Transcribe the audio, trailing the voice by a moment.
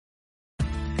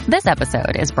This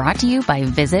episode is brought to you by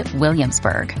Visit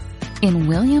Williamsburg. In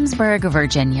Williamsburg,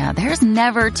 Virginia, there's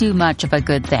never too much of a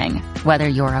good thing. Whether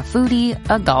you're a foodie,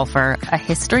 a golfer, a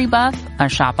history buff, a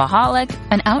shopaholic,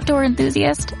 an outdoor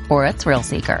enthusiast, or a thrill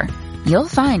seeker, you'll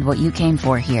find what you came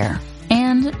for here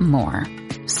and more.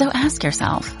 So ask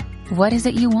yourself, what is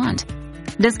it you want?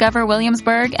 Discover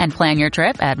Williamsburg and plan your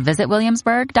trip at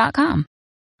visitwilliamsburg.com.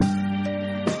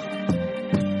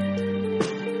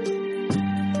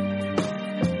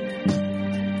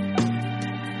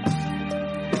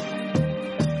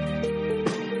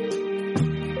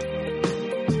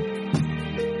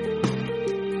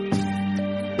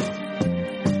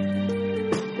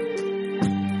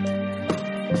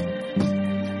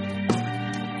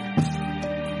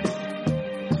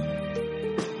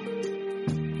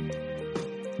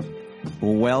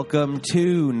 Welcome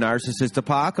to Narcissist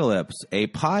Apocalypse, a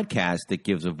podcast that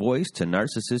gives a voice to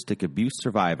narcissistic abuse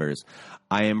survivors.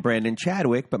 I am Brandon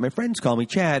Chadwick, but my friends call me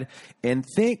Chad, and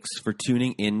thanks for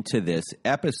tuning into this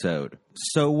episode.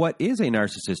 So what is a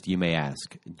narcissist, you may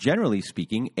ask? Generally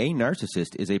speaking, a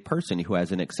narcissist is a person who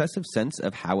has an excessive sense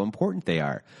of how important they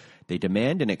are. They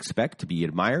demand and expect to be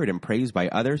admired and praised by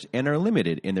others and are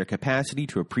limited in their capacity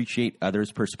to appreciate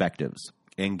others' perspectives.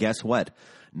 And guess what?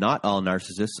 Not all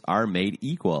narcissists are made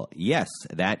equal. Yes,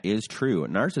 that is true.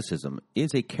 Narcissism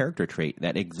is a character trait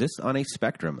that exists on a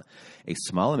spectrum. A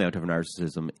small amount of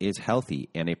narcissism is healthy,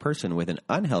 and a person with an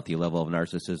unhealthy level of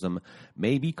narcissism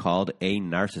may be called a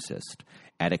narcissist.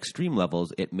 At extreme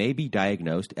levels, it may be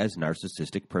diagnosed as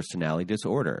narcissistic personality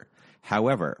disorder.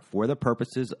 However, for the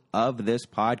purposes of this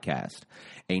podcast,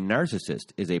 a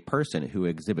narcissist is a person who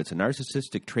exhibits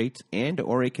narcissistic traits and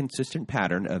or a consistent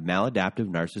pattern of maladaptive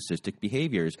narcissistic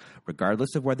behaviors,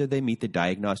 regardless of whether they meet the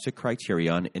diagnostic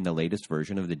criterion in the latest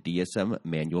version of the DSM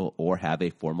manual or have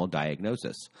a formal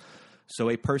diagnosis.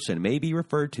 So a person may be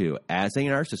referred to as a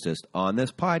narcissist on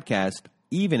this podcast,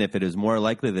 even if it is more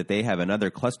likely that they have another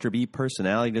cluster B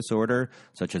personality disorder,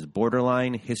 such as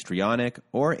borderline, histrionic,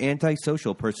 or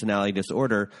antisocial personality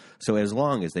disorder, so as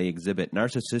long as they exhibit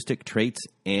narcissistic traits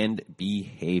and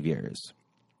behaviors.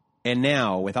 And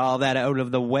now, with all that out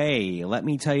of the way, let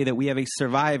me tell you that we have a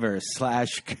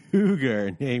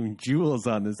survivor/cougar named Jules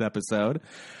on this episode.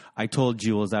 I told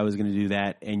Jules I was going to do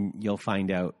that, and you'll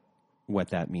find out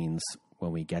what that means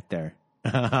when we get there.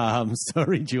 I'm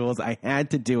sorry, Jules. I had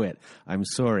to do it. I'm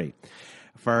sorry.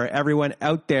 For everyone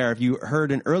out there, if you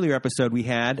heard an earlier episode we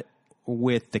had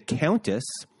with the Countess,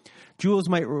 Jules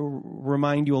might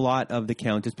remind you a lot of the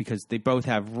Countess because they both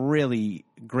have really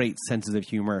great senses of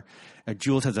humor.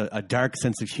 Jules has a dark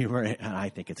sense of humor, and I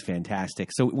think it's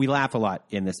fantastic. So we laugh a lot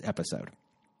in this episode.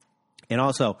 And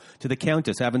also, to the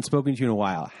Countess, I haven't spoken to you in a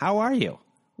while. How are you?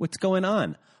 What's going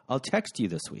on? I'll text you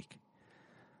this week.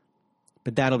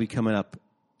 But that'll be coming up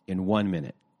in 1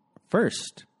 minute.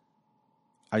 First,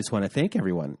 I just want to thank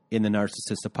everyone in the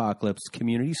Narcissist Apocalypse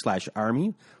community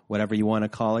 /army, whatever you want to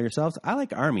call yourselves. I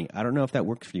like army. I don't know if that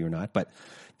works for you or not, but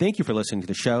thank you for listening to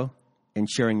the show and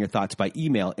sharing your thoughts by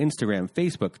email, Instagram,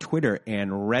 Facebook, Twitter,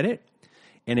 and Reddit.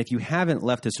 And if you haven't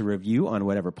left us a review on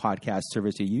whatever podcast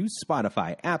service you use,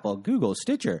 Spotify, Apple, Google,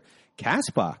 Stitcher,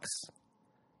 CastBox,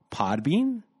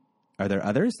 Podbean, are there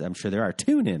others? I'm sure there are.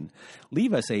 Tune in.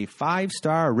 Leave us a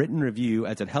 5-star written review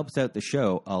as it helps out the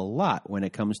show a lot when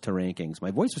it comes to rankings. My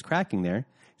voice was cracking there.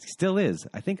 It still is.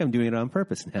 I think I'm doing it on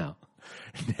purpose now.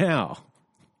 Now,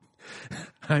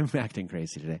 I'm acting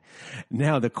crazy today.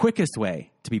 Now, the quickest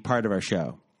way to be part of our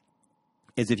show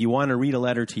is if you want to read a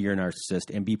letter to your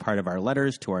narcissist and be part of our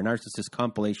Letters to Our Narcissist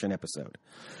compilation episode.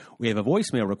 We have a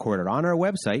voicemail recorder on our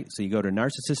website, so you go to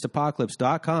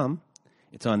narcissistapocalypse.com.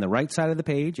 It's on the right side of the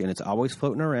page, and it's always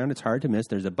floating around. It's hard to miss.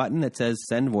 There's a button that says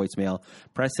Send Voicemail.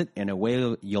 Press it, and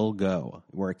away you'll go.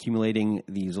 We're accumulating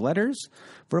these letters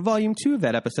for Volume 2 of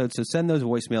that episode, so send those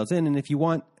voicemails in. And if you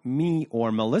want me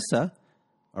or Melissa,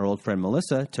 our old friend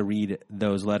Melissa, to read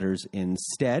those letters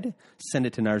instead, send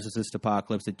it to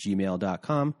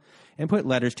narcissistapocalypse@gmail.com and put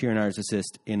Letters to Your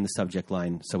Narcissist in the subject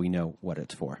line so we know what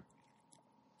it's for.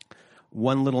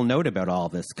 One little note about all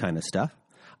this kind of stuff.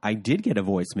 I did get a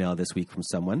voicemail this week from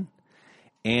someone,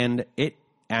 and it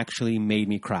actually made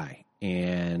me cry.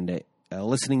 And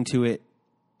listening to it,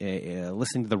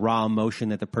 listening to the raw emotion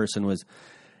that the person was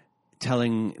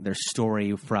telling their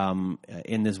story from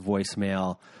in this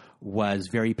voicemail was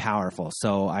very powerful.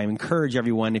 So I encourage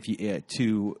everyone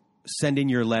to send in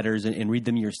your letters and read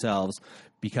them yourselves,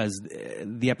 because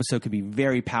the episode could be a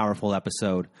very powerful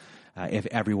episode if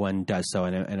everyone does so.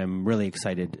 And I'm really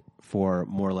excited for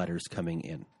more letters coming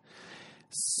in.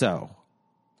 So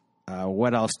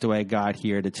what else do I got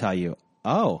here to tell you?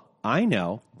 Oh, I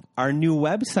know. Our new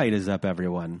website is up,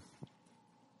 everyone.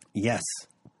 Yes.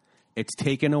 It's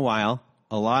taken a while.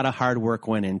 A lot of hard work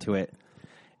went into it,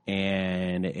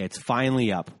 and it's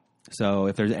finally up. So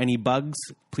if there's any bugs,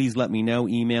 please let me know.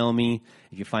 Email me.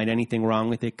 If you find anything wrong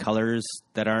with it, colors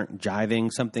that aren't jiving,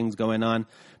 something's going on,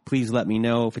 please let me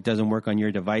know if it doesn't work on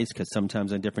your device, because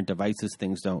sometimes on different devices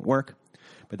things don't work.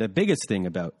 But the biggest thing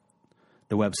about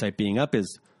the website being up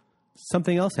is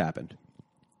something else happened.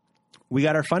 We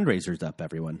got our fundraisers up,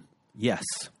 everyone. Yes.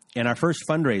 And our first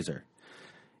fundraiser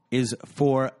is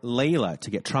for Layla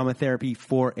to get trauma therapy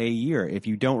for a year. If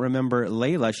you don't remember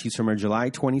Layla, she's from our July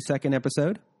 22nd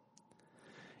episode.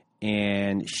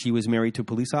 And she was married to a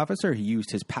police officer who used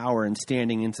his power and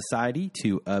standing in society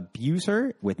to abuse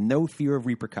her with no fear of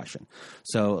repercussion.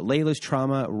 So Layla's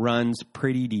trauma runs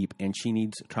pretty deep, and she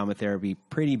needs trauma therapy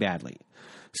pretty badly.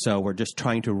 So we're just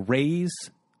trying to raise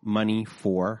money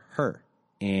for her.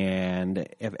 And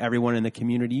if everyone in the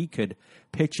community could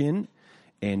pitch in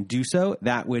and do so,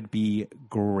 that would be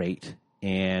great.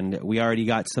 And we already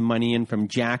got some money in from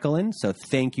Jacqueline. So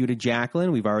thank you to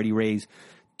Jacqueline. We've already raised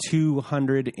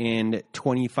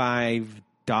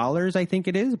 $225, I think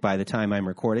it is, by the time I'm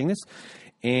recording this.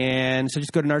 And so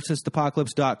just go to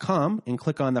narcissistapocalypse.com and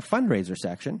click on the fundraiser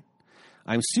section.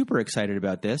 I'm super excited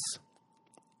about this.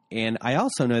 And I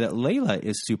also know that Layla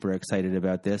is super excited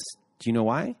about this. Do you know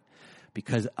why?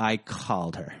 Because I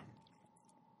called her.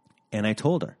 And I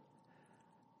told her.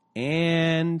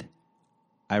 And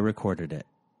I recorded it.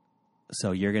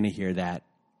 So you're going to hear that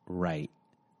right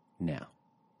now.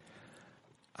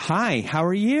 Hi, how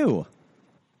are you?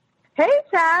 Hey,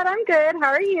 Chad, I'm good.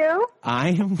 How are you? I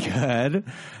am good.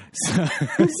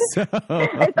 It's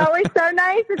always so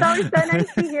nice. It's always so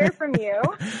nice to hear from you.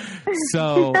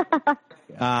 So,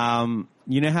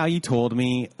 you know how you told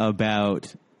me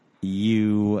about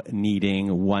you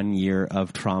needing 1 year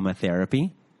of trauma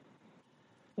therapy?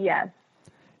 Yes.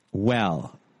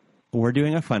 Well, we're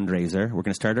doing a fundraiser. We're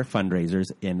going to start our fundraisers,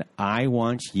 and I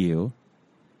want you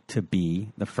to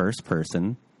be the first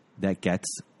person that gets,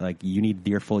 like, you need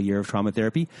your full year of trauma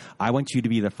therapy. I want you to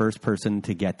be the first person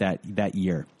to get that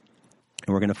year.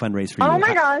 And we're going to fundraise for you. Oh,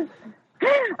 my gosh.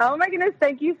 Oh, my goodness.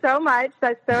 Thank you so much.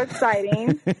 That's so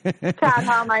exciting. Chad,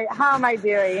 how am I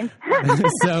doing?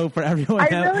 So for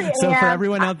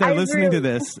everyone out there listening to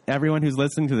this, everyone who's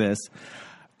listening to this,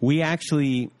 we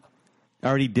actually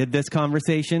already did this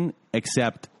conversation,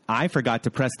 except I forgot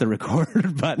to press the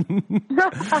record button,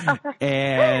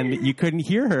 and you couldn't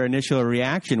hear her initial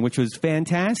reaction, which was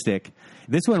fantastic.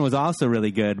 This one was also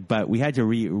really good, but we had to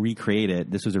recreate it.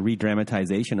 This was a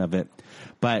re-dramatization of it.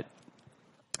 But,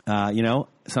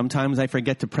 sometimes I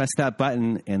forget to press that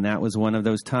button, and that was one of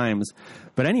those times.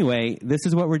 But anyway, this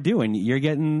is what we're doing. You're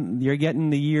getting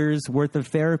the year's worth of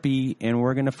therapy, and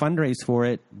we're going to fundraise for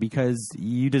it because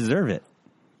you deserve it.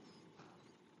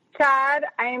 Chad,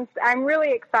 I'm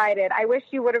really excited. I wish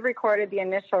you would have recorded the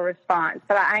initial response,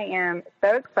 but I am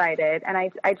so excited. And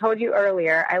I told you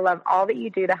earlier, I love all that you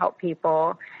do to help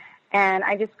people. And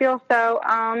I just feel so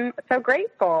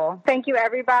grateful. Thank you,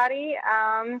 everybody,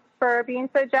 for being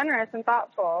so generous and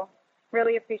thoughtful.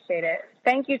 Really appreciate it.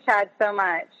 Thank you, Chad, so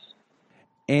much.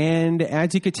 And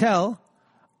as you could tell,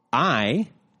 I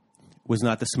was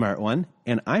not the smart one,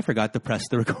 and I forgot to press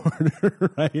the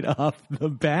recorder right off the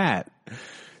bat.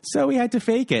 So we had to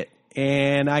fake it.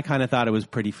 And I kind of thought it was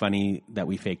pretty funny that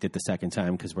we faked it the second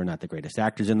time because we're not the greatest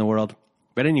actors in the world.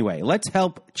 But anyway, let's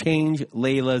help change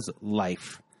Layla's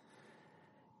life.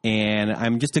 And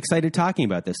I'm just excited talking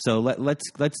about this. So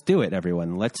let's do it,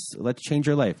 everyone. Let's change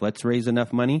her life. Let's raise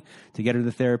enough money to get her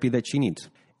the therapy that she needs.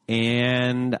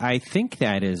 And I think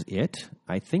that is it.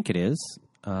 I think it is.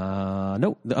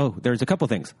 No. Oh, there's a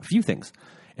few things.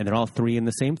 And they're all three in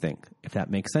the same thing, if that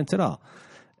makes sense at all.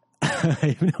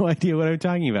 I have no idea what I'm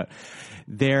talking about.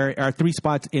 There are 3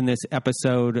 spots in this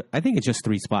episode. I think it's just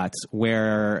 3 spots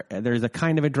where there's a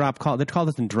kind of a drop call. The call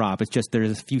doesn't drop. It's just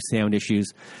there's a few sound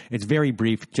issues. It's very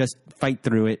brief. Just fight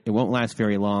through it. It won't last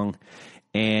very long.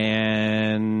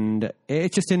 And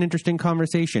it's just an interesting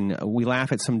conversation. We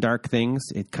laugh at some dark things.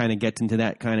 It kind of gets into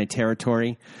that kind of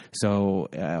territory. So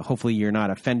hopefully you're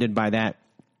not offended by that.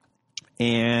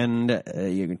 And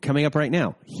coming up right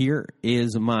now, here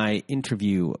is my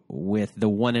interview with the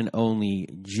one and only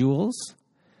Jules.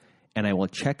 And I will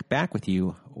check back with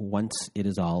you once it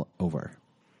is all over.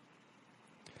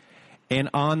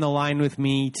 And on the line with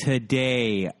me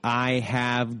today, I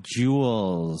have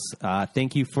Jules.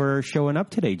 Thank you for showing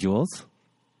up today, Jules.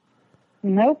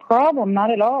 No problem, not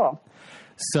at all.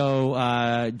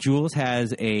 So Jules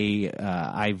has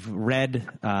I've read,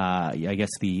 I guess,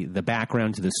 the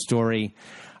background to the story.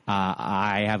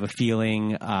 I have a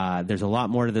feeling there's a lot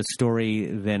more to the story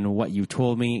than what you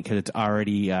told me because it's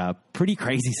already pretty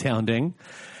crazy sounding.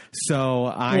 So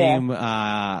I am,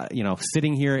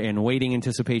 sitting here in waiting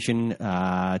anticipation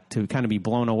to kind of be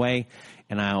blown away.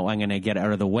 And I'm going to get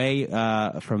out of the way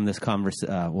from this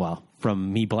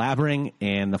from me blabbering,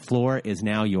 and the floor is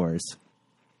now yours.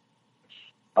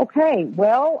 Okay,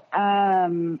 well, I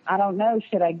don't know.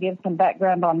 Should I give some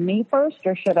background on me first,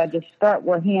 or should I just start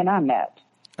where he and I met?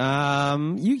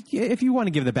 If you want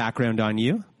to give the background on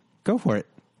you, go for it.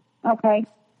 Okay.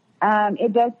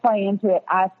 It does play into it,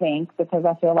 I think, because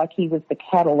I feel like he was the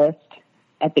catalyst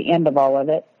at the end of all of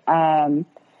it.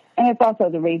 And it's also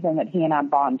the reason that he and I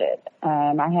bonded.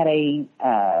 I had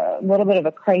a little bit of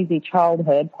a crazy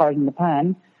childhood, pardon the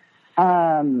pun,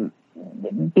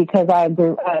 because I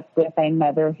grew up with a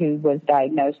mother who was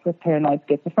diagnosed with paranoid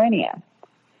schizophrenia.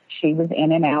 She was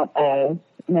in and out of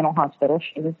mental hospital.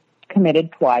 She was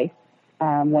committed twice,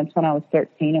 once when I was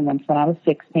 13 and once when I was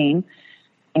 16.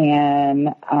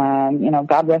 And,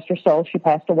 God rest her soul, she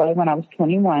passed away when I was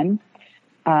 21.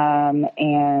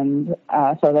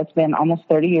 So that's been almost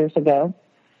 30 years ago.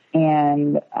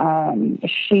 And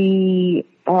she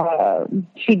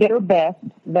did her best,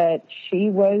 but she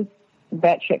was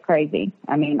batshit crazy.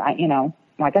 I mean,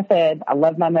 like I said, I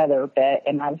love my mother,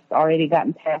 and I've already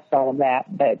gotten past all of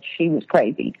that, but she was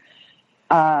crazy.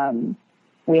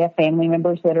 We have family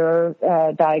members that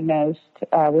are diagnosed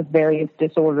with various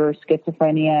disorders,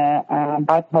 schizophrenia,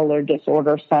 bipolar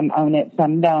disorder. Some own it,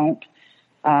 some don't.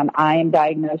 I am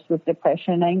diagnosed with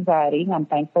depression and anxiety. I'm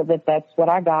thankful that that's what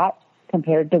I got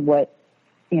compared to what,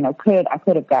 I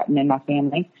could have gotten in my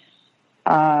family.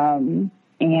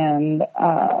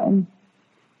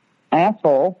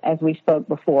 Asshole, as we spoke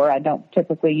before, I don't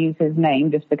typically use his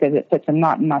name just because it puts a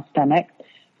knot in my stomach,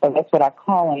 so that's what I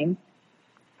call him.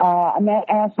 I met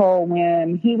Asshole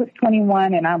when he was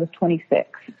 21 and I was 26.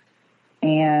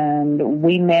 And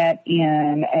we met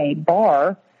in a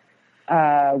bar.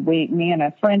 Me and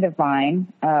a friend of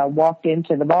mine walked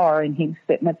into the bar, and he was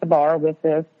sitting at the bar with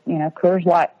the, Coors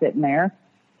Light sitting there.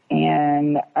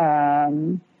 And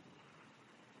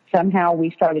somehow we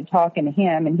started talking to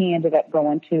him, and he ended up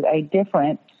going to a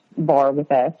different bar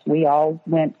with us. We all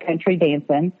went country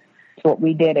dancing. It's what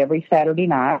we did every Saturday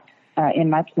night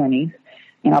in my 20s.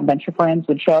 A bunch of friends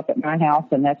would show up at my house,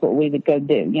 and that's what we would go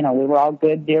do. We were all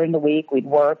good during the week. We'd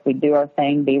work, we'd do our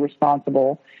thing, be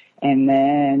responsible. And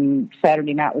then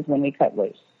Saturday night was when we cut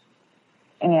loose.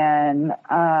 And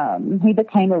he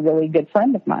became a really good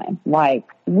friend of mine, like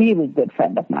really good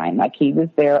friend of mine. Like he was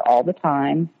there all the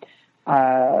time,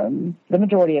 the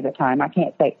majority of the time. I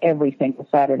can't say every single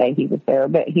Saturday he was there,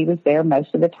 but he was there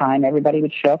most of the time. Everybody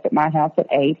would show up at my house at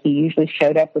 8. He usually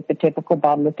showed up with the typical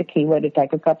bottle of tequila to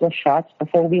take a couple of shots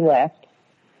before we left.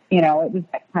 It was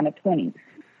that kind of 20s.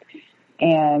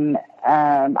 And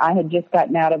I had just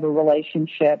gotten out of a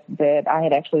relationship that I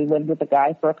had actually lived with a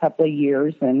guy for a couple of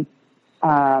years, and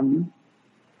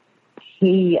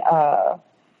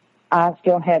I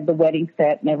still had the wedding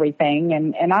set and everything,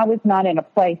 and I was not in a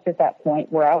place at that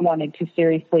point where I wanted to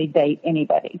seriously date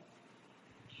anybody.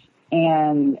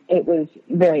 And it was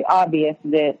very obvious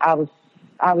that I was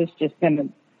just going to,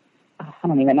 I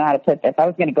don't even know how to put this, I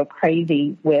was going to go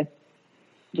crazy with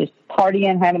just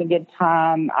partying, having a good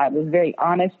time. I was very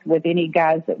honest with any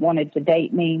guys that wanted to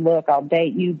date me. Look, I'll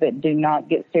date you, but do not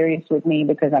get serious with me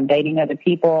because I'm dating other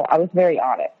people. I was very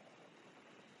honest.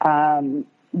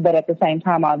 But at the same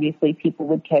time, obviously, people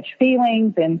would catch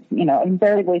feelings and,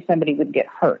 invariably somebody would get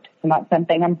hurt. It's not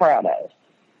something I'm proud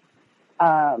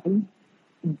of.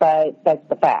 But that's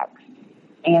the facts.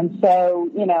 And so,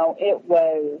 it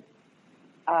was,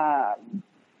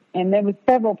 and there was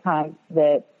several times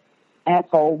that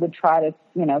Asshole would try to,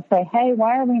 say, hey,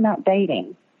 why are we not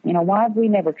dating? Why have we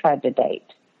never tried to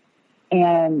date?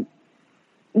 And,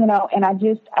 and I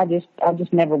just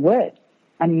never would.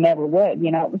 I never would.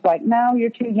 It was like, no,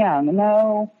 you're too young.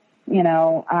 No,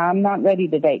 I'm not ready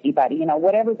to date anybody.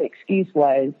 Whatever the excuse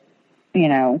was,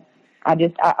 I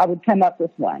would come up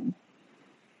with one.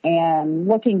 And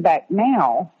looking back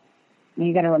now,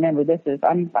 you got to remember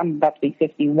I'm about to be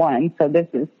 51. So this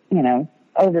is,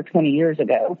 over 20 years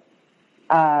ago.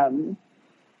 At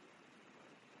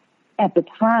the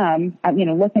time,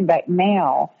 looking back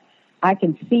now, I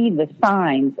can see the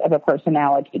signs of a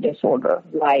personality disorder.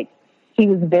 Like, he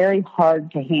was very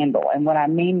hard to handle. And what I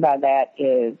mean by that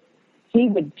is he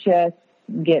would just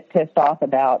get pissed off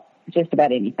about just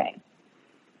about anything.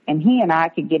 And he and I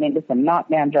could get into some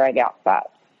knockdown, drag-out fights.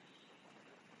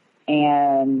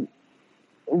 And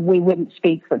we wouldn't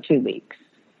speak for 2 weeks.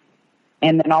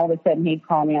 And then all of a sudden he'd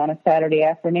call me on a Saturday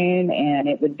afternoon, and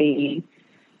it would be,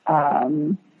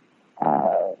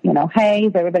 Hey,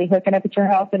 is everybody hooking up at your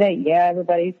house today? Yeah,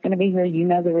 everybody's going to be here. You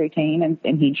know the routine.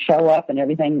 And he'd show up and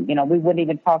everything. We wouldn't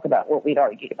even talk about what we'd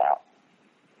argued about.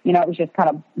 It was just kind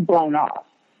of blown off.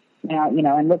 Now,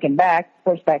 and looking back, of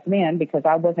course, back then, because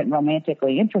I wasn't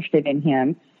romantically interested in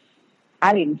him,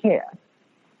 I didn't care.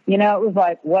 It was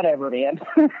like, whatever, man.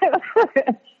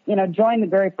 Join the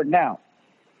group or no.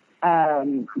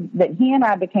 But he and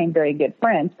I became very good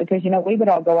friends because, we would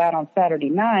all go out on Saturday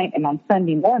night, and on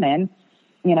Sunday morning,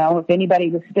 if anybody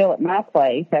was still at my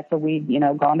place after we'd,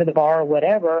 gone to the bar or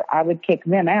whatever, I would kick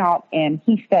them out, and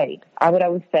he stayed. I would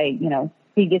always say,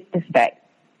 he gets to stay.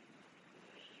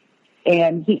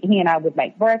 And he and I would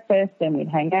make breakfast, and we'd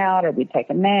hang out, or we'd take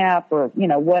a nap, or,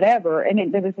 whatever.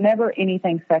 And there was never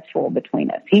anything sexual between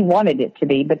us. He wanted it to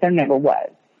be, but there never was.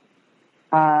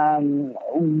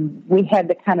 We had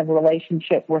the kind of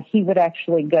relationship where he would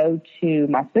actually go to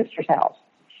my sister's house.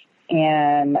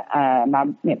 And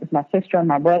it was my sister and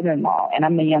my brother-in-law, and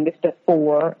I'm the youngest of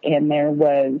four. And there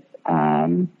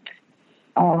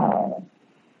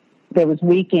was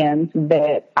weekends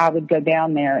that I would go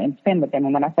down there and spend with them.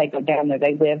 And when I say go down there,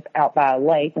 they live out by a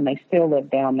lake, and they still live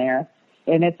down there.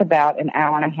 And it's about an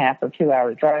hour and a half or 2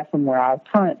 hour drive from where I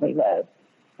currently live.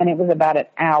 And it was about an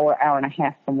hour and a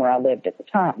half from where I lived at the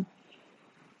time.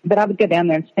 But I would go down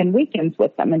there and spend weekends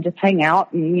with them and just hang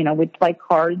out, and, we'd play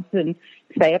cards and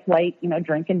stay up late,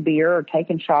 drinking beer or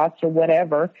taking shots or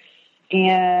whatever.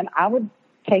 And I would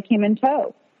take him in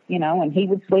tow, and he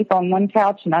would sleep on one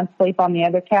couch and I'd sleep on the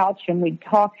other couch, and we'd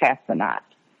talk half the night.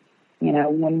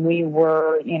 When we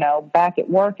were, back at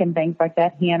work and things like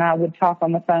that, he and I would talk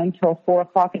on the phone till 4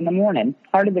 o'clock in the morning.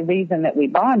 Part of the reason that we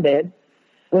bonded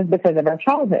was because of our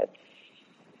childhood.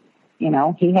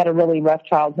 He had a really rough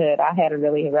childhood. I had a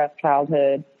really rough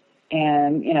childhood.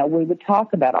 And, we would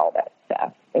talk about all that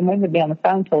stuff. And we would be on the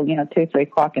phone till, 2, 3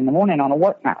 o'clock in the morning on a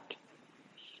work night.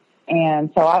 And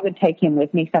so I would take him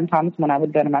with me sometimes when I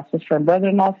would go to my sister and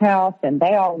brother-in-law's house, and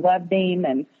they all loved him.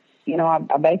 And,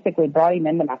 I basically brought him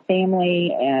into my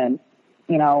family. And,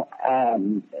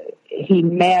 he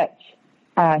met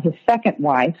his second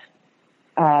wife,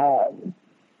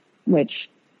 which,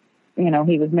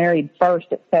 he was married first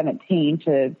at 17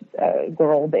 to a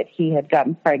girl that he had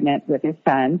gotten pregnant with his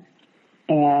son.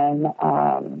 And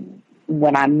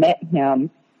when I met him,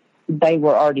 they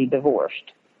were already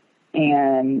divorced.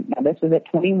 And this was at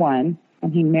 21.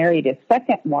 And he married his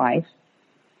second wife,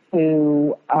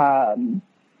 who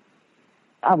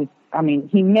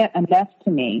he meant enough to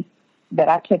me that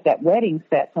I took that wedding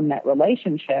set from that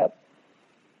relationship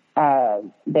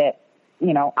that,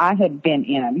 I had been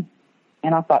in.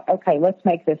 And I thought, okay, let's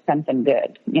make this something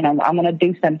good. I'm going to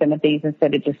do something with these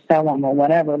instead of just sell them or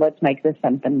whatever. Let's make this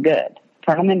something good.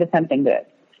 Turn them into something good.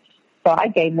 So I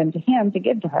gave them to him to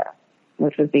give to her,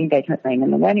 which was the engagement ring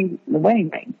and the wedding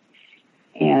ring.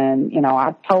 And,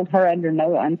 I told her under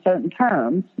no uncertain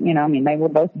terms, they were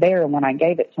both there when I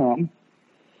gave it to them.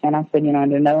 And I said,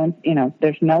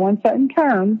 there's no uncertain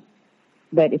terms,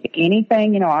 but if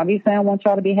anything, obviously I want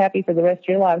y'all to be happy for the rest of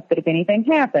your lives, but if anything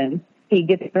happens, he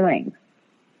gets the ring.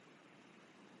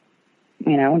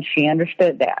 And she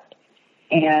understood that.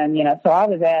 And, so I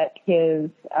was at his,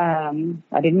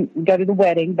 I didn't go to the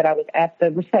wedding, but I was at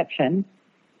the reception,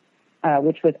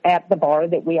 which was at the bar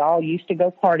that we all used to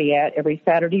go party at every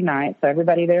Saturday night. So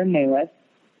everybody there knew us,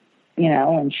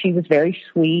 and she was very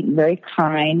sweet and very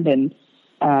kind and,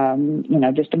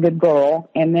 just a good girl.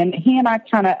 And then he and I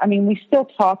we still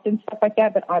talked and stuff like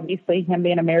that, but obviously him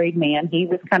being a married man, he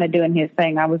was kind of doing his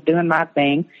thing. I was doing my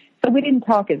thing. So we didn't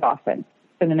talk as often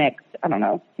for the next,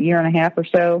 year and a half or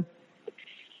so.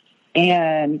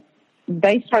 And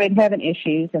they started having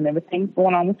issues, and there were things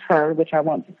going on with her, which I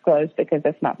won't disclose because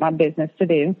that's not my business to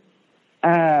do.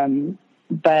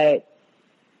 But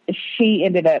she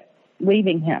ended up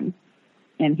leaving him,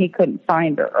 and he couldn't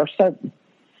find her, or so.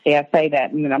 See, I say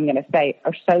that, and then I'm going to say,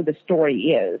 or so the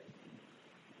story is.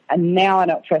 And now I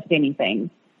don't trust anything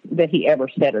that he ever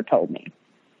said or told me.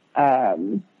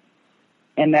 And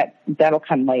that'll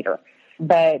come later.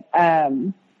 But,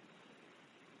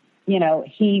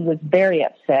 he was very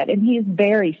upset, and he is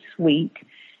very sweet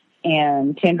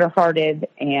and tenderhearted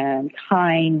and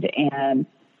kind, and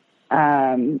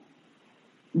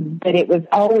but it was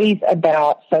always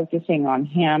about focusing on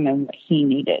him and what he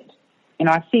needed.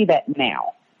 I see that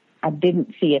now. I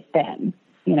didn't see it then,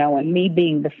 and me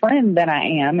being the friend that I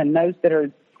am, and those that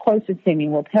are closest to me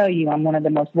will tell you I'm one of the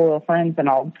most loyal friends, and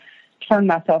I'll turn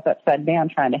myself upside down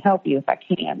trying to help you if I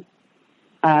can,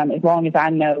 as long as I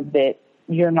know that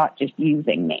you're not just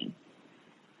using me.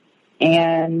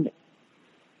 And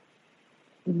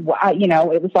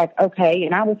it was like, okay.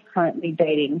 And I was currently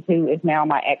dating who is now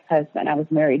my ex-husband. I was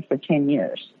married for 10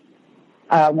 years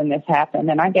when this happened.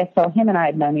 And I guess so him and I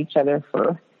had known each other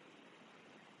for,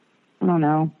 I don't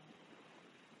know,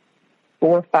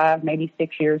 4, 5, maybe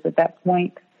 6 years at that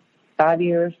point, 5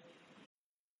 years.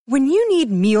 When you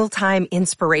need mealtime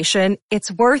inspiration,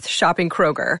 it's worth shopping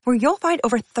Kroger, where you'll find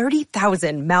over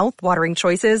 30,000 mouth-watering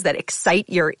choices that excite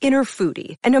your inner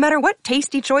foodie. And no matter what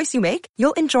tasty choice you make,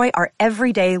 you'll enjoy our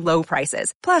everyday low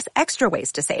prices, plus extra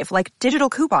ways to save, like digital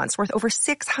coupons worth over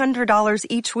 $600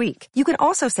 each week. You can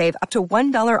also save up to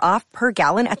 $1 off per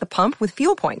gallon at the pump with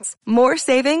fuel points. More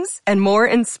savings and more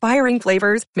inspiring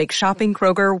flavors make shopping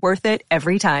Kroger worth it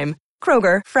every time.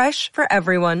 Kroger, fresh for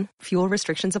everyone. Fuel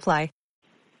restrictions apply.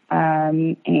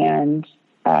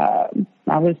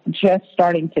 I was just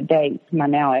starting to date my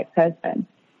now ex-husband.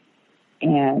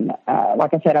 And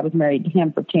like I said, I was married to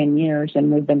him for 10 years,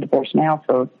 and we've been divorced now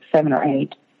for 7 or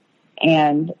 8.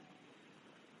 And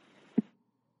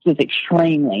was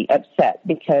extremely upset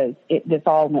because this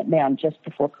all went down just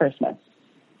before Christmas.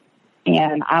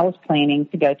 And I was planning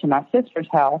to go to my sister's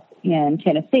house in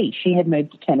Tennessee. She had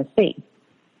moved to Tennessee.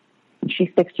 She's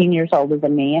 16 years older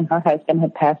than me, and her husband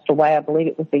had passed away. I believe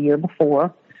it was the year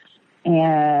before.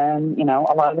 And,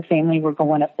 a lot of the family were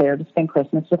going up there to spend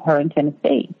Christmas with her in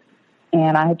Tennessee.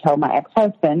 And I had told my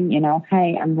ex-husband,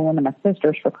 hey, I'm going to my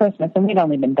sister's for Christmas. And we'd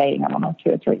only been dating, 2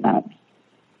 or 3 months.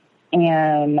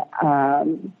 And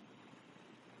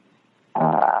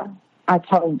I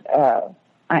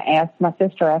asked my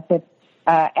sister, I said,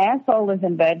 asshole is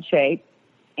in bad shape,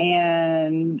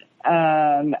 and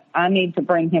I need to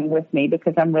bring him with me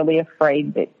because I'm really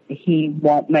afraid that he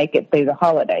won't make it through the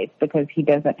holidays because he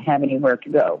doesn't have anywhere to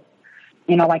go.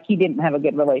 Like he didn't have a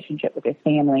good relationship with his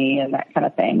family and that kind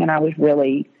of thing. And I was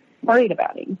really worried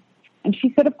about him. And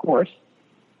she said, of course.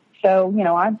 So,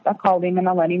 I called him and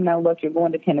I let him know, look, you're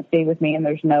going to Tennessee with me and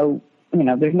there's no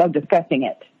discussing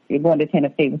it. You're going to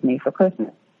Tennessee with me for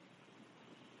Christmas.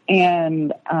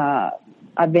 And I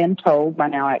then told my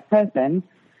now ex-husband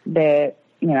that,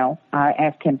 I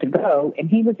asked him to go, and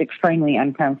he was extremely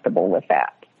uncomfortable with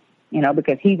that,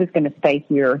 because he was going to stay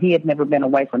here. He had never been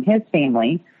away from his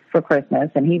family for Christmas,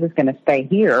 and he was going to stay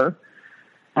here.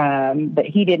 But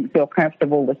he didn't feel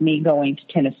comfortable with me going to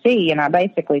Tennessee, and I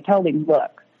basically told him,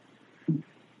 look,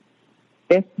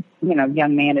 this,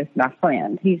 young man is my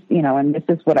friend. He's, and this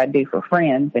is what I do for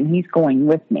friends, and he's going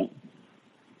with me.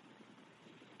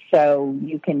 So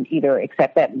you can either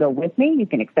accept that and go with me, you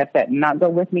can accept that and not go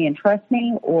with me and trust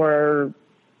me, or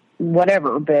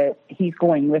whatever, but he's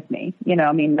going with me.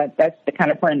 That's the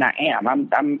kind of friend I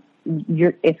am.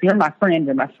 If you're my friend,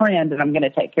 you're my friend, and I'm going to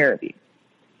take care of you.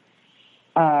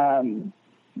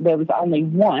 There was only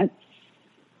once,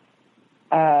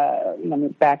 let me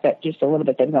back up just a little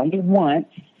bit. There was only once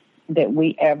that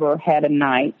we ever had a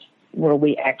night where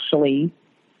we actually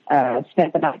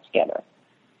spent the night together.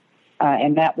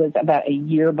 And that was about a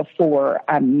year before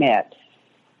I met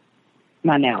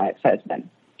my now ex-husband.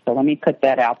 So let me put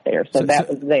that out there. So that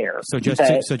was there. So just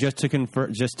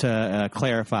to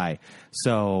clarify.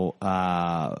 So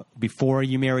before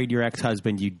you married your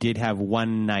ex-husband, you did have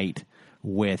one night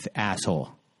with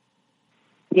asshole.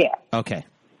 Yeah. Okay.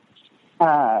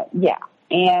 Yeah.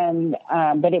 And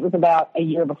but it was about a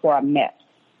year before I met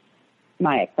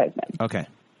my ex-husband. Okay.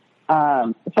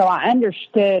 So I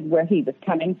understood where he was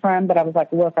coming from, but I was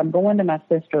like, look, I'm going to my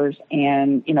sister's,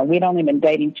 and, we'd only been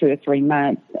dating 2 or 3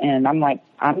 months, and I'm like,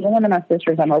 I'm going to my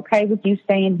sister's. I'm okay with you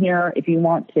staying here if you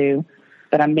want to,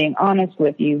 but I'm being honest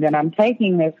with you that I'm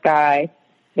taking this guy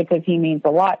because he means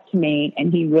a lot to me,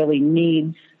 and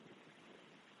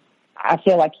I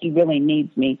feel like he really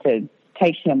needs me to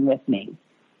take him with me.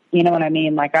 You know what I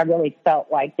mean? Like, I really felt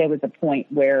like there was a point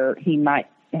where he might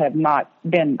have not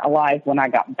been alive when I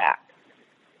got back,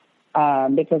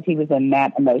 because he was in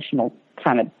that emotional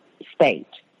kind of state.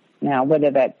 Now,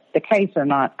 whether that's the case or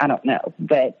not, I don't know,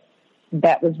 but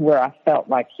that was where I felt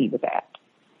like he was at.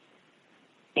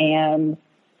 And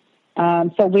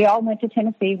so we all went to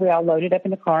Tennessee. We all loaded up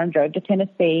in the car and drove to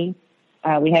Tennessee.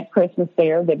 We had Christmas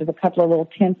there. There was a couple of little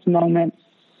tense moments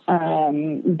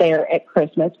there at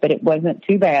Christmas, but it wasn't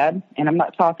too bad. And I'm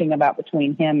not talking about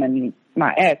between him and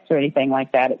my ex or anything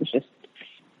like that. It was just,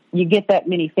 you get that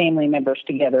many family members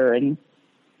together and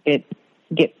it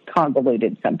gets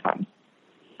convoluted sometimes.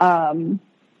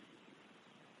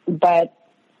 But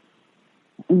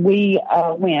we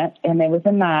went, and there was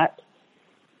a night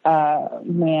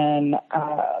when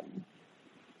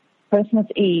Christmas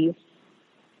Eve,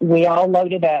 we all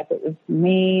loaded up. It was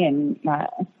me and my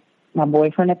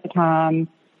boyfriend at the time,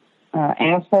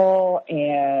 Asshole,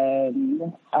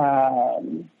 and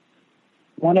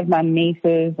one of my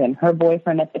nieces and her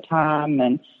boyfriend at the time,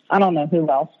 and I don't know who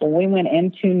else, but we went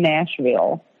into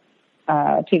Nashville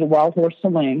to the Wild Horse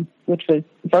Saloon, which was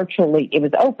it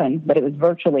was open, but it was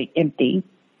virtually empty.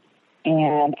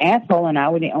 And Asshole and I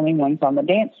were the only ones on the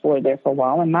dance floor there for a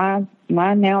while, and my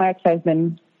now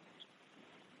ex-husband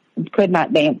could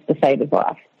not dance to save his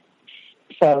life.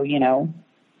 So, he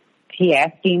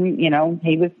asked him,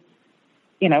 he was,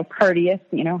 courteous,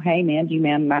 hey, man, do you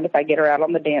mind if I get her out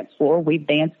on the dance floor? We've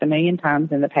danced a million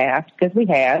times in the past, because we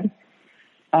had.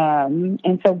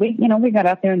 And so we got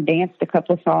out there and danced a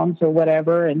couple of songs or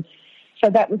whatever. And so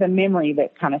that was a memory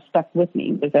that kind of stuck with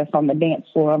me, was us on the dance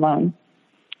floor alone.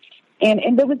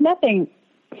 And there was nothing,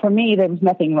 for me, there was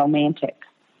nothing romantic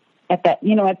at that,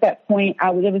 at that point.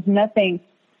 There was nothing,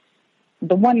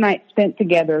 the one night spent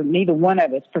together, neither one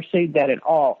of us pursued that at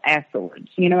all afterwards.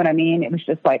 You know what I mean? It was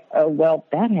just like, oh, well,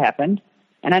 that happened.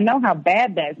 And I know how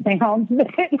bad that sounds,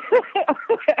 but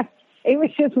it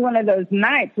was just one of those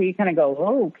nights where you kind of go,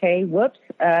 oh, okay, whoops.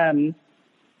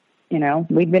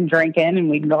 We'd been drinking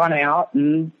and we'd gone out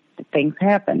and things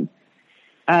happened.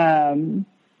 And,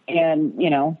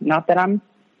 not that I'm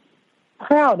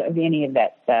proud of any of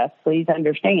that stuff. Please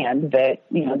understand that,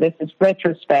 this is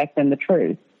retrospect and the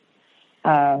truth.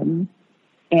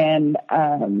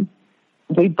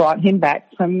 We brought him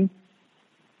back from,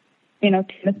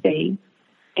 Tennessee.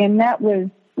 And that was,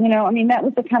 that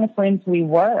was the kind of friends we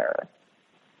were.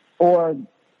 Or,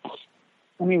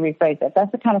 let me rephrase that.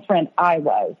 That's the kind of friend I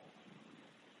was.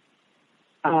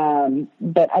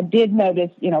 But I did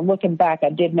notice, looking back, I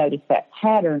did notice that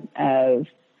pattern of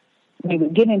we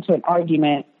would get into an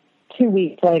argument 2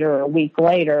 weeks later or a week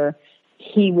later,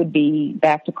 he would be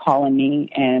back to calling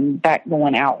me and back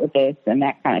going out with this and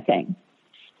that kind of thing.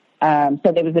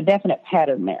 So there was a definite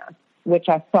pattern there, which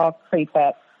I saw creep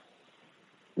up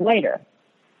later.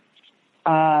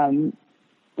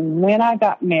 When I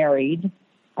got married,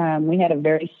 we had a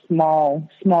very small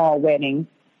wedding.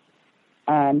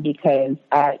 Because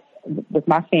with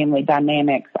my family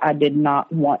dynamics, I did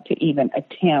not want to even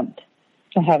attempt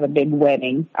to have a big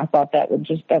wedding. I thought that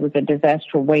was a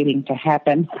disaster waiting to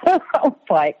happen. I was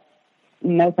like,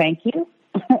 no, thank you.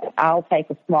 I'll take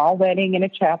a small wedding in a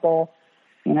chapel.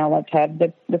 Let's have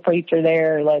the preacher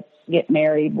there. Let's get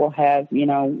married. We'll have,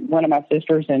 one of my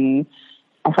sisters and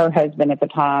her husband at the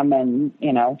time and,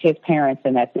 his parents,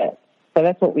 and that's it. So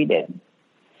that's what we did.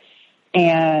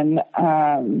 And,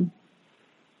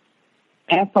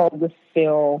 Asshole was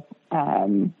still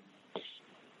going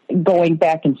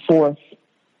back and forth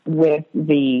with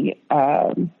the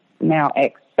now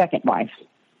ex-second wife.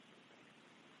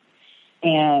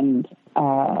 And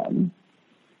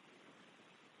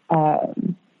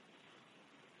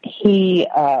he,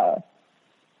 I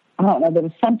don't know, there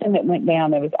was something that went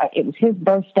down. It was his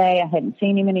birthday. I hadn't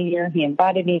seen him in a year. He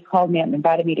invited me, called me up and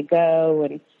invited me to go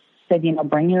and said,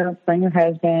 bring your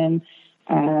husband.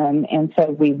 And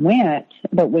so we went,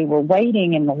 but we were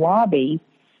waiting in the lobby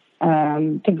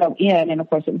to go in. And, of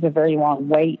course, it was a very long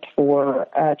wait for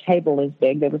a table as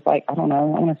big. There was I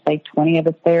want to say 20 of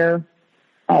us there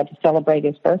to celebrate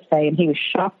his birthday. And he was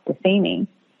shocked to see me,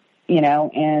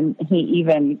 and he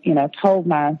even, told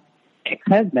my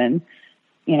ex-husband,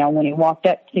 when he walked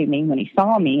up to me, when he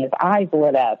saw me, his eyes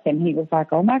lit up. And he was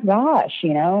like, oh, my gosh,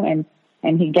 and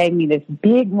he gave me this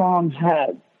big, long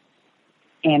hug.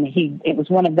 And it was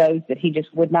one of those that he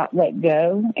just would not let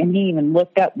go. And he even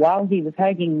looked up while he was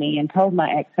hugging me and told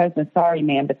my ex-husband, sorry,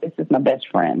 man, but this is my best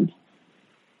friend.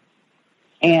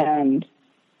 And,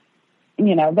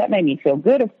 that made me feel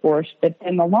good, of course. But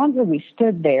then the longer we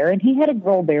stood there, and he had a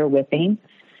girl there with him,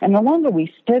 and the longer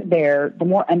we stood there, the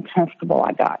more uncomfortable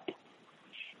I got.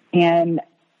 And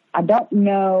I don't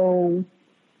know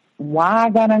why I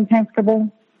got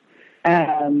uncomfortable.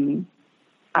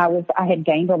 I had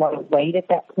gained a lot of weight at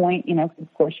that point, of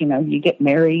course, you get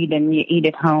married and you eat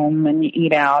at home and you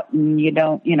eat out and you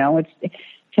don't, it's,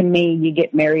 to me, you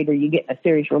get married or you get in a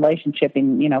serious relationship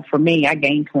and, for me, I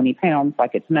gained 20 pounds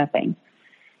like it's nothing.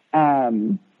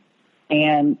 And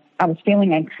I was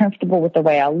feeling uncomfortable with the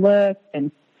way I looked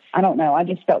and I don't know, I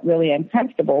just felt really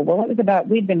uncomfortable. Well,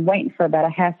 we'd been waiting for about a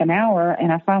half an hour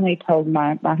and I finally told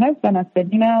my husband, I said,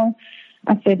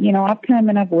 I've come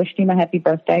and I've wished him a happy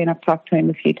birthday and I've talked to him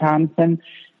a few times and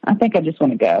I think I just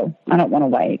want to go. I don't want to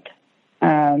wait.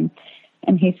 And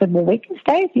he said, well, we can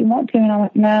stay if you want to. And I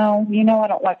went, no, I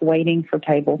don't like waiting for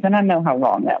tables. And I know how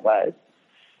wrong that was.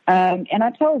 And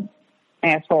I told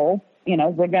Asshole,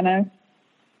 we're going to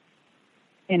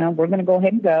go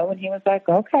ahead and go. And he was like,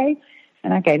 okay.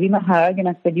 And I gave him a hug and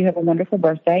I said, you have a wonderful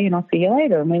birthday and I'll see you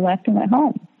later. And we left and went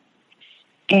home.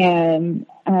 And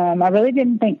I really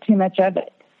didn't think too much of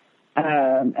it.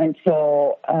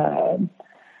 until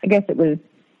I guess it was,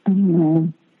 I don't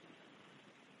know,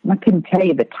 I couldn't tell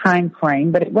you the time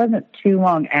frame, but it wasn't too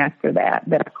long after that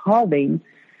I called him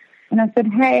and I said,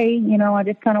 hey, I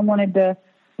just kind of wanted to,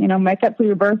 make up for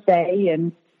your birthday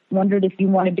and wondered if you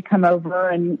wanted to come over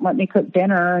and let me cook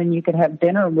dinner and you could have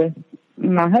dinner with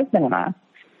my husband and I.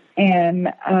 And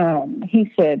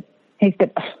he said,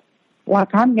 like,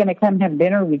 I'm going to come have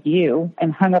dinner with you,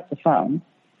 and hung up the phone.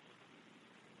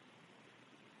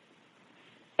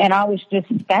 And I was just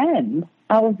stunned.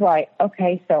 I was like,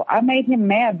 okay, so I made him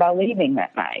mad by leaving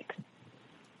that night.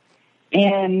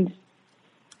 And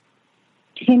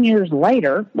 10 years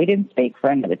later, we didn't speak for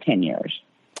another 10 years.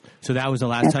 So that was the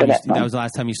last time. That was the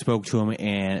last time you spoke to him,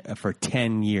 and for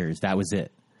 10 years, that was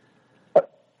it.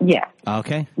 Yeah.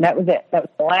 Okay. That was it. That was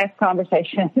the last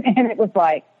conversation, and it was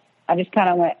like I just kind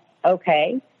of went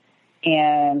okay,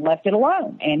 and left it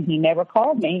alone. And he never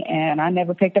called me, and I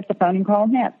never picked up the phone and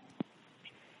called him.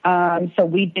 So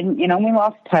we didn't, we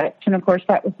lost touch. And of course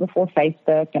that was before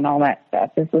Facebook and all that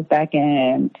stuff. This was back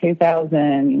in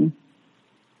 2000,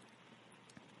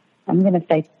 I'm going to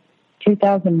say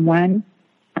 2001.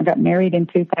 I got married in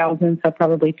 2000, so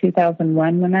probably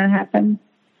 2001 when that happened.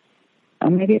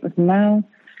 Or maybe it was, no,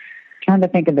 trying to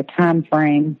think of the time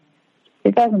frame,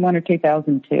 2001 or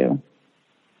 2002.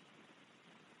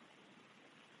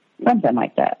 Something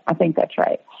like that. I think that's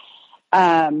right.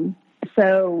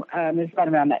 So it's right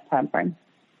around that time frame.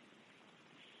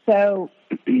 So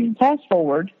fast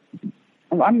forward,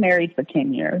 I'm married for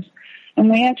 10 years,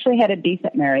 and we actually had a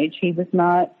decent marriage. He was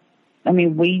not,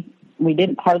 we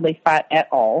didn't hardly fight at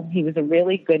all. He was a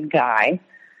really good guy.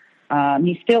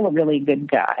 He's still a really good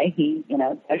guy. He,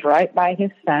 does right by his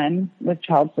son with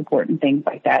child support and things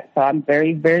like that. So I'm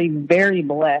very, very, very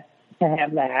blessed to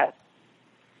have that.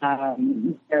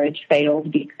 Marriage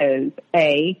failed because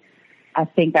I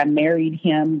think I married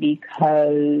him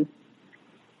because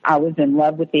I was in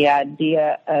love with the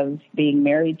idea of being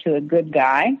married to a good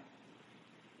guy,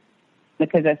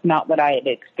 because that's not what I had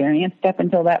experienced up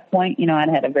until that point. I'd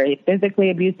had a very physically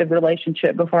abusive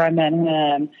relationship before I met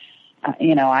him.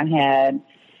 I had,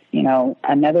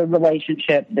 another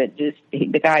relationship that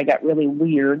the guy got really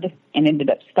weird and ended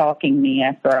up stalking me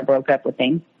after I broke up with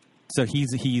him. So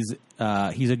he's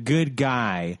a good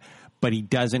guy, but he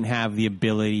doesn't have the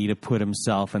ability to put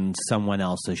himself in someone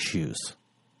else's shoes.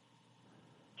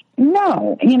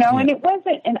 No, and it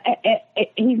wasn't, and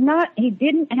he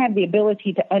didn't have the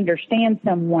ability to understand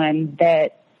someone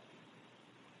that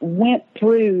went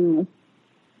through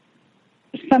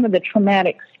some of the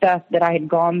traumatic stuff that I had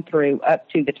gone through up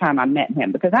to the time I met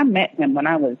him, because I met him when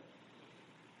I was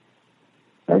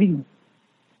 30.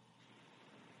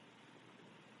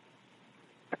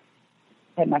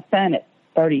 I had my son at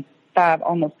 35,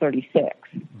 almost 36,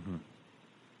 I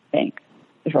think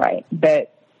is right.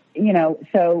 But,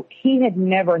 so he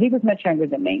was much younger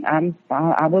than me.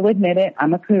 I will admit it.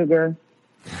 I'm a cougar.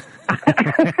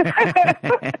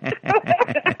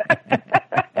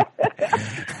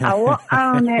 I will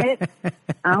own it.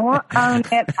 I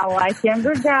like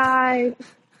younger guys.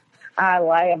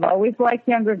 I've always liked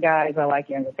younger guys. I like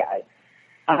younger guys.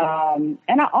 And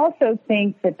I also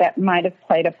think that might have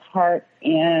played a part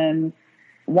in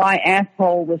why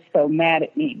Asshole was so mad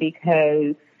at me,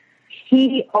 because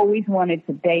he always wanted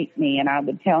to date me, and I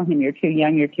would tell him, you're too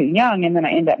young, and then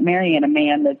I end up marrying a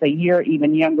man that's a year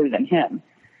even younger than him.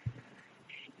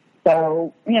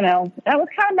 So, that was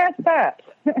kind of messed up.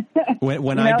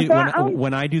 When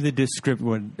I do the description,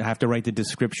 when I have to write the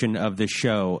description of the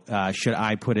show, should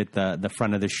I put it the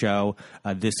front of the show?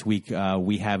 This week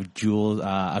we have Jules,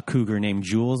 a cougar named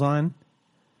Jules on.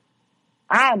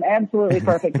 I'm absolutely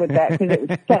perfect with that, because it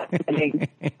was fascinating.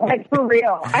 Like, for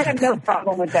real. I have no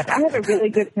problem with that. I have a really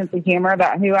good sense of humor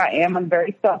about who I am. I'm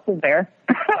very self-aware.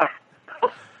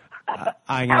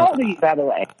 How old are you, by the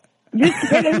way? Just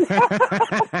kidding.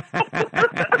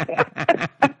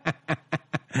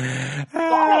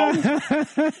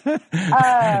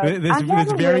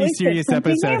 This very serious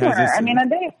episode has this. I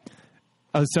do.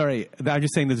 Oh, sorry. I'm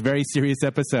just saying this very serious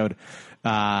episode.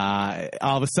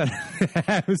 All of a sudden,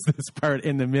 has this part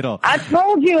in the middle. I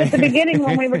told you at the beginning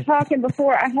when we were talking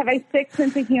before, I have a sick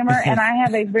sense of humor, and I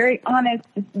have a very honest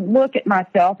look at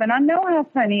myself, and I know how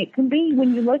funny it can be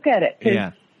when you look at it.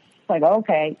 Yeah. It's like,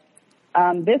 okay,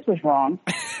 this was wrong.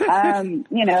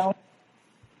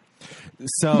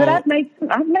 So, but I've made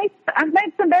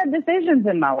some bad decisions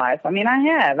in my life. I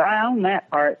own that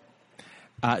part.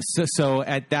 So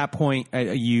at that point,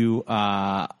 you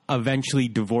eventually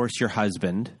divorce your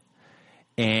husband,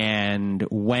 and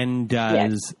when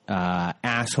does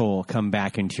Asshole come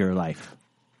back into your life?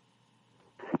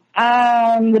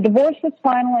 The divorce was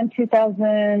final in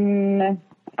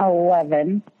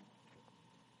 2011,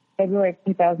 February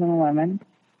 2011.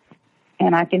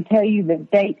 And I can tell you the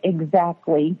date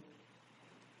exactly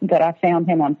that I found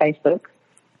him on Facebook.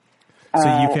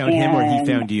 So you found him or he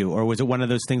found you? Or was it one of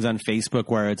those things on Facebook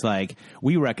where it's like,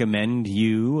 we recommend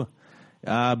you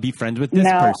be friends with this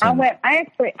person? No, I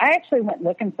actually went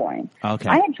looking for him. Okay.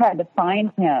 I had tried to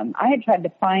find him.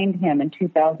 In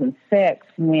 2006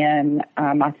 when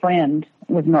my friend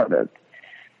was murdered.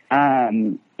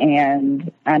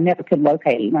 And I never could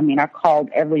locate him. I mean, I called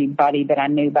everybody that I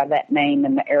knew by that name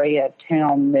in the area of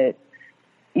town that,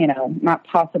 might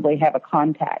possibly have a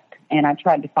contact. And I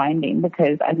tried to find him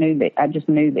because I just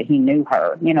knew that he knew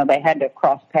her. They had to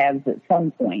cross paths at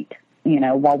some point,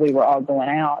 while we were all going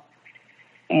out.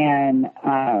 And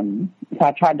so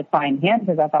I tried to find him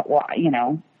because I thought, well, I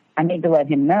need to let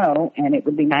him know, and it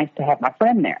would be nice to have my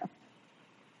friend there.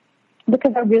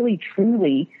 Because I really,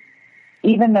 truly,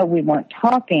 even though we weren't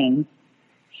talking,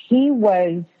 he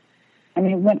was,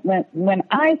 when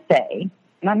I say,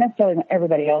 not necessarily when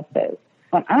everybody else says,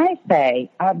 when I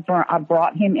say I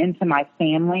brought him into my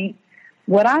family,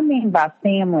 what I mean by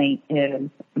family is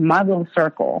my little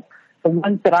circle, the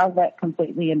ones that I let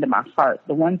completely into my heart,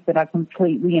 the ones that I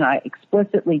completely, I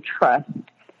explicitly trust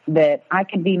that I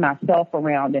can be myself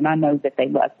around, and I know that they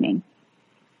love me.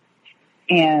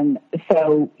 And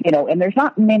so, and there's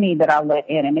not many that I let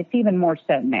in, and it's even more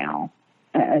so now,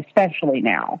 especially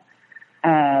now.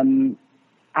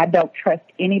 I don't trust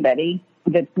anybody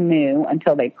that's new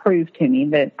until they prove to me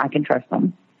that I can trust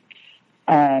them.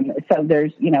 So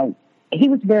there's, he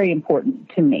was very important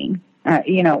to me.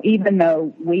 Even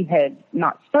though we had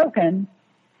not spoken,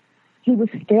 he was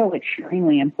still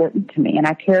extremely important to me, and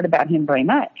I cared about him very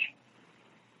much.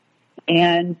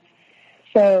 And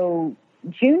so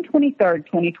June 23rd,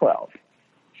 2012,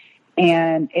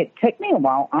 and it took me a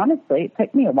while, honestly,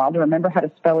 to remember how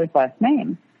to spell his last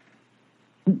name.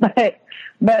 But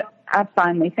I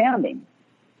finally found him.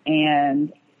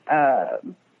 And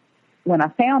when I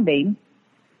found him,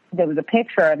 there was a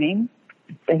picture of him.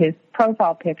 His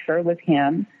profile picture was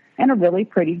him and a really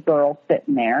pretty girl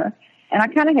sitting there. And I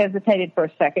kind of hesitated for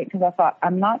a second because I thought,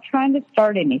 I'm not trying to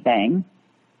start anything.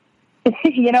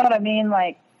 You know what I mean?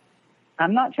 Like,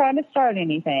 I'm not trying to start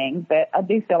anything, but I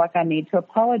do feel like I need to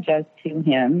apologize to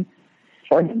him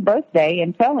for his birthday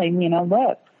and tell him,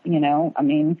 look,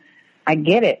 I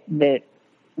get it that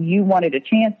you wanted a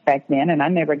chance back then and I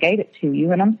never gave it to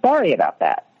you, and I'm sorry about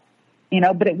that.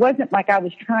 But it wasn't like I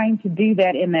was trying to do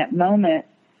that in that moment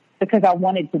because I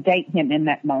wanted to date him in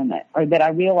that moment, or that I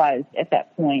realized at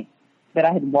that point that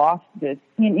I had lost this,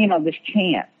 this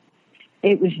chance.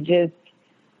 It was just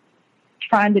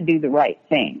trying to do the right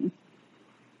thing.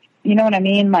 You know what I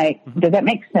mean? Like, does that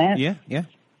make sense? Yeah. And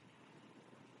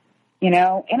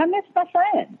I miss my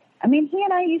friend. He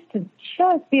and I used to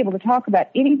just be able to talk about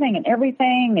anything and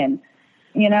everything. And,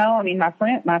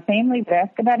 my family would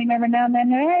ask about him every now and then.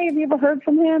 Hey, have you ever heard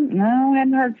from him? No, I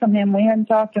hadn't heard from him. We hadn't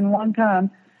talked in a long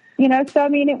time. It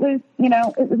was,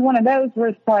 it was one of those where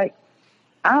it's like,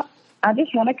 I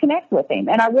just want to connect with him.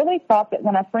 And I really thought that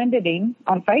when I friended him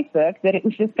on Facebook, that it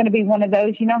was just going to be one of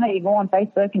those, how you go on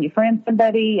Facebook and you friend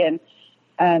somebody and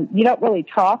you don't really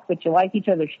talk, but you like each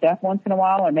other's stuff once in a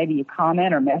while, or maybe you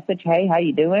comment or message, hey, how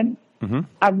you doing? Mm-hmm.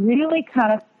 I really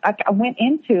I went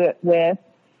into it with,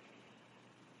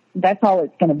 that's all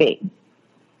it's going to be.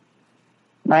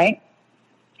 Right?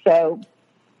 So,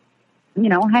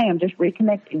 hey, I'm just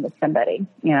reconnecting with somebody.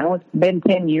 It's been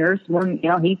 10 years.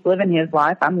 He's living his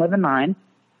life. I'm living mine.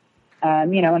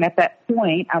 And at that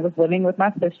point, I was living with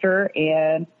my sister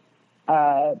and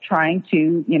trying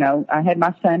to, I had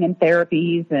my son in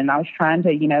therapies, and I was trying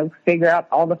to, figure out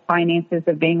all the finances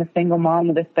of being a single mom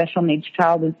with a special needs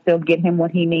child and still get him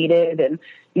what he needed, and,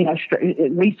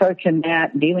 researching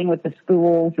that, dealing with the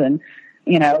schools and,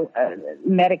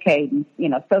 Medicaid and,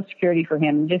 Social Security for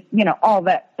him, just, all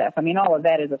that stuff. All of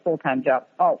that is a full-time job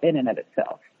all in and of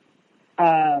itself.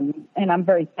 And I'm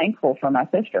very thankful for my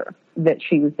sister that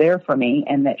she was there for me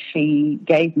and that she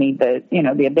gave me the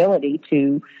ability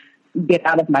to get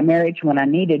out of my marriage when I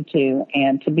needed to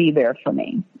and to be there for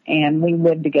me. And we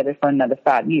lived together for another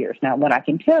 5 years. Now, what I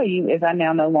can tell you is I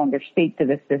now no longer speak to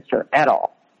this sister at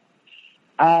all.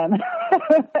 And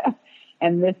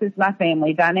this is my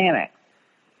family dynamic.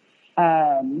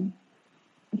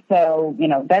 So,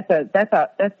 that's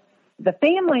the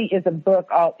family is a book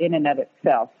all in and of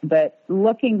itself. But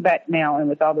looking back now and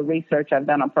with all the research I've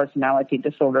done on personality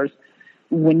disorders,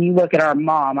 when you look at our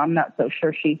mom, I'm not so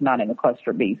sure she's not in the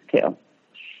cluster Bs too.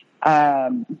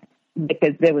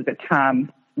 Because there was a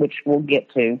time, which we'll get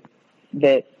to,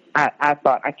 that I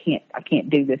thought, I can't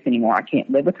do this anymore. I can't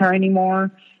live with her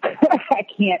anymore. I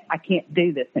can't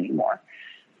do this anymore.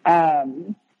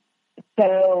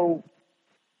 So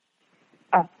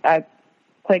I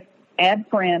clicked add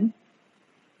friend,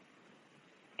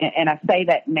 and I say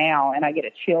that now, and I get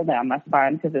a chill down my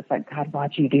spine because it's like, God,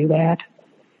 why'd you do that?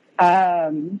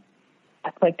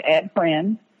 I clicked add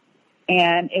friend,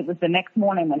 and it was the next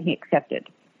morning when he accepted.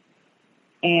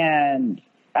 And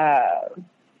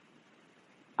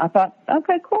I thought,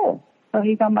 okay, cool. So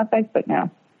he's on my Facebook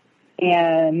now.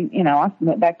 And, you know, I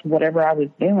went back to whatever I was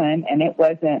doing, and it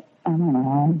wasn't, I don't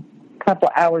know, a couple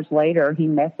of hours later, he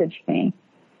messaged me.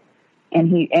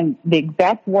 And the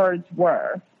exact words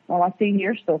were, well, I see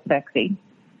you're still sexy.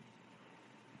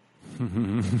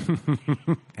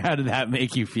 How did that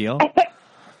make you feel?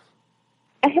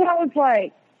 And I was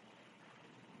like,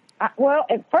 well,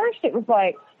 at first it was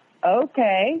like,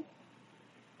 okay.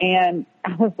 And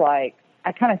I was like,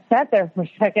 I kind of sat there for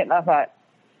a second and I thought,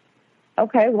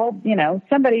 okay, well, you know,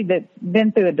 somebody that's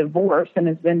been through a divorce and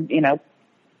has been, you know,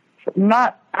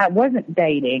 I wasn't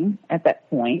dating at that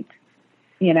point.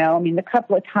 You know, I mean, the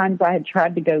couple of times I had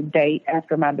tried to go date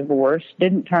after my divorce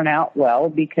didn't turn out well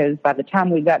because by the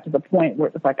time we got to the point where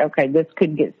it was like, okay, this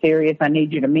could get serious. I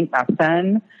need you to meet my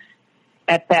son.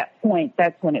 At that point,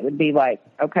 that's when it would be like,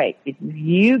 okay, if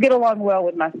you get along well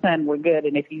with my son, we're good.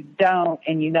 And if you don't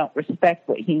and you don't respect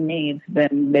what he needs,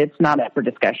 then it's not up for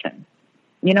discussion.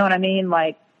 You know what I mean?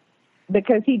 Like,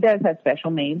 because he does have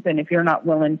special needs. And if you're not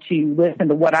willing to listen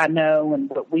to what I know and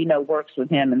what we know works with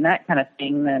him and that kind of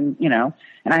thing, then, you know,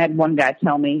 and I had one guy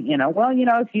tell me, you know, well, you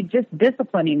know, if you just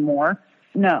discipline him more,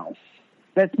 no,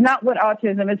 that's not what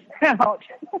autism is about.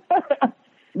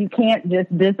 You can't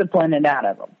just discipline it out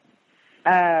of them.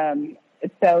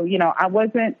 So, you know, I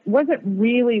wasn't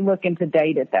really looking to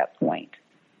date at that point,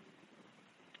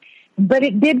 but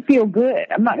it did feel good.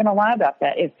 I'm not going to lie about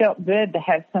that. It felt good to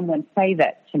have someone say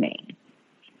that to me,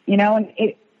 you know, and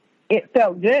it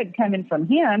felt good coming from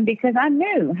him because I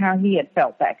knew how he had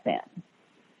felt back then.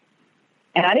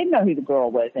 And I didn't know who the girl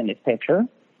was in his picture.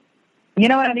 You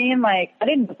know what I mean? Like, I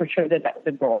didn't know for sure that was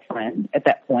a girlfriend at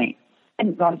that point. I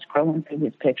hadn't gone scrolling through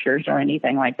his pictures or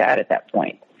anything like that at that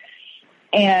point.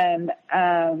 And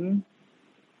I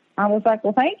was like,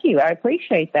 well, thank you. I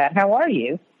appreciate that. How are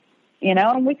you? You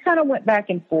know, and we kind of went back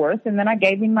and forth, and then I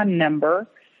gave him my number.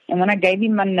 And when I gave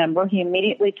him my number, he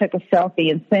immediately took a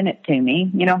selfie and sent it to me.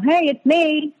 You know, hey, it's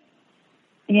me.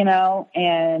 You know,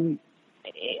 and,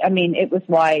 I mean, it was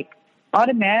like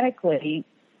automatically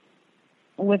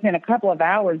within a couple of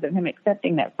hours of him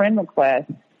accepting that friend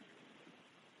request,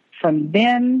 from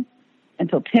then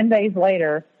until 10 days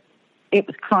later, it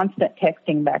was constant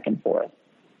texting back and forth.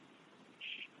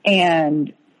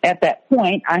 And at that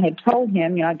point, I had told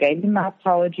him, you know, I gave him my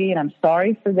apology, and I'm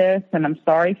sorry for this, and I'm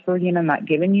sorry for, you know, not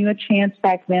giving you a chance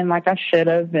back then like I should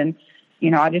have. And,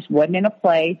 you know, I just wasn't in a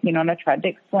place, you know, and I tried to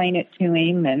explain it to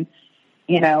him. And,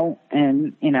 you know,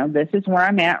 this is where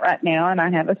I'm at right now, and I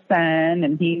have a son,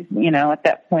 and he's, you know, at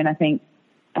that point, I think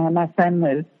my son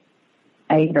was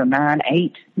 8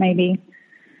 maybe.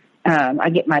 I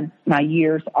get my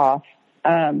years off.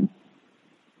 And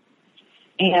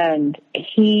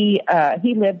he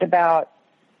lived about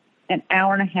an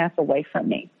hour and a half away from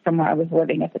me, from where I was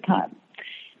living at the time.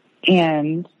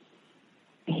 And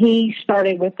he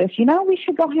started with this, you know, we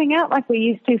should go hang out like we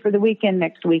used to for the weekend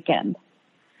next weekend.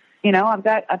 You know, I've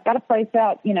got a place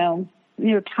out, you know,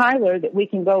 near Tyler that we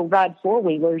can go ride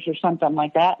 4-wheelers or something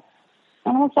like that.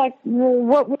 And I was like, well,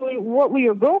 what will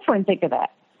your girlfriend think of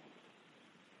that?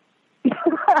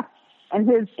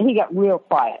 And he got real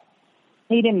quiet.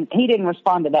 He didn't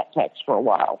respond to that text for a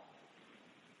while.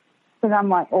 Because I'm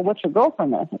like, well, what's your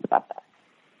girlfriend going to think about that?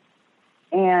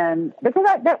 And because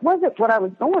that wasn't what I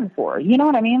was going for. You know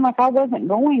what I mean? Like, I wasn't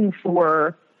going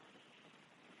for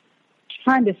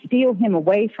trying to steal him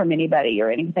away from anybody or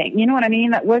anything. You know what I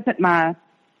mean? That wasn't my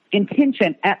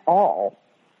intention at all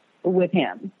with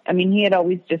him. I mean, he had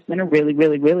always just been a really,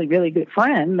 really, really, really good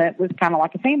friend that was kind of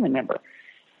like a family member.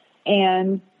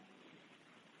 And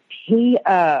he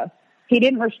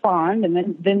didn't respond.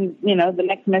 And then, you know, the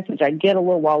next message I get a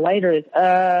little while later is,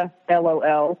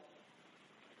 LOL.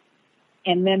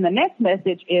 And then the next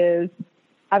message is,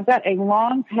 I've got a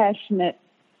long, passionate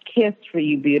kiss for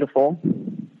you, beautiful,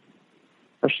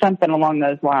 or something along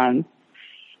those lines.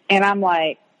 And I'm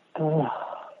like, oh,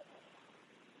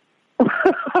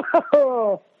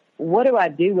 what do I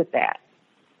do with that?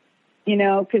 You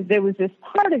know, because there was this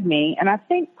part of me, and I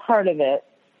think part of it,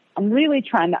 I'm really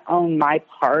trying to own my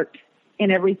part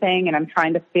in everything, and I'm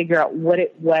trying to figure out what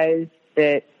it was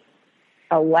that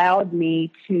allowed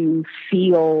me to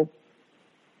feel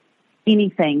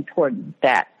anything toward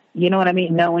that. You know what I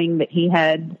mean? Knowing that he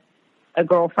had a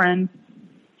girlfriend.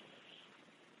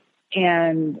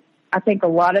 And I think a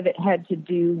lot of it had to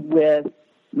do with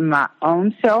my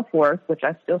own self-worth, which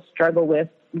I still struggle with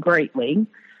greatly.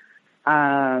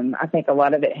 I think a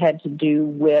lot of it had to do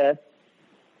with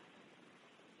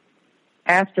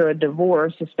after a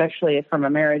divorce, especially from a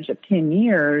marriage of 10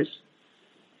 years,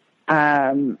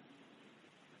 there's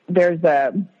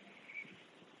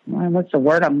what's the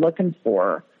word I'm looking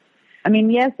for? I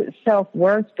mean, yes, it's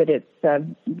self-worth, but it's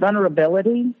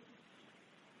vulnerability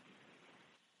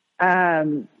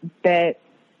that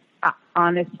I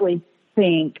honestly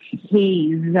think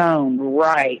he zoned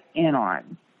right in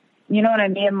on. You know what I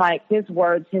mean? Like his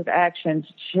words, his actions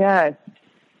just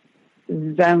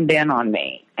zoned in on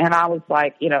me. And I was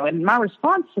like, and my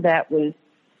response to that was,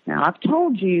 now I've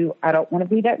told you I don't want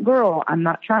to be that girl. I'm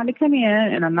not trying to come in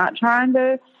and I'm not trying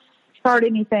to start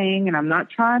anything and I'm not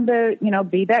trying to,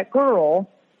 be that girl.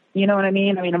 You know what I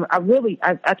mean? I mean,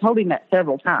 I told him that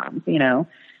several times, I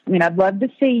mean, I'd love to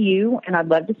see you and I'd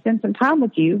love to spend some time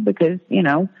with you because,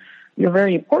 you're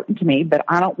very important to me, but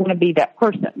I don't want to be that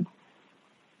person.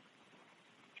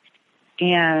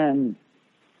 And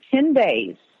 10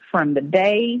 days from the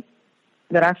day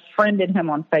that I friended him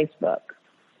on Facebook,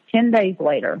 10 days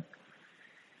later,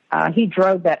 he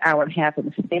drove that hour and a half and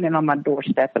was standing on my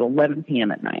doorstep at 11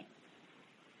 p.m. at night.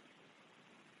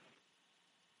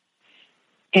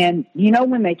 And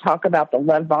when they talk about the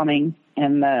love bombing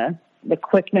and the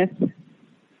quickness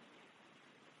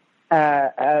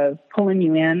of pulling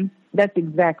you in, that's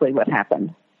exactly what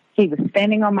happened. He was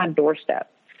standing on my doorstep,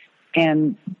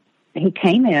 and he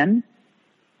came in,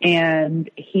 and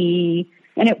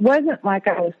it wasn't like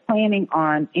I was planning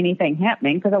on anything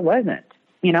happening, because I wasn't.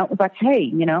 It was like,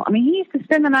 hey, I mean, he used to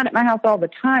spend the night at my house all the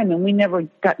time, and we never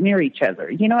got near each other.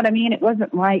 You know what I mean? It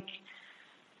wasn't like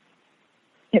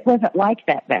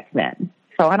that back then.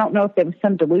 So I don't know if there was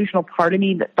some delusional part of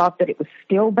me that thought that it was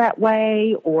still that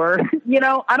way, or,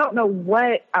 I don't know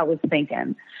what I was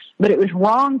thinking. But it was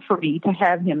wrong for me to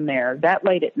have him there that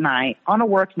late at night on a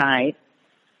work night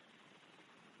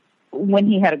when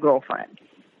he had a girlfriend.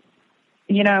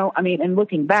 I mean, and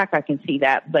looking back, I can see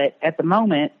that. But at the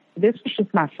moment, this was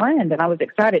just my friend, and I was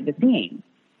excited to see him.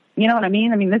 You know what I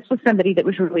mean? I mean, this was somebody that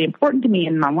was really important to me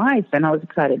in my life, and I was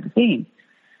excited to see him.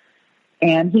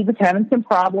 And he was having some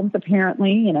problems,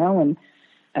 apparently, and,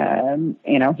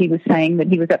 he was saying that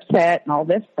he was upset and all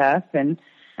this stuff. And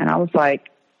I was like,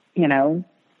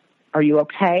 are you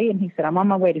okay? And he said, I'm on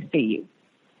my way to see you.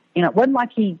 It wasn't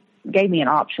like he gave me an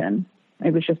option.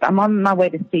 It was just, I'm on my way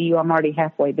to see you. I'm already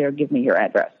halfway there. Give me your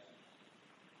address.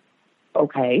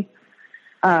 Okay.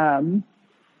 So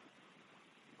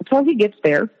he gets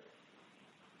there,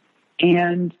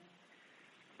 and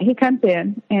he comes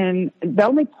in, and the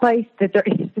only place that there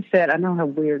is to sit, I know how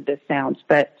weird this sounds,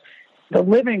 but the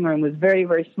living room was very,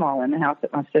 very small in the house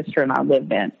that my sister and I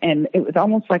lived in. And it was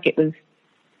almost like it was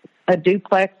a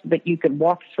duplex, but you could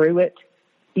walk through it.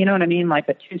 You know what I mean? Like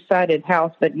a two-sided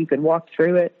house, but you could walk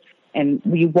through it. And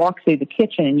you walk through the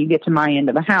kitchen and you get to my end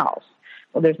of the house.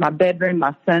 Well, there's my bedroom.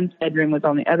 My son's bedroom was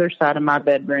on the other side of my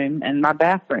bedroom, and my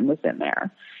bathroom was in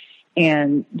there.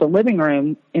 And the living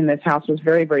room in this house was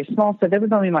very, very small, so there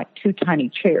was only like two tiny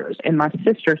chairs. And my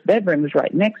sister's bedroom was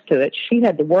right next to it. She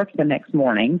had to work the next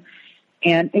morning,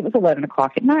 and it was 11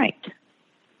 o'clock at night.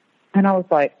 And I was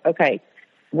like, okay,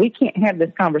 we can't have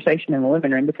this conversation in the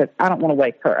living room because I don't want to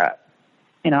wake her up.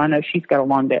 I know she's got a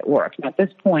long day at work. And at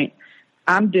this point,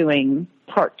 I'm doing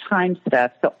part-time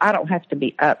stuff, so I don't have to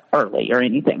be up early or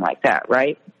anything like that,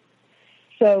 right?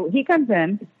 So he comes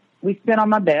in. We sit on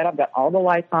my bed. I've got all the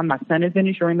lights on. My son is in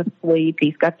his room asleep.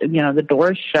 He's got the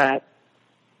door is shut.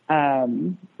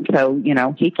 So,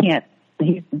 he can't,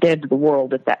 he's dead to the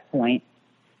world at that point.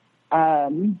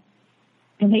 And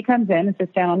he comes in and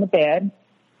sits down on the bed,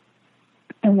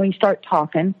 and we start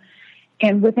talking.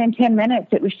 And within 10 minutes,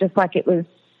 it was just like it was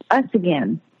us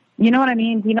again. You know what I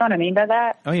mean? Do you know what I mean by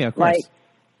that? Oh yeah, of course.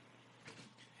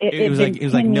 Like, it was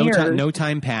like no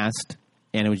time passed,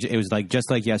 and it was like just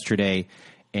like yesterday.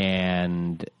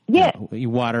 And yeah,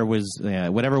 water was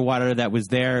whatever water that was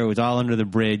there. It was all under the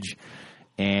bridge,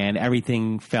 and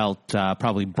everything felt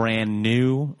probably brand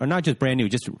new, or not just brand new,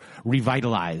 just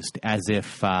revitalized, as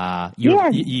if you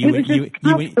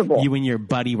and your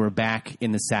buddy were back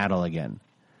in the saddle again.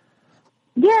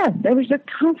 Yes, it was just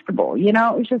comfortable. It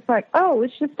was just like, oh,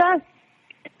 it's just us.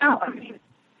 I mean,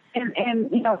 and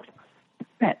and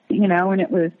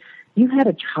it was, you had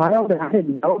a child and I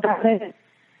didn't know about it.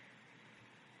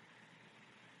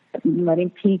 Let him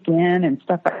peek in and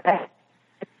stuff like that.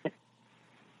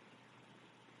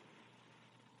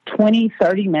 20,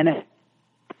 30 minutes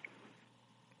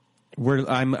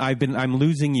I'm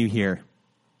losing you here.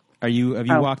 Have you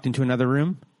walked into another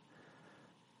room?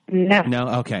 No. No?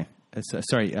 Okay.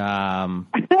 Sorry. I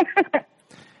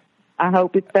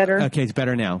hope it's better. Okay, it's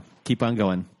better now. Keep on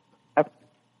going.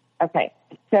 Okay.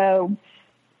 So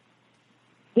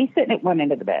he's sitting at one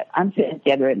end of the bed. I'm sitting at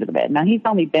the other end of the bed. Now, he's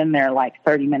only been there like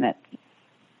 30 minutes.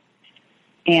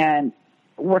 And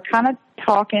we're kind of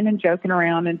talking and joking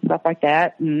around and stuff like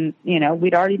that. And, you know,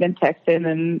 we'd already been texting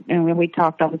and we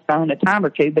talked on the phone a time or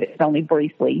two, but it was only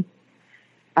briefly.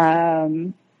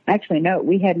 Actually, no,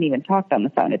 we hadn't even talked on the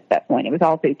phone at that point. It was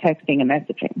all through texting and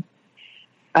messaging.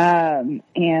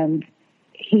 And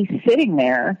he's sitting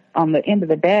there on the end of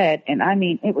the bed, and I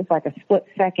mean, it was like a split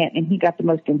second, and he got the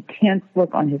most intense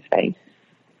look on his face.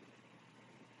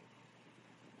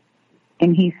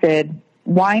 And he said,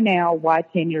 "Why now? Why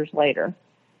 10 years later?"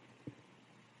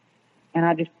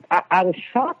 And I was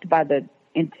shocked by the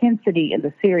intensity and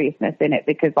the seriousness in it,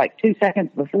 because like 2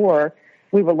 seconds before,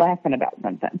 we were laughing about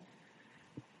something.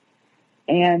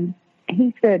 And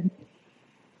he said,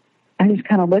 I just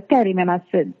kind of looked at him and I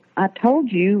said, "I told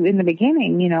you in the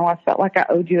beginning, you know, I felt like I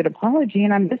owed you an apology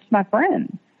and I missed my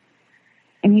friend."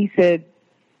 And he said,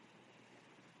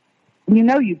 "You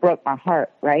know, you broke my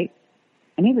heart, right?"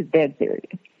 And he was dead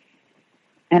serious.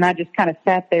 And I just kind of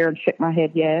sat there and shook my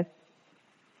head, yes.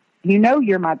 "You know,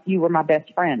 you were my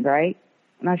best friend, right?"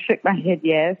 And I shook my head,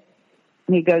 yes.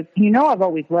 And he goes, "You know, I've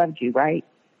always loved you, right?"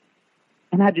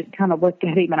 And I just kind of looked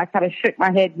at him and I kind of shook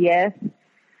my head, yes.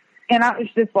 And I was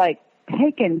just like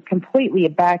taken completely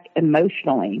aback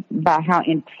emotionally by how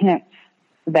intense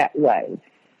that was.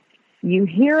 You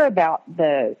hear about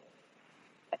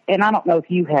and I don't know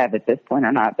if you have at this point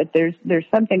or not, but there's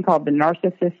something called the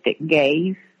narcissistic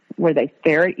gaze, where they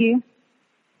stare at you.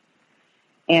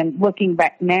 And looking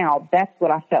back now, that's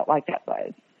what I felt like that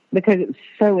was, because it was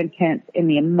so intense and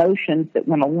the emotions that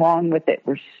went along with it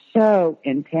were so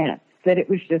intense that it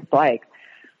was just like,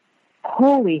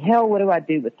 holy hell, what do I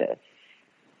do with this?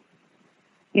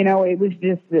 You know, it was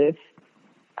just this,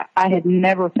 I had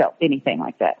never felt anything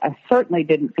like that. I certainly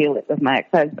didn't feel it with my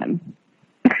ex-husband.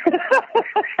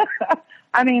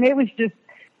 I mean, it was just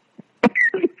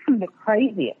the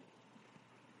craziest.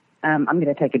 I'm going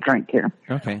to take a drink here.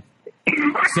 Okay.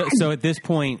 So at this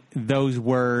point, those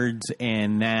words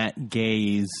and that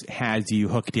gaze has you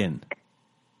hooked in.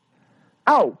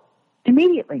 Oh,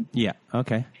 immediately. Yeah.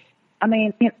 Okay. I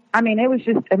mean, it was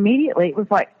just immediately. It was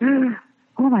like, oh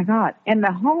my God! And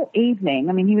the whole evening.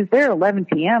 I mean, he was there at 11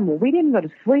 p.m. Well, we didn't go to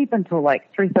sleep until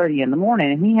like 3:30 in the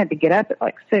morning, and he had to get up at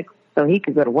like 6 so he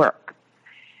could go to work.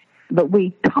 But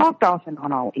we talked off and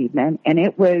on all evening, and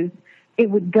it was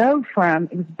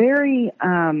very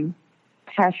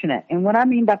passionate. And what I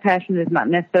mean by passionate is not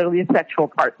necessarily a sexual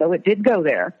part, though it did go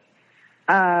there.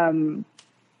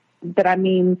 But I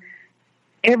mean,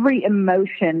 every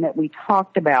emotion that we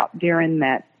talked about during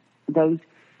those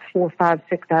 4, 5,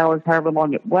 6 hours, however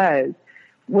long it was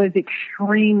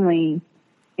extremely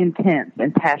intense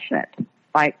and passionate.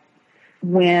 Like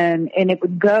and it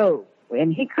would go,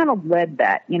 and he kind of led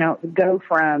that, you know, it would go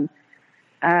from,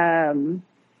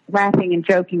 laughing and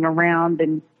joking around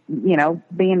and, you know,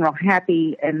 being real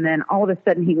happy. And then all of a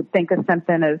sudden he would think of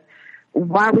something of,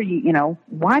 why did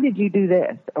you do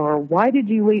this? Or why did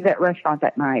you leave that restaurant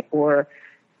that night? Or,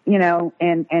 you know,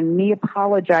 and me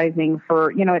apologizing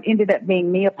for, you know, it ended up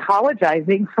being me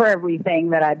apologizing for everything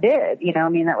that I did. You know, I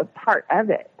mean, that was part of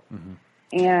it. Mm-hmm.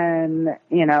 And,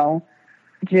 you know,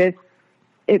 it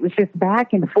was just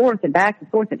back and forth and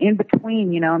in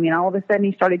between, you know, I mean, all of a sudden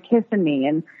he started kissing me,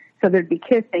 and so there'd be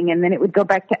kissing, and then it would go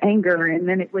back to anger, and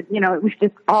then it would, you know, it was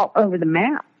just all over the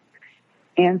map.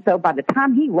 And so by the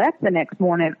time he left the next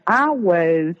morning, I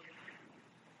was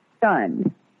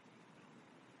stunned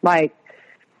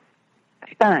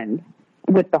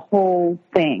with the whole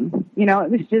thing. You know, it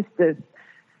was just this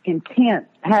intense,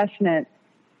 passionate,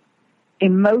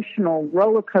 emotional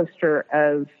roller coaster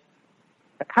of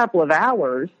a couple of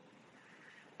hours,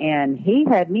 and he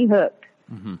had me hooked.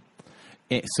 Mm-hmm.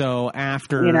 So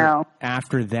after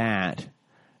that,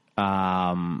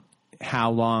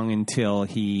 how long until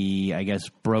he, I guess,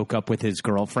 broke up with his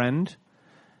girlfriend?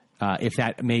 If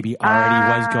that maybe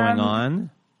already was going on?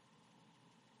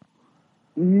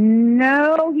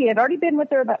 No, he had already been with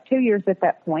her about 2 years at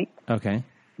that point. Okay.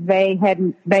 They had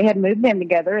moved in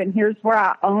together, and here's where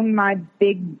I own my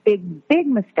big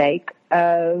mistake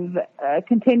of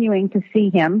continuing to see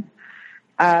him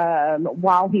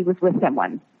while he was with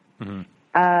someone. Mm-hmm.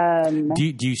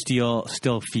 Do you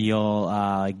still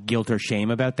feel guilt or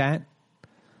shame about that?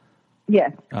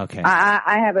 Yes. Okay.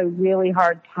 I have a really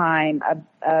hard time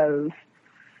of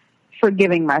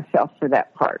forgiving myself for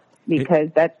that part. because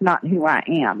that's not who I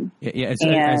am. Yeah,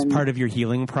 as part of your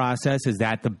healing process, is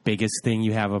that the biggest thing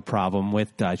you have a problem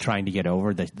with, trying to get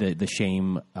over the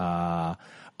shame of,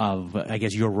 I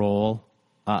guess, your role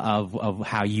of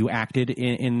how you acted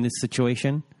in this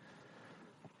situation?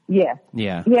 Yeah.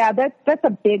 That's a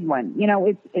big one.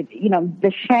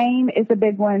 The shame is a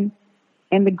big one,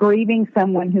 and the grieving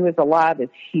someone who is alive is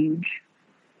huge.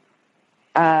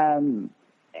 And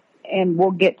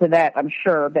we'll get to that, I'm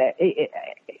sure, but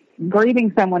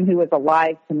grieving someone who is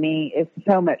alive to me is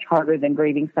so much harder than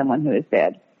grieving someone who is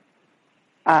dead.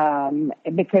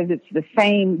 Because it's the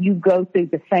same, you go through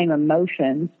the same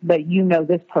emotions, but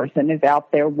this person is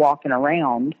out there walking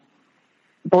around,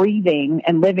 breathing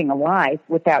and living a life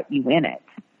without you in it.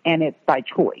 And it's by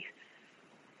choice,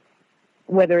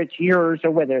 whether it's yours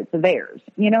or whether it's theirs.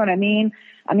 You know what I mean?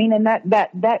 And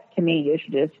that to me is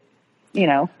just,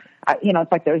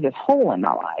 it's like there's this hole in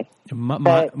my life.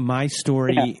 My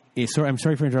story is, I'm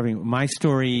sorry for interrupting. My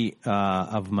story,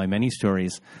 of my many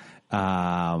stories,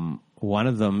 one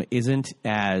of them isn't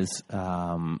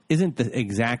the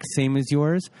exact same as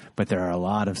yours, but there are a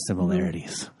lot of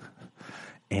similarities.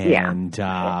 And,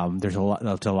 there's a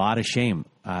lot of shame.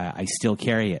 I still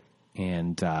carry it.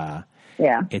 And,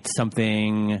 it's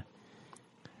something,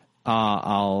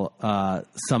 I'll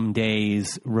some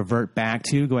days revert back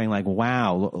to, going like,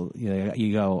 wow,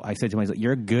 I said to myself,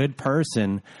 you're a good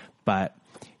person, but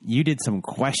you did some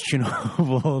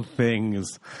questionable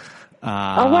things.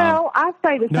 Well, I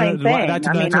say the same thing.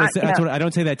 I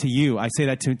don't say that to you. I say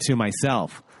that to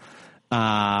myself.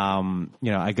 I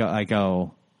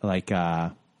go like,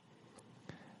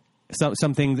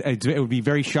 some things, it would be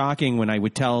very shocking when I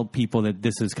would tell people that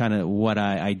this is kind of what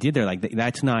I did there. Like,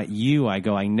 that's not you. I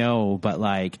go, I know, but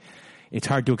like, it's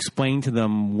hard to explain to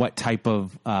them what type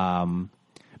of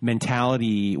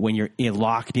mentality when you're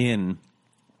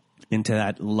into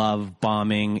that love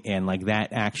bombing and like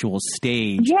that actual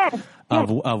stage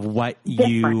of what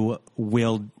you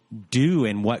will do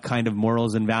and what kind of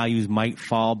morals and values might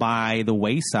fall by the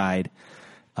wayside.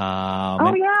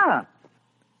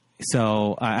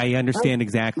 So I understand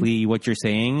exactly what you're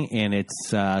saying, and it's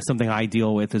something I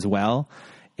deal with as well.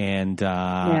 And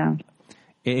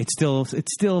it still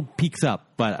peaks up,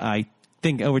 but I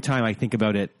think over time I think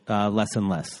about it less and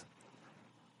less.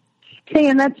 See,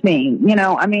 and that's me, and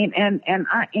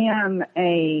I am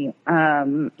I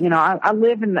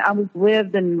was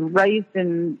lived and raised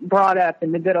and brought up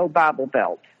in the good old Bible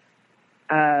Belt.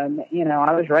 I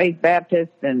was raised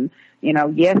Baptist, and,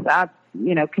 yes, I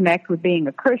connect with being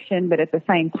a Christian, but at the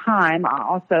same time, I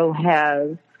also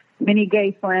have many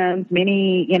gay friends,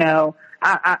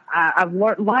 I've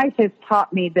learned, life has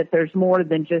taught me that there's more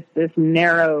than just this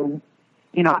narrow,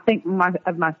 I think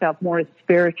of myself more as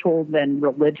spiritual than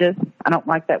religious. I don't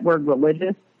like that word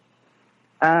religious.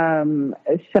 That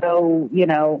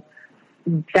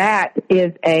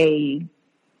is I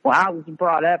was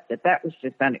brought up that was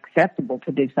just unacceptable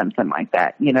to do something like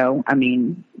that.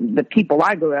 The people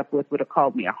I grew up with would have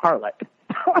called me a harlot.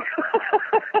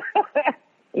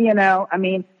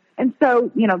 And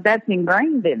so, that's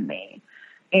ingrained in me.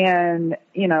 And,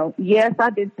 yes, I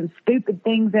did some stupid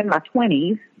things in my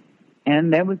 20s.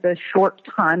 And there was a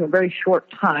very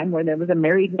short time where there was a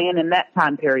married man in that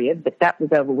time period, but that was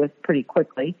over with pretty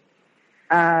quickly.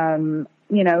 So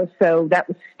that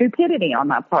was stupidity on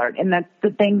my part. And that's the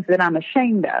things that I'm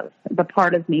ashamed of, the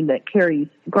part of me that carries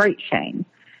great shame.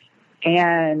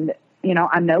 And,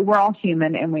 I know we're all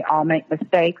human and we all make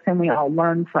mistakes and we all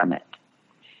learn from it.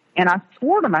 And I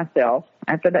swore to myself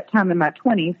after that time in my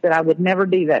 20s that I would never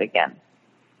do that again.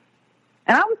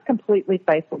 And I was completely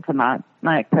faithful to my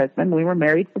ex-husband. We were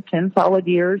married for 10 solid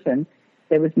years, and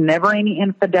there was never any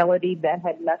infidelity. That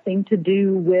had nothing to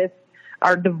do with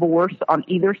our divorce on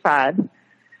either side.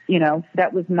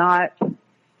 That was not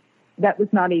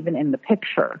even in the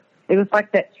picture. It was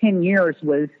like that 10 years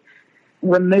was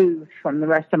removed from the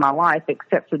rest of my life,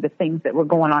 except for the things that were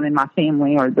going on in my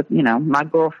family, or my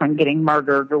girlfriend getting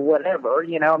murdered or whatever,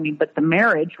 but the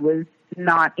marriage was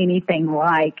not anything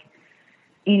like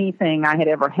anything I had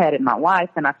ever had in my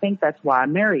life. And I think that's why I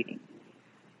married him,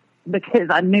 because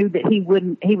I knew that he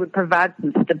would provide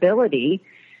some stability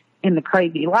in the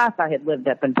crazy life I had lived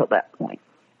up until that point.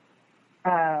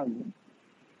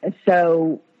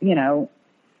 So,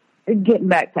 getting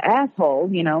back to asshole,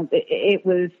 it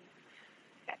was,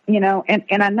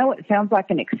 and I know it sounds like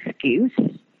an excuse,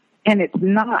 and it's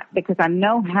not, because I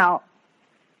know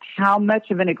how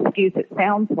much of an excuse it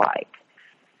sounds like.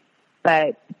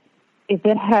 But if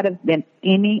it had been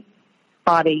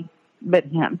anybody but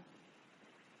him,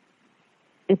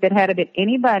 if it had been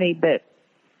anybody but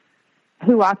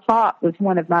who I thought was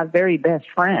one of my very best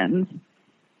friends,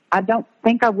 I don't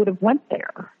think I would have went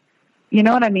there. You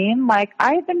know what I mean? Like,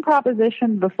 I have been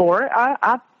propositioned before.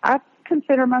 I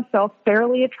consider myself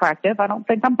fairly attractive. I don't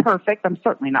think I'm perfect. I'm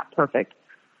certainly not perfect.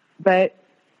 But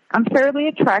I'm fairly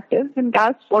attractive, and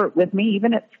guys flirt with me,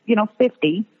 even at,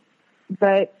 50.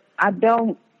 But I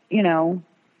don't,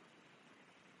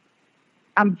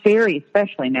 I'm very,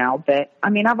 especially now, but,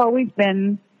 I've always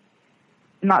been,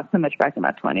 not so much back in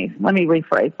my 20s. Let me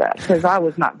rephrase that, because I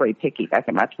was not very picky back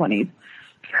in my 20s.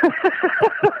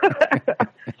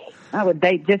 I would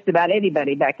date just about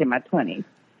anybody back in my 20s.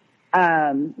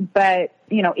 But,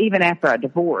 even after I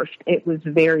divorced, it was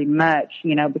very much,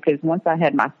 because once I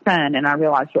had my son and I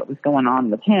realized what was going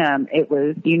on with him, it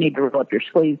was, you need to roll up your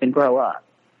sleeves and grow up.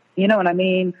 You know what I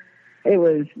mean? It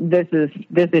was, this is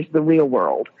the real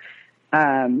world.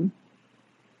 But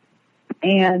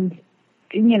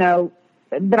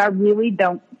I really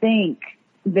don't think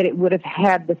that it would have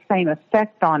had the same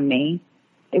effect on me.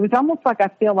 It was almost like I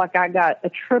feel like I got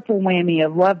a triple whammy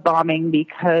of love bombing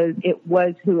because it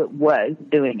was who it was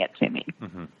doing it to me.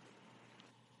 Mm-hmm.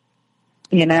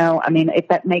 If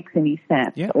that makes any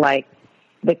sense. Yeah. Like,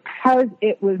 because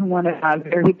it was one of my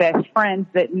very best friends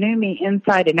that knew me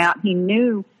inside and out. He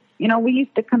knew, we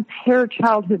used to compare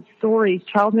childhood stories,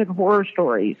 childhood horror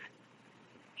stories.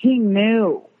 He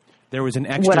knew. There was an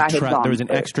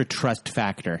extra trust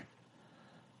factor.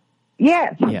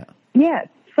 Yes. Yeah. Yes.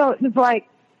 So it was like,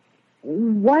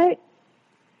 what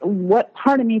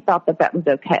part of me thought that was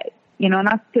okay? And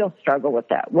I still struggle with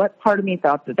that. What part of me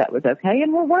thought that was okay?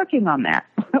 And we're working on that.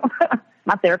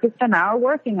 My therapist and I are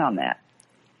working on that.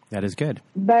 That is good.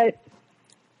 But,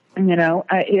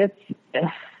 it's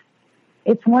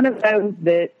one of those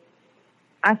that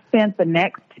I spent the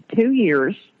next 2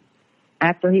 years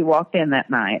after he walked in that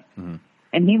night, mm-hmm.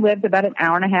 and he lived about an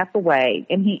hour and a half away,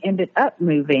 and he ended up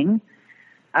moving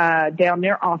down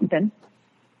near Austin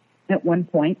at one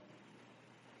point.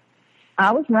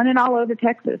 I was running all over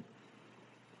Texas,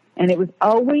 and it was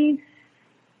always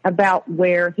about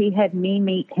where he had me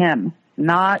meet him.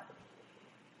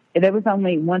 There was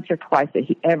only once or twice that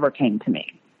he ever came to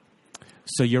me.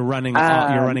 So you're running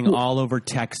all over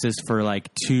Texas for like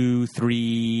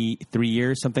 3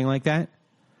 years, something like that?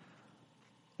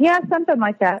 Yeah, something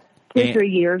like that. 3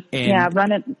 years. Yeah,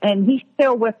 running, and he's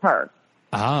still with her.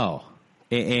 Oh.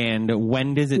 And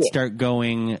when does it start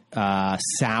going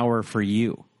sour for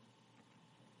you?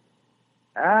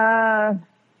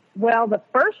 Well, the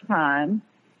first time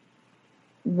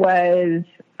was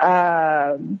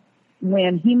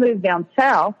when he moved down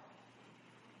south.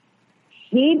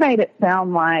 He made it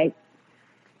sound like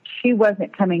she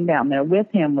wasn't coming down there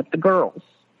with him with the girls,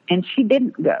 and she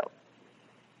didn't go.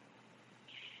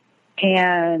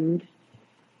 And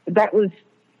that was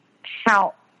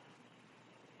how,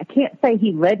 I can't say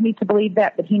he led me to believe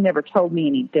that, but he never told me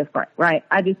any different, right?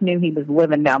 I just knew he was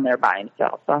living down there by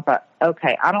himself. So I thought,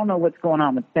 okay, I don't know what's going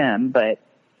on with them, but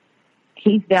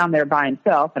he's down there by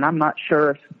himself, and I'm not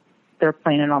sure if they're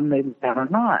planning on moving down or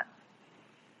not.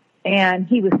 And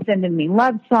he was sending me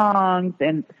love songs,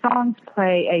 and songs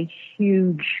play a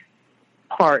huge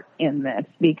part in this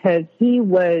because he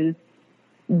was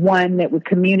one that would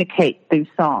communicate through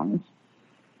songs.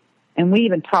 And we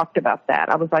even talked about that.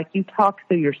 I was like, you talk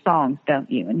through your songs,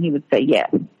 don't you? And he would say,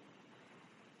 yes.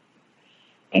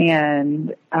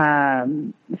 And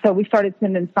so we started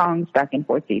sending songs back and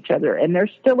forth to each other. And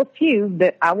there's still a few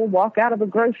that I will walk out of a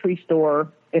grocery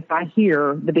store if I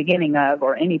hear the beginning of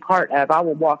or any part of. I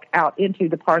will walk out into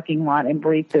the parking lot and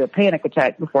breathe through a panic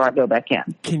attack before I go back in.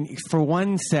 For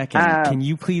 1 second, can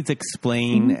you please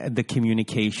explain the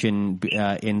communication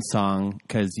in song?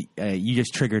 Because you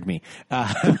just triggered me.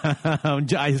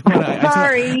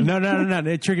 Sorry. No.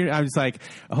 It triggered. I was like,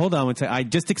 hold on one second. I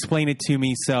just explain it to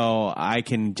me so I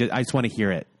can. I just want to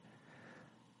hear it.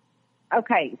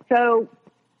 Okay, so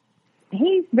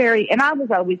he's and I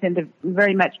was always into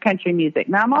very much country music.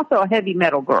 Now, I'm also a heavy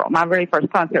metal girl. My very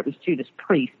first concert was Judas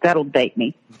Priest. That'll date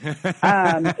me.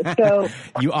 So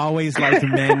you always liked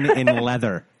men in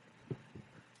leather.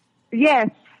 Yes.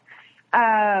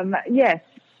 Yes.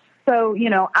 So,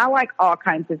 I like all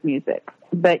kinds of music.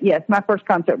 But, yes, my first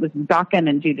concert was Dokken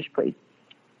and Judas Priest.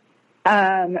 But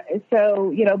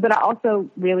I also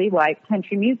really liked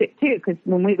country music, too, because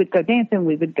when we would go dancing,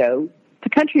 we would go to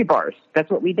country bars.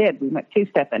 That's what we did. We went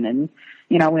two-stepping, and,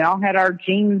 we all had our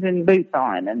jeans and boots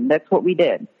on, and that's what we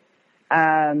did.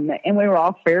 And we were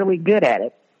all fairly good at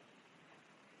it.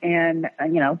 And,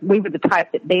 we were the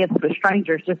type that danced with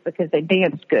strangers just because they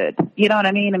danced good. You know what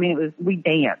I mean? We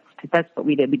danced. That's what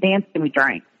we did. We danced and we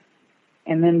drank.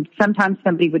 And then sometimes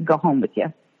somebody would go home with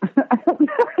you.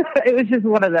 It was just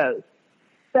one of those.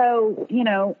 So, you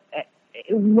know,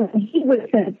 when he would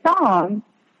sing songs,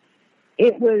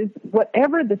 it was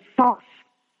whatever the song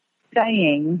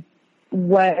saying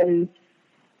was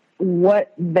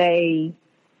what they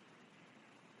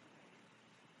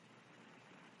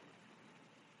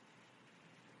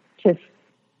just.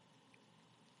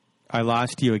 I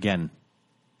lost you again.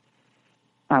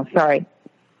 Oh, sorry.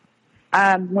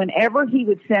 Whenever he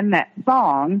would send that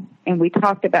song, and we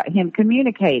talked about him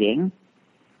communicating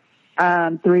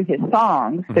through his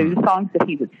songs, through the songs that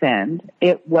he would send,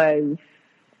 it was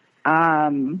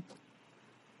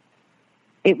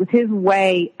his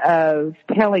way of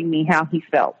telling me how he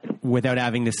felt. Without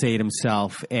having to say it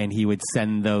himself, and he would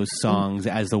send those songs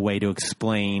as a way to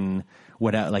explain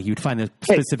what, like you'd find a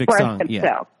specific song.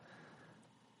 Himself.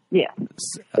 Yeah.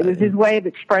 It was his way of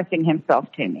expressing himself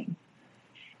to me.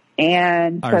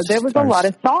 And so there was a lot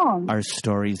of songs. Our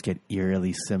stories get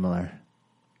eerily similar.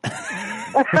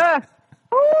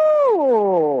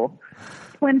 Ooh.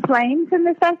 Twin flames in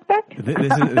this aspect?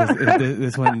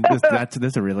 This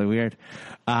is really weird.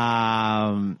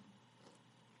 Yeah,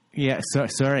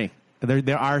 sorry.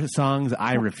 There are songs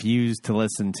I refuse to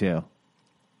listen to.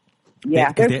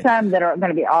 Yeah, there's some that are going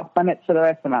to be off limits for the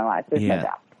rest of my life. There's no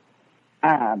doubt.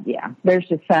 Yeah, there's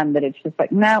just some that it's just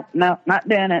like, no, not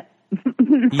doing it.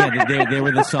 Yeah, they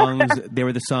were the songs. They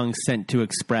were the songs sent to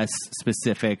express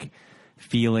specific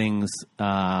feelings.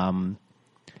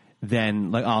 Then,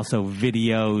 like, also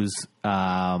videos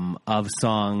of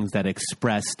songs that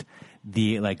expressed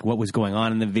what was going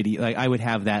on in the video. Like, I would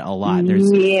have that a lot.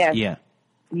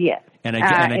 Yes. And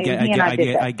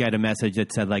I get a message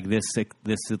that said like this is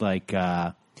like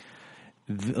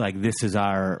this is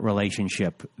our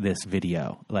relationship. This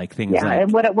video, like things like.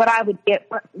 And what I would get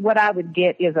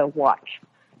is a watch.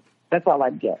 That's all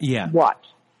I'd get. Yeah, watch.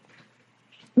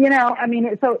 You know, I mean,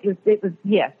 it was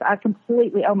yes. I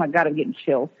completely. Oh my God, I'm getting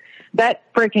chills. That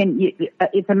freaking,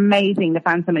 it's amazing to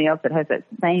find somebody else that has that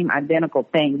same identical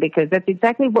thing, because that's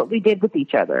exactly what we did with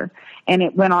each other. And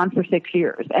it went on for 6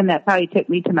 years. And that's how he took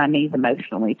me to my knees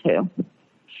emotionally too.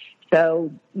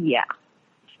 So yeah,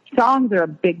 songs are a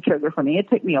big trigger for me. It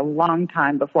took me a long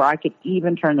time before I could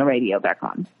even turn the radio back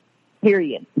on,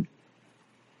 period. It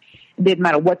didn't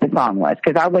matter what the song was,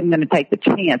 because I wasn't going to take the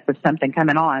chance of something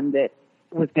coming on that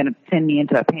was going to send me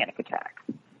into a panic attack.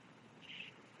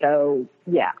 So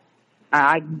yeah.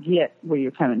 I get where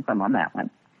you're coming from on that one.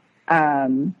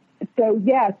 So,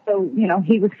 you know,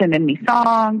 he was sending me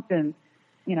songs, and,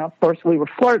 you know, of course we were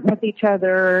flirting with each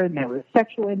other, and there was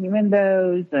sexual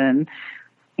innuendos, and,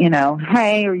 you know,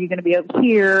 hey, are you going to be over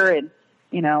here? And,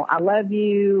 you know, I love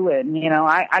you. And, you know,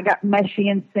 I got mushy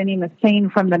and sent him a scene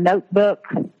from The Notebook,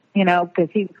 you know, because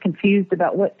he was confused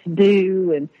about what to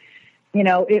do. And, you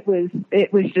know, it was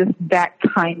just that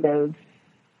kind of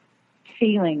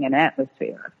feeling and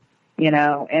atmosphere. You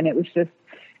know, and it was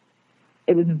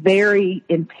very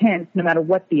intense no matter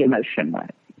what the emotion was.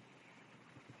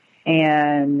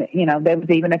 And, you know, there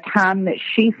was even a time that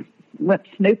she went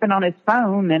snooping on his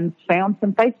phone and found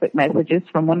some Facebook messages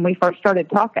from when we first started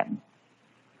talking.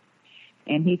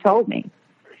 And he told me.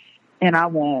 And I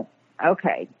went,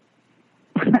 okay.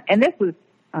 And this was,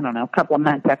 I don't know, a couple of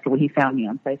months after he found me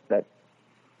on Facebook.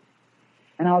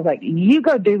 And I was like, you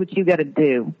go do what you got to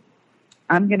do.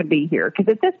 I'm going to be here. Because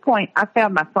at this point, I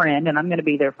found my friend, and I'm going to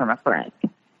be there for my friend.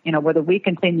 You know, whether we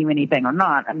continue anything or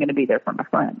not, I'm going to be there for my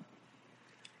friend.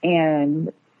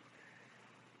 And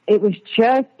it was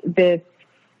just this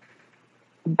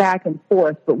back and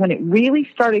forth. But when it really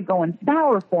started going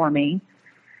sour for me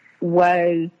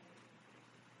that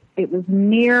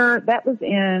was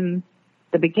in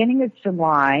the beginning of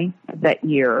July of that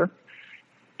year.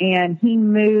 And he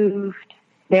moved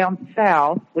down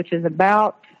south, which is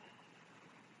about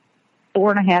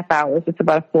 4.5 hours. It's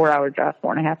about a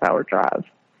 4.5 hour drive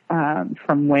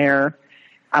from where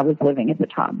I was living at the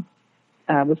time.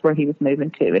 Was where he was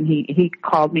moving to. And he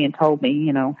called me and told me,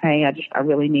 you know, hey, I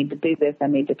really need to do this. I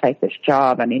need to take this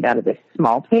job. I need out of this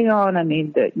small town. I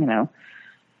need to, you know.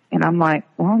 And I'm like,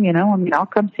 well, you know, I mean, I'll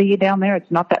come see you down there.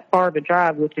 It's not that far of a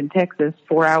drive, which in Texas,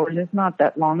 4 hours is not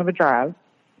that long of a drive.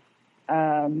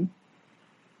 And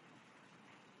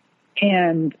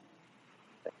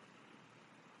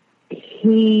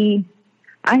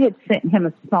I had sent him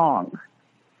a song.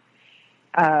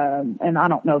 And I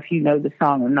don't know if you know the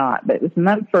song or not, but it was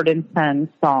Mumford & Sons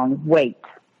song, Wait.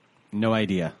 No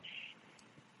idea.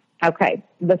 Okay.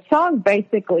 The song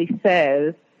basically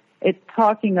says, it's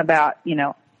talking about, you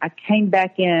know, I came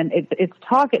back in,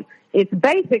 it's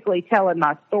basically telling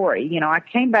my story. You know, I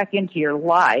came back into your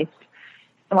life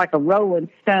like a rolling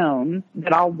stone,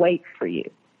 but I'll wait for you.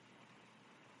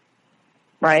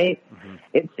 right?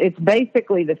 Mm-hmm. It's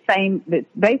basically the same.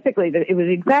 It was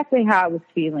exactly how I was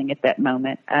feeling at that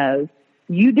moment. Of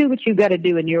you do what you got to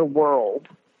do in your world.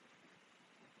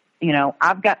 You know,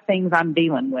 I've got things I'm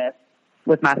dealing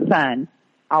with my son.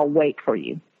 I'll wait for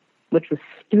you, which was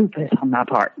stupid on my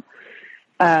part.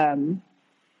 And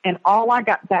all I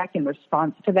got back in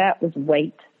response to that was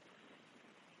wait.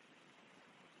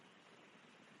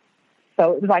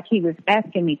 So it was like he was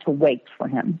asking me to wait for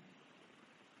him.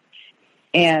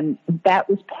 And that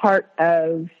was part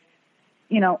of,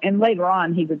 you know, and later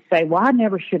on he would say, well, I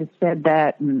never should have said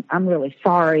that, and I'm really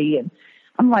sorry. And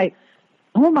I'm like,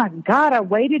 oh, my God, I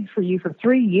waited for you for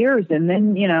 3 years, and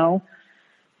then, you know,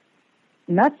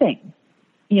 nothing.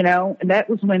 You know, that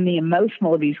was when the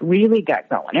emotional abuse really got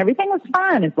going. Everything was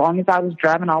fine as long as I was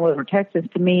driving all over Texas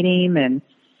to meet him and,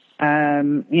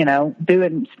 you know,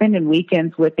 spending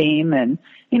weekends with him. And,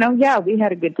 you know, yeah, we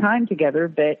had a good time together,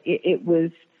 but it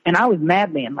was, and I was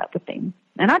madly in love with him.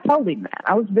 And I told him that.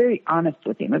 I was very honest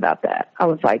with him about that. I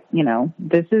was like, you know,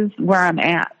 this is where I'm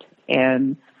at.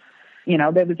 And, you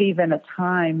know, there was even a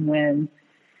time when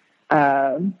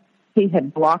he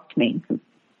had blocked me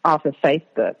off of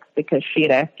Facebook because she had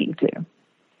asked him to.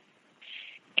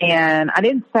 And I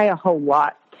didn't say a whole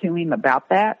lot to him about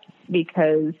that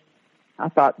because I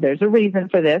thought there's a reason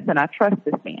for this and I trust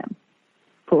this man.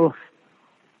 Oof.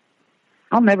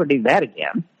 I'll never do that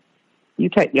again. You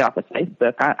take me off of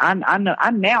Facebook. I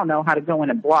now know how to go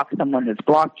in and block someone that's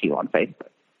blocked you on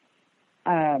Facebook.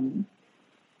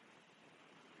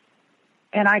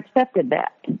 And I accepted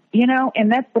that, you know,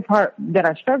 and that's the part that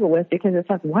I struggle with because it's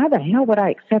like, why the hell would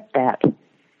I accept that?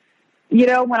 You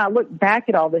know, when I look back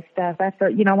at all this stuff after,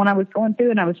 you know, when I was going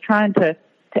through and I was trying to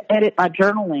edit my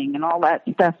journaling and all that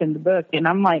stuff in the book, and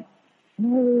I'm like,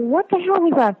 what the hell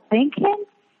was I thinking?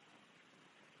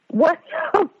 Why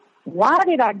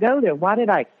did I go there? Why did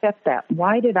I accept that?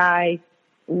 Why did I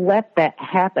let that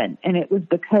happen? And it was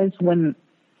because and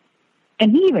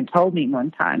he even told me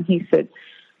one time, he said,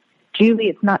 Julie,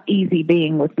 it's not easy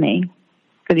being with me,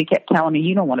 because he kept telling me,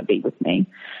 you don't want to be with me.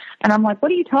 And I'm like, what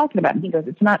are you talking about? And he goes,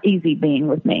 it's not easy being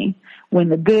with me. When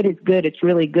the good is good, it's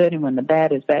really good. And when the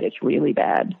bad is bad, it's really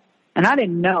bad. And I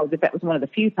didn't know that was one of the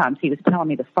few times he was telling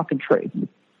me the fucking truth.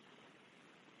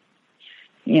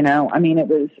 You know, I mean,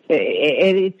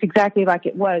 it's exactly like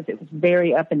it was. It was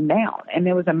very up and down. And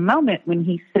there was a moment when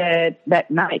he said that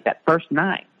first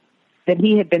night, that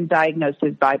he had been diagnosed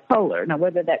as bipolar. Now,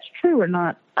 whether that's true or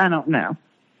not, I don't know.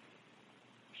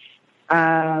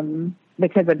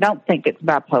 Because I don't think it's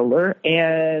bipolar,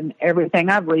 and everything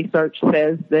I've researched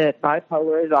says that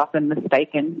bipolar is often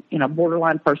mistaken, you know,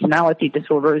 borderline personality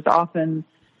disorder is often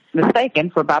mistaken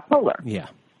for bipolar. Yeah.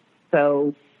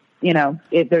 So, you know,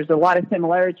 there's a lot of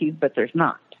similarities, but there's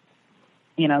not.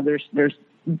 You know, there's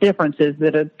differences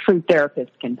that a true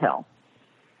therapist can tell.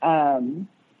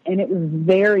 And it was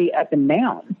very up and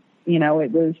down. You know,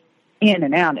 it was in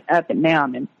and out and up and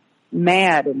down and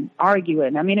mad and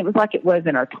arguing. I mean, it was like it was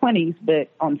in our 20s,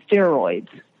 but on steroids.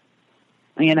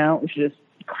 You know, it was just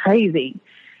crazy.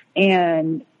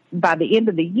 And by the end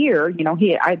of the year, you know,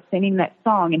 I'd sent him that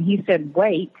song, and he said,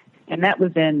 wait. And that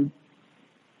was in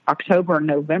October and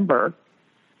November.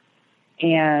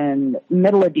 And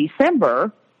middle of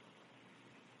December,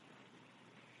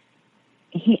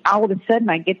 all of a sudden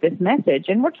I get this message,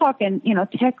 and we're talking, you know,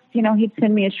 text, you know, he'd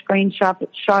send me a screenshot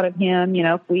of him, you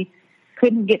know, if we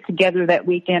couldn't get together that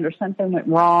weekend or something went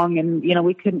wrong and, you know,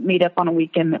 we couldn't meet up on a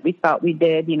weekend that we thought we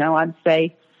did, you know, I'd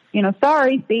say, you know,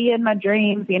 sorry, see you in my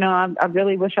dreams, you know, I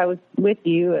really wish I was with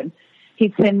you. And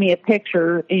he'd send me a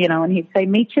picture, you know, and he'd say,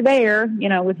 meet you there, you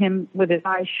know, with him with his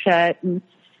eyes shut, and,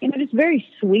 you know, just very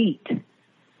sweet,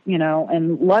 you know,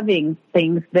 and loving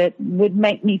things that would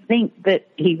make me think that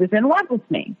he was in love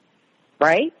with me,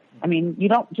 right? I mean, you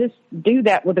don't just do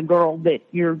that with a girl that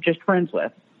you're just friends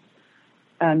with.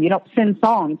 You don't send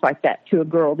songs like that to a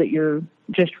girl that you're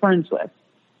just friends with.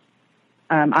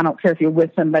 I don't care if you're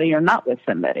with somebody or not with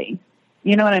somebody.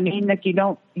 You know what I mean? Like you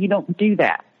don't do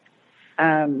that.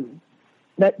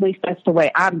 At least that's the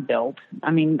way I'm built.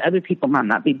 I mean, other people might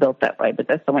not be built that way, but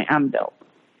that's the way I'm built.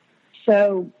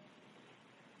 So,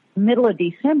 middle of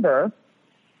December,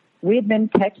 we had been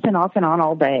texting off and on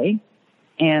all day,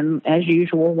 and as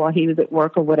usual, while he was at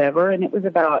work or whatever, and it was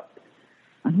about,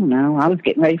 I don't know, I was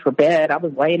getting ready for bed. I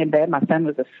was laying in bed. My son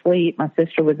was asleep. My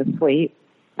sister was asleep.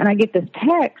 And I get this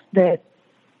text that,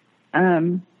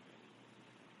 I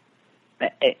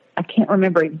can't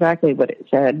remember exactly what it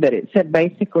said, but it said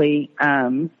basically,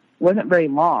 wasn't very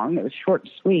long. It was short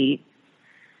and sweet.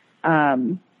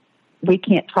 We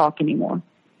can't talk anymore.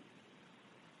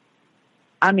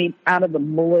 I mean, out of the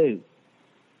blue.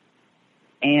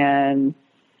 And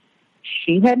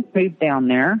she had moved down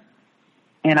there,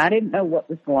 and I didn't know what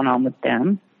was going on with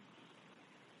them.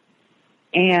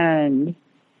 And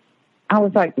I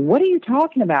was like, what are you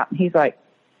talking about? And he's like,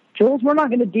 Jules, we're not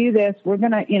going to do this. We're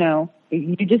going to,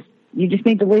 you just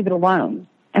need to leave it alone.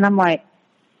 And I'm like,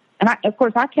 of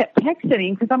course I kept texting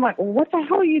him because I'm like, well, what the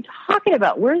hell are you talking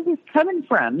about? Where is this coming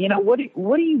from? What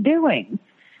are you doing?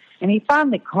 And he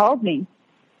finally called me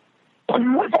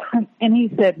and he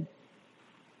said,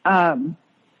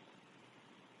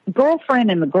 girlfriend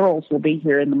and the girls will be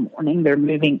here in the morning. They're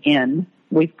moving in.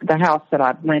 The house that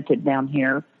I rented down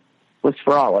here was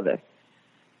for all of us.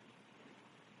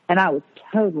 And I was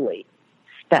totally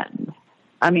stunned.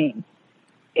 I mean,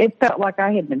 it felt like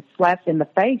I had been slapped in the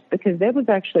face because there was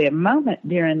actually a moment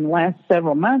during the last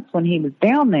several months when he was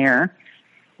down there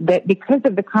that because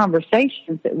of the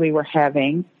conversations that we were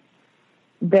having,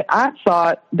 that I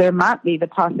thought there might be the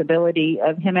possibility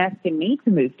of him asking me to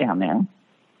move down there.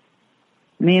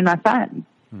 Me and my son,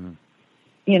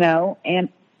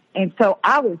 and so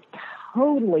I was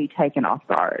totally taken off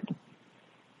guard.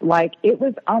 Like, it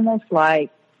was almost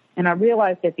like, and I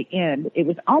realized at the end, it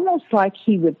was almost like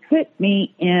he would put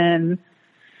me in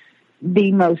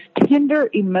the most tender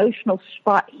emotional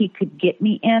spot he could get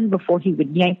me in before he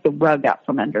would yank the rug out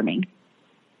from under me.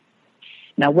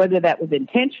 Now, whether that was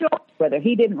intentional, whether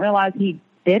he didn't realize he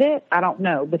did it, I don't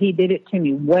know, but he did it to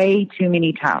me way too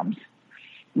many times.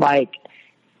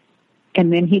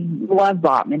 And then he'd love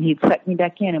bomb and he'd suck me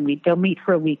back in and we'd go meet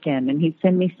for a weekend and he'd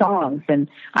send me songs and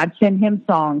I'd send him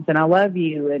songs and I love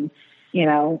you. And, there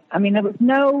was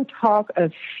no talk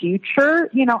of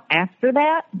future, after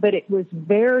that, but it was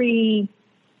very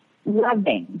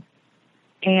loving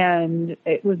and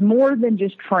it was more than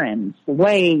just friends,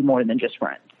 way more than just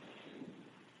friends.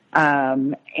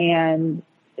 And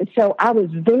so I was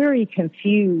very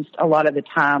confused a lot of the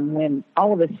time when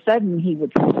all of a sudden he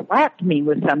would slap me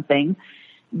with something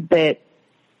that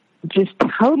just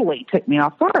totally took me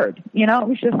off guard. It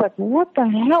was just like, what the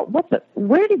hell?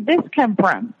 Where did this come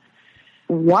from?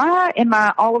 Why am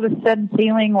I all of a sudden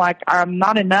feeling like I'm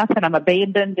not enough and I'm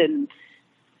abandoned and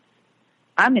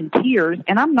I'm in tears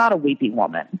and I'm not a weepy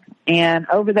woman. And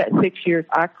over that 6 years,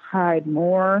 I cried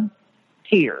more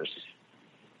tears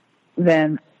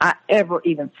than I ever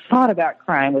even thought about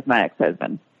crying with my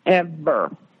ex-husband,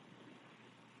 ever.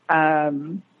 I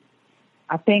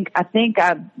think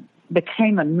I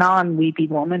became a non-weepy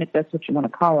woman, if that's what you want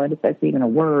to call it, if that's even a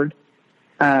word.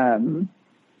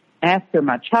 After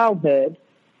my childhood,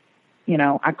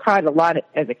 I cried a lot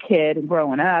as a kid and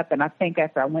growing up, and I think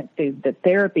after I went through the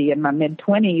therapy in my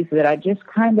mid-20s that I just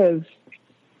kind of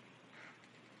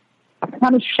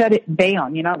shut it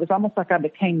down. It was almost like I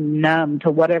became numb to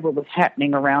whatever was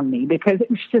happening around me because it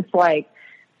was just like,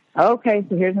 okay,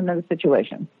 so here's another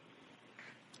situation.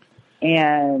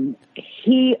 And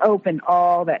he opened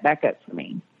all that back up for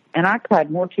me. And I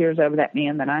cried more tears over that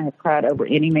man than I have cried over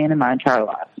any man in my entire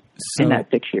life in that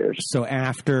 6 years. So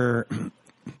after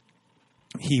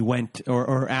he went,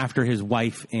 or after his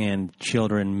wife and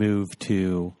children moved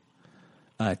to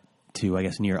I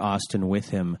guess, near Austin with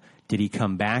him, did he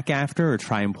come back after or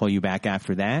try and pull you back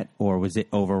after that? Or was it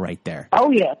over right there?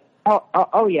 Oh, yeah.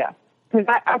 Oh yeah. Because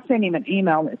I sent him an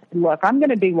email that said, look, I'm going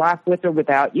to be wife with or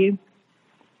without you.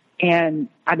 And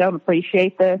I don't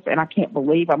appreciate this. And I can't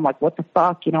believe, I'm like, what the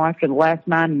fuck? After the last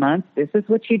 9 months, this is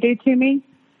what you do to me?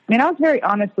 I mean, I was very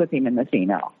honest with him in this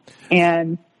email.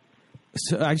 And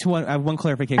so I have one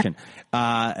clarification.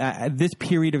 This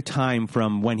period of time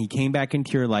from when he came back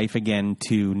into your life again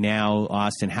to now,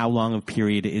 Austin, how long of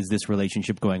period is this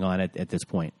relationship going on at this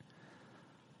point?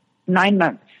 9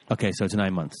 months. Okay, so it's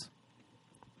 9 months.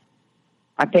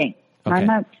 I think. Okay. 9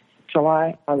 months.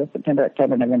 July, August, September,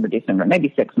 October, November, December,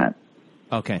 maybe 6 months.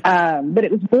 Okay. But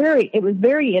it was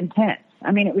very intense.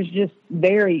 I mean, it was just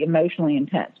very emotionally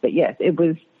intense. But yes, it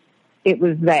was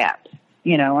that,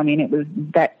 it was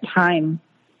that time,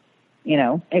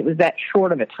 it was that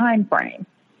short of a time frame.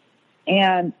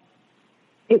 And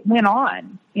it went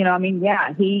on,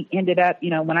 he ended up,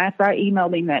 after I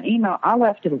emailed him that email, I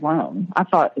left it alone. I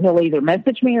thought he'll either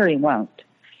message me or he won't.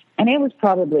 And it was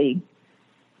probably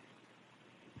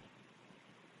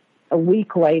a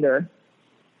week later,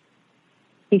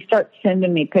 he starts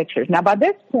sending me pictures. Now, by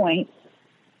this point,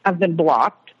 I've been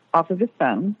blocked off of his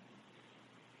phone.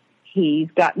 He's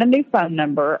gotten a new phone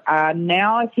number.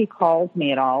 Now, if he calls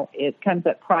me at all, it comes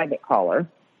up private caller.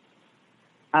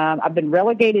 I've been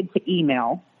relegated to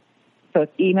email, so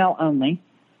it's email only.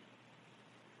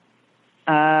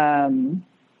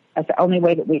 That's the only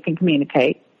way that we can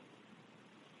communicate,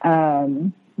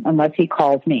 unless he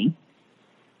calls me.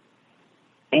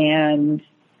 And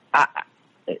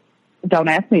don't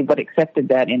ask me what accepted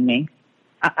that in me.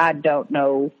 I don't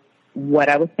know what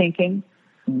I was thinking,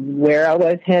 where I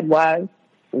was head-wise,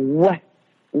 what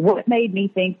made me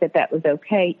think that was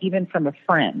okay, even from a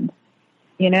friend.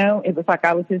 You know, it was like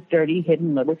I was his dirty,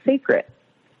 hidden little secret.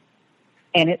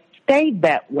 And it stayed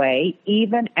that way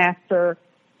even after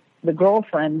the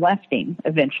girlfriend left him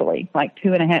eventually, like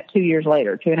 2.5 years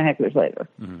later,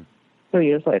 mm-hmm. 3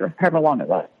 years later, however long it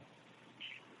was.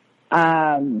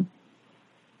 And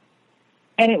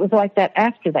it was like that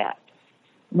after that.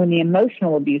 When the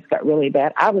emotional abuse got really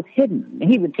bad, I was hidden.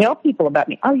 He would tell people about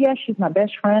me. Oh, yeah, she's my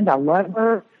best friend. I love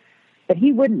her. But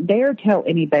he wouldn't dare tell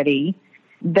anybody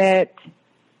that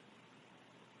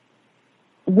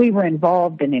we were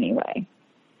involved in any way.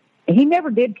 He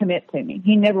never did commit to me.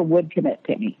 He never would commit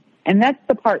to me. And that's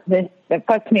the part that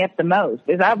fucks me up the most,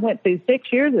 is I went through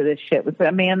 6 years of this shit with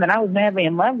a man that I was madly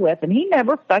in love with, and he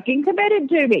never fucking committed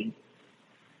to me.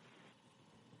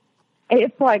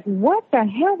 It's like, what the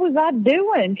hell was I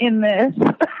doing in this?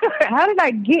 How did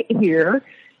I get here?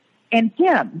 And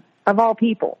him, of all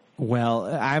people. Well,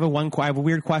 I have a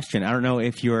weird question. I don't know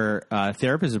if your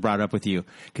therapist has brought it up with you,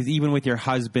 because even with your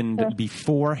husband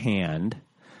beforehand,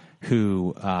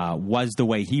 who was the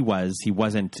way he was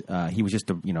wasn't. He was just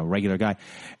a regular guy.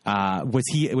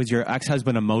 Was your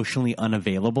ex-husband emotionally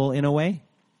unavailable in a way?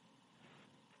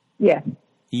 Yes.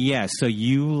 Yeah, so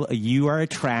you are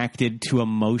attracted to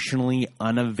emotionally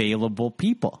unavailable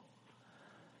people.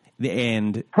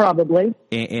 And probably.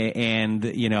 And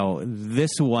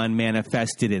this one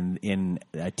manifested in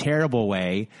a terrible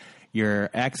way. Your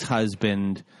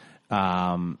ex-husband,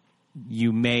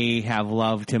 you may have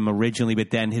loved him originally, but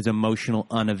then his emotional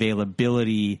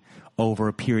unavailability over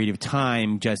a period of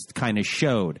time just kind of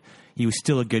showed. He was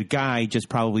still a good guy, just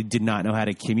probably did not know how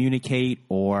to communicate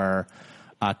or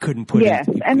couldn't put Yes,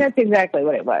 and that's exactly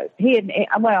what it was. He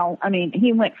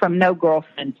went from no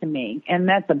girlfriend to me, and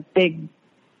that's a big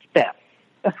step.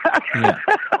 Yeah.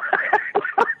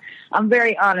 I'm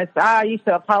very honest. I used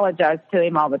to apologize to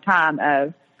him all the time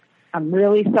I'm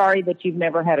really sorry that you've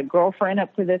never had a girlfriend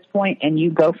up to this point, and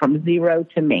you go from zero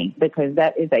to me, because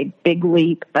that is a big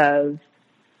leap of,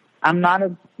 I'm not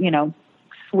a,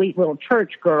 sweet little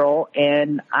church girl,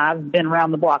 and I've been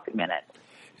around the block a minute.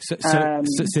 So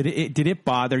did it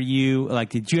bother you? Like,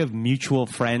 did you have mutual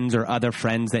friends or other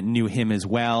friends that knew him as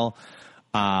well,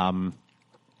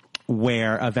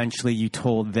 where eventually you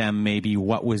told them maybe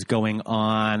what was going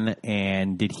on,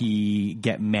 and did he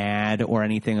get mad or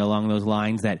anything along those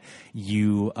lines that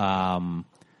you, I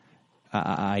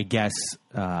guess,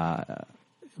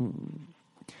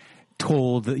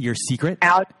 told your secret?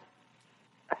 Out.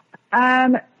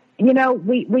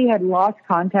 We had lost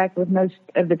contact with most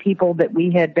of the people that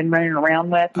we had been running around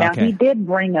with. Now, okay. He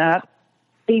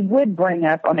would bring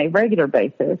up on a regular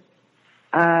basis.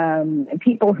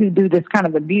 People who do this kind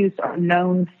of abuse are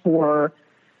known for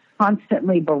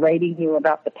constantly berating you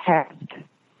about the past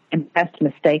and past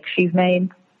mistakes you've made.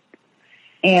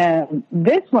 And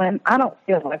this one, I don't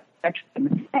feel like it's actually a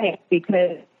mistake,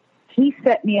 because he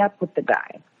set me up with the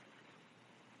guy.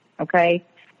 Okay?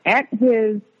 At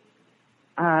his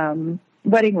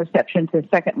wedding reception to his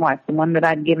second wife, the one that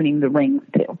I'd given him the rings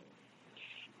to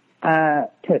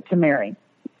marry.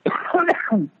 There's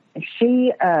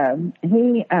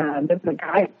a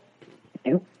guy,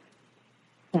 I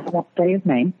won't say his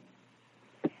name.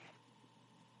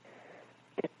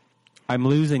 I'm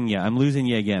losing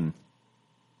you again.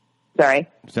 Sorry.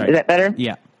 Is that better?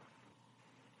 Yeah.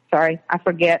 Sorry. I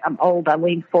forget. I'm old. I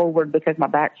lean forward because my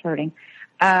back's hurting.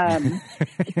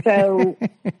 So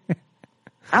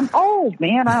I'm old,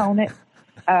 man. I own it.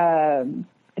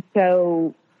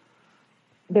 So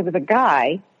there was a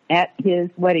guy at his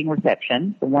wedding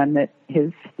reception, the one that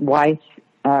his wife,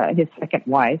 his second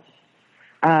wife,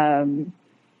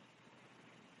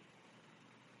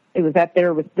 it was at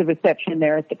the reception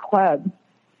there at the club.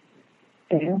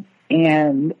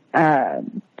 And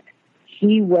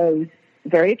he was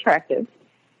very attractive.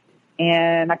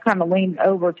 And I kind of leaned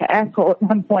over to Asshole at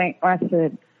one point. I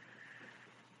said,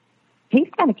 he's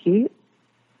kind of cute.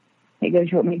 He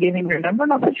goes, you want me to give him your number?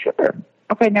 And I said, sure.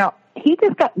 Okay, now, he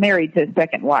just got married to his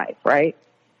second wife, right?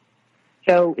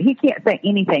 So he can't say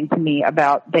anything to me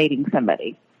about dating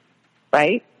somebody,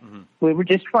 right? Mm-hmm. We were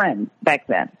just friends back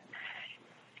then.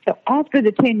 So after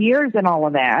the 10 years and all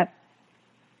of that,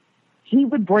 he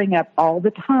would bring up all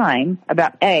the time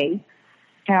about,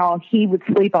 how he would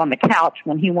sleep on the couch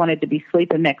when he wanted to be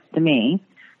sleeping next to me,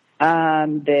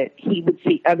 that he would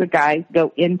see other guys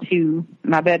go into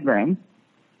my bedroom.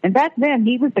 And back then,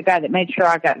 he was the guy that made sure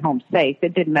I got home safe.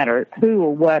 It didn't matter who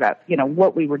or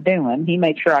what we were doing. He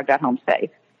made sure I got home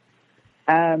safe,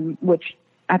 which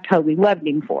I totally loved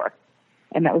him for.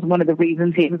 And that was one of the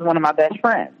reasons he was one of my best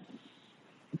friends.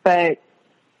 But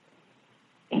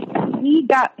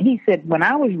he said, when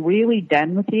I was really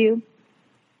done with you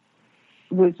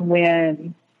was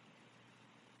when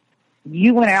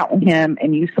you went out with him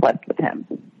and you slept with him.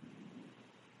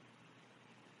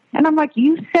 And I'm like,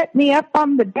 you set me up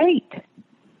on the date.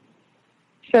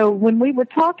 So when we were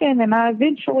talking and I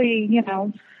eventually,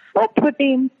 slept with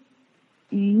him,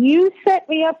 you set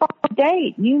me up on the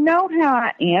date. You know how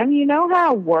I am. You know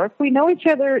how I work. We know each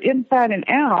other inside and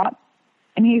out.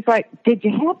 And he's like, did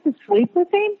you have to sleep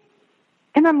with him?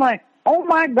 And I'm like, oh,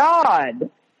 my God.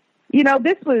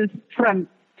 This was from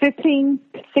 15,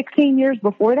 16 years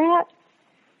before that.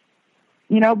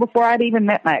 Before I'd even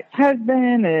met my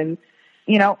ex-husband. And,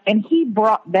 and he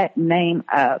brought that name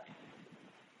up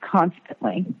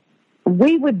constantly.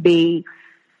 We would be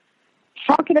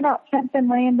talking about something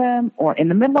random or in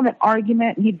the middle of an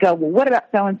argument, and he'd go, well, what about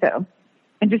so-and-so?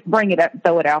 And just bring it up and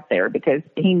throw it out there because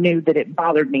he knew that it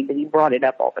bothered me that he brought it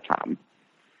up all the time.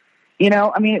 It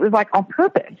was like on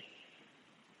purpose.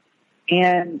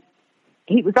 And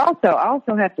he was I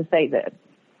also have to say this.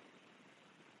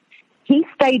 He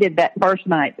stated that first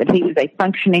night that he was a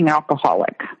functioning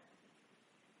alcoholic.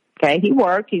 Okay, he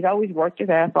worked. He's always worked his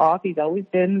ass off. He's always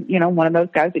been, one of those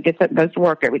guys that gets up and goes to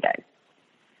work every day.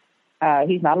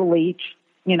 He's not a leech,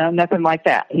 nothing like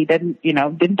that. He didn't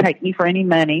take me for any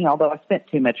money, although I spent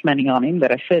too much money on him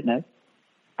that I shouldn't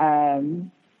have.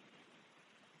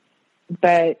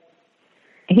 But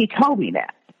he told me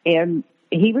that. And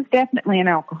he was definitely an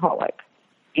alcoholic.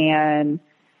 And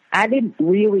I didn't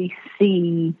really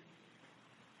see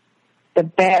the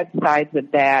bad sides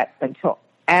of that until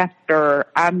after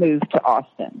I moved to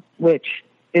Austin, which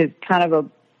is kind of a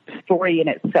story in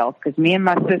itself because me and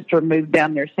my sister moved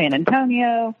down near San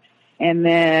Antonio, and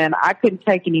then I couldn't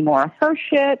take any more of her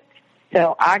shit,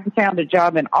 so I found a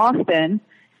job in Austin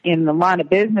in the line of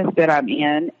business that I'm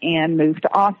in and moved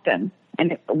to Austin.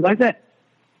 And it wasn't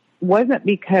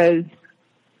because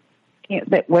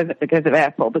that wasn't because of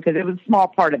Asshole, because it was a small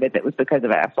part of it that was because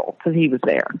of Asshole, because he was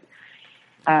there.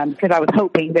 Because I was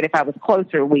hoping that if I was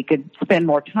closer, we could spend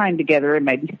more time together and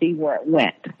maybe see where it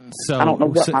went. So I don't know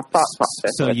what my thought process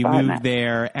was. So you moved that.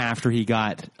 there after he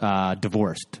got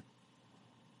divorced?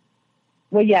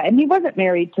 Well, yeah, and he wasn't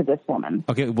married to this woman.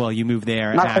 Okay, well, you moved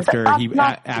there Not after that- he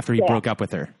not- after he yeah. broke up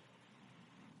with her.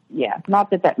 Yeah, not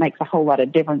that makes a whole lot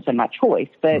of difference in my choice,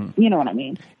 but you know what I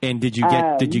mean. And did you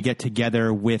get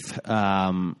together with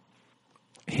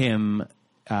him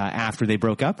after they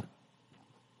broke up?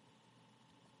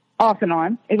 Off and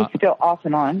on. It was still off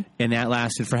and on. And that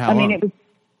lasted for how long? It was.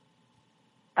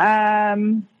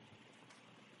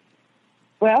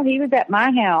 Well, he was at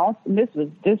my house, and this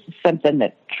is something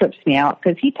that trips me out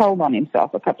because he told on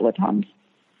himself a couple of times.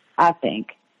 I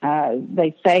think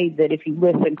they say that if you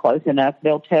listen close enough,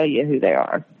 they'll tell you who they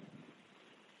are.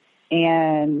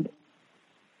 And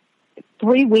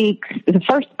 3 weeks,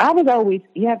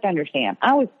 you have to understand,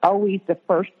 I was always the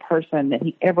first person that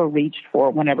he ever reached for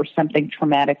whenever something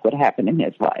traumatic would happen in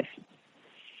his life.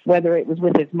 Whether it was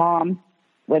with his mom,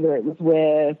 whether it was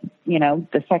with,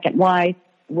 the second wife,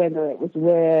 whether it was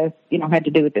with, had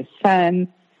to do with his son,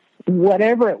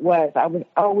 whatever it was, I was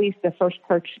always the first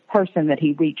person that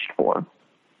he reached for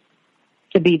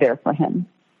to be there for him.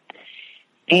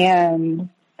 And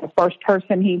the first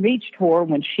person he reached for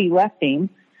when she left him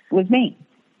was me.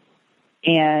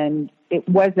 And it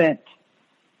wasn't,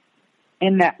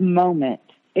 in that moment,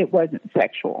 it wasn't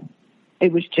sexual.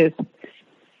 It was just,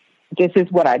 this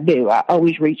is what I do. I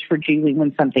always reach for Julie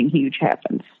when something huge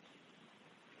happens.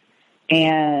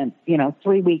 And,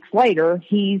 3 weeks later,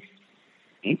 he's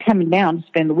coming down to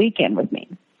spend the weekend with me.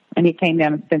 And he came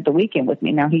down and spent the weekend with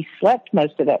me. Now, he slept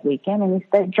most of that weekend, and he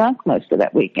stayed drunk most of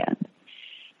that weekend.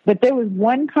 But there was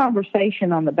one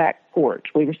conversation on the back porch.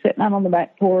 We were sitting out on the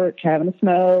back porch, having a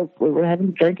smoke. We were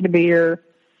drinking a beer,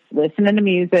 listening to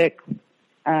music.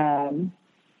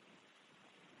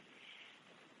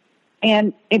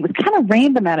 And it was kind of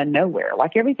random out of nowhere.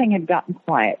 Like everything had gotten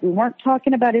quiet. We weren't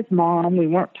talking about his mom. We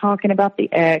weren't talking about the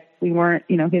ex. We weren't,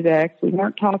 his ex. We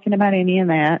weren't talking about any of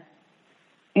that.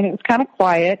 And it was kind of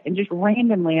quiet and just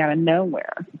randomly out of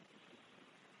nowhere.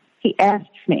 He asked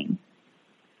me,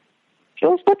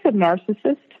 Jules, what's a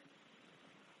narcissist?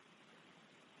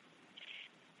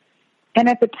 And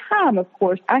at the time, of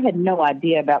course, I had no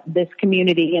idea about this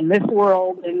community and this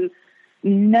world and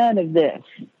none of this,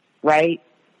 right?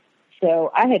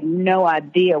 So I had no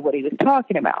idea what he was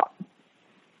talking about.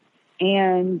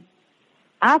 And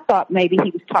I thought maybe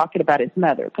he was talking about his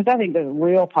mother, because I think there's a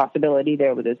real possibility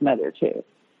there with his mother, too.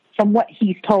 From what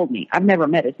he's told me, I've never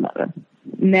met his mother.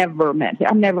 Never met him.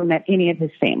 I've never met any of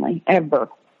his family, ever.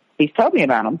 He's told me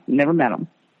about them. Never met them.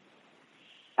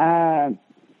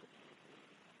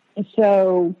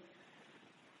 So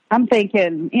I'm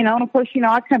thinking, and of course,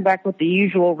 I come back with the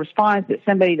usual response that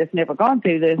somebody that's never gone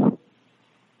through this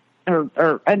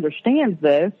or understands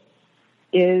this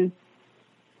is,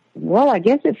 well, I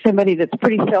guess it's somebody that's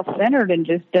pretty self-centered and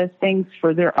just does things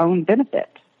for their own benefit.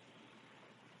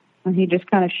 And he just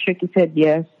kind of shook his head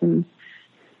yes and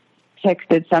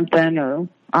texted something, or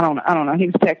I don't know. He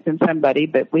was texting somebody,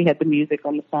 but we had the music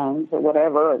on the songs or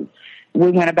whatever, and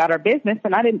we went about our business,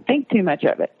 and I didn't think too much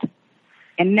of it.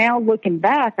 And now looking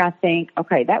back, I think,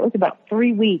 okay, that was about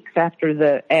 3 weeks after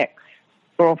the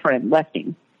ex-girlfriend left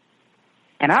him.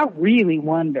 And I really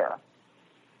wonder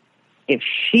if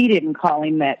she didn't call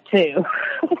him that too.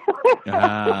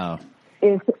 Oh.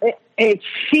 If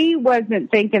she wasn't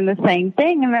thinking the same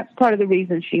thing, and that's part of the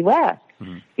reason she left.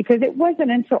 Mm-hmm. Because it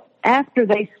wasn't until after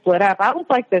they split up. I was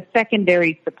like the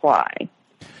secondary supply.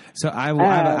 So I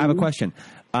have a question.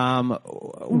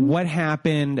 What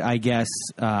happened, I guess,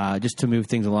 just to move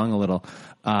things along a little,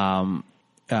 how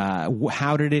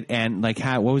did it end? Like,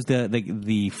 what was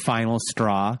the final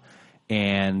straw?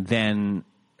 And then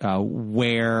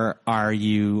where are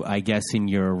you, I guess, in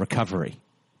your recovery?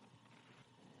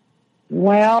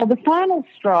 Well, the final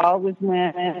straw was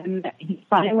when he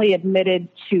finally admitted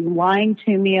to lying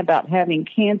to me about having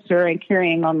cancer and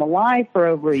carrying on the lie for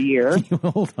over a year.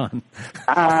 Hold on.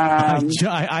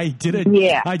 I did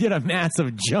a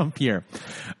massive jump here.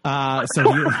 So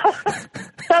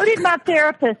did my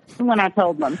therapist when I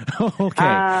told them.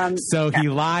 Okay. So he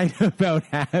lied about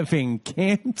having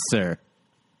cancer.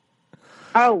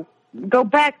 Oh, go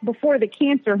back before the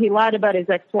cancer. He lied about his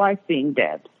ex-wife being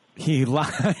dead. He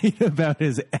lied about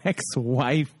his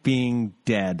ex-wife being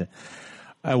dead.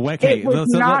 Okay,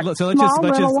 let's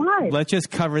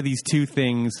just cover these two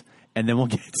things, and then we'll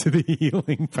get to the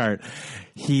healing part.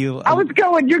 You're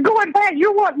going back.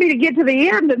 You want me to get to the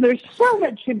end, and there's so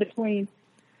much in between.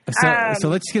 So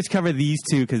let's just cover these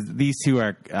two, because these two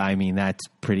are, that's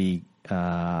pretty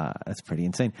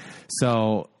insane.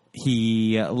 So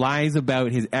he lies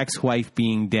about his ex-wife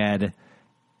being dead.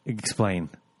 Explain.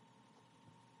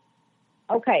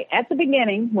 Okay, at the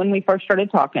beginning, when we first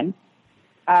started talking,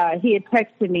 he had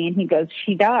texted me and he goes,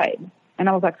 "She died." And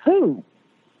I was like, "Who?"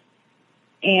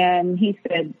 And he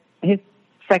said his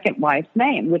second wife's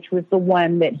name, which was the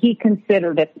one that he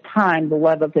considered at the time the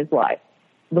love of his life,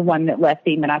 the one that left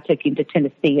him, and I took him to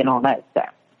Tennessee and all that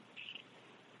stuff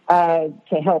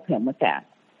to help him with that.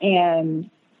 And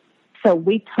so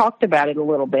we talked about it a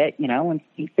little bit, and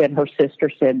he said her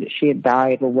sister said that she had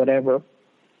died or whatever,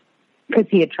 because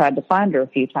he had tried to find her a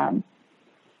few times.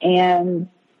 And,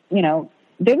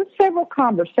 there were several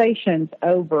conversations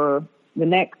over the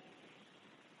next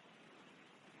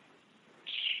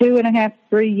 2.5,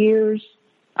 3 years.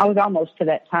 I was almost to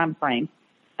that time frame.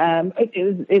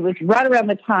 It was right around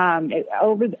the time,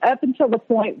 up until the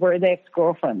point where the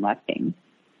ex-girlfriend left him.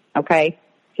 Okay?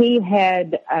 We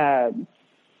had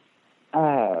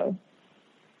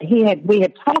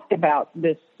talked about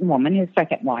this woman, his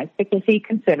second wife, because he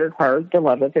considered her the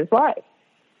love of his life.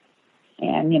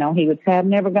 And, he would say, "I'm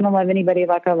never going to love anybody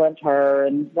like I loved her,"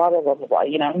 and blah, blah, blah, blah, blah,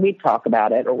 and we'd talk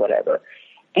about it or whatever.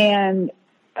 And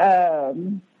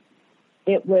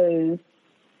it was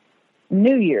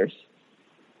New Year's,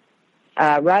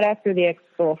 right after the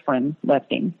ex-girlfriend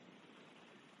left him,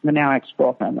 the now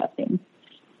ex-girlfriend left him.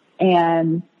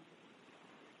 And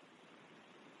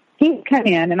he would come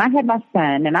in, and I had my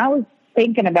son, and I was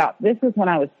thinking about, this was when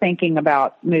I was thinking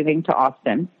about moving to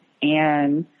Austin,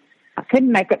 and I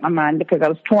couldn't make up my mind because I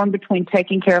was torn between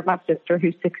taking care of my sister,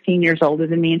 who's 16 years older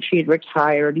than me, and she had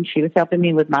retired, and she was helping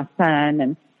me with my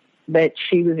son, but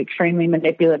she was extremely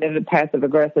manipulative and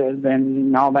passive-aggressive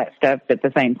and all that stuff at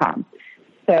the same time.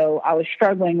 So I was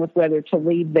struggling with whether to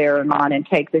leave there or not and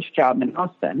take this job in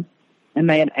Austin, and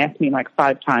they had asked me like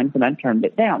 5 times, and I turned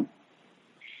it down.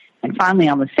 And finally,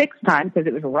 on the 6th time, because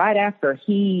it was right after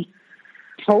he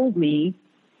told me,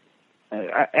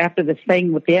 after this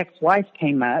thing with the ex-wife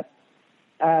came up,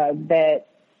 that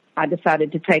I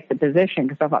decided to take the position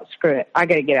because I thought, screw it, I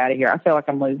got to get out of here. I feel like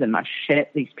I'm losing my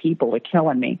shit. These people are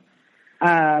killing me.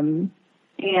 And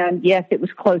yes, it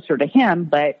was closer to him,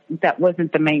 but that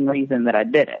wasn't the main reason that I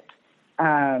did it.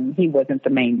 He wasn't the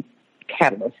main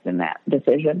catalyst in that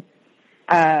decision.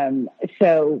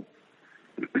 So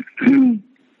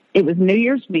it was New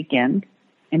Year's weekend,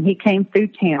 and he came through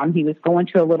town. He was going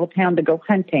to a little town to go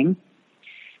hunting.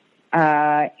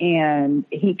 And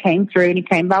he came through, and he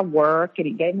came by work, and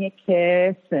he gave me a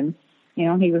kiss, and,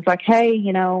 he was like, "Hey,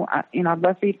 I'd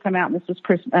love for you to come out." And this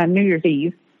was New Year's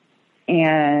Eve.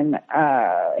 And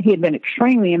he had been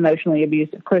extremely emotionally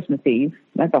abused at Christmas Eve.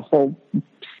 That's a whole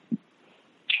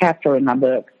chapter in my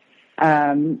book.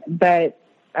 But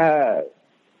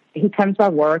he comes by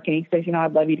work and he says,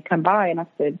 I'd love you to come by. And I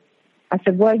said,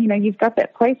 well, you've got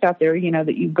that place out there,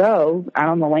 that you go out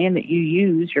on the land that you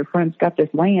use. Your friend's got this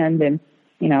land, and,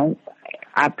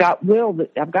 I've got Will.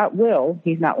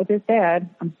 He's not with his dad.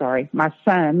 I'm sorry. My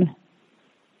son.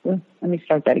 Well, let me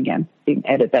start that again. You can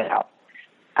edit that out.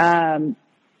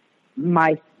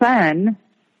 My son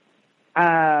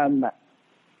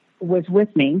was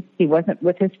with me. He wasn't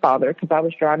with his father because I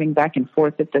was driving back and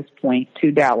forth at this point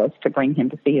to Dallas to bring him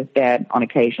to see his dad on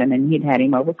occasion, and he'd had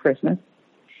him over Christmas.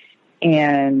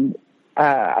 And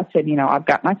I said, I've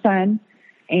got my son,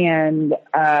 and,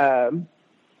 I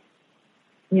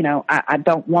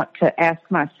don't want to ask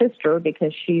my sister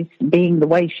because she's being the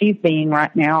way she's being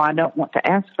right now. I don't want to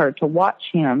ask her to watch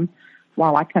him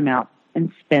while I come out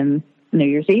and spend New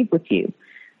Year's Eve with you.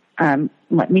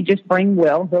 Let me just bring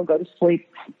Will. He'll go to sleep.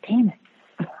 Damn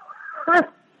it.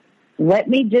 Let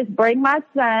me just bring my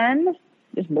son.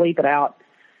 Just bleep it out.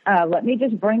 Let me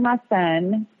just bring my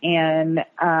son, and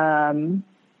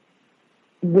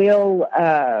we'll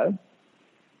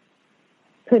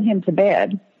put him to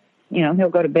bed. He'll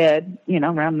go to bed,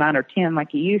 around 9 or 10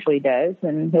 like he usually does,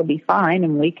 and he'll be fine,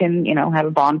 and we can, have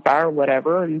a bonfire or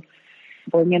whatever and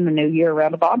bring in the new year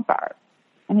around a bonfire.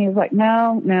 And he was like,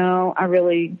 no, I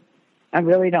really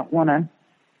don't want to.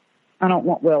 I don't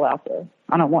want Will out there.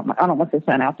 I don't want the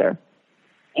son out there.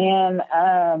 And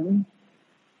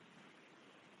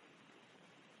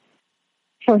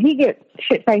so he gets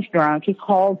shit-faced drunk. He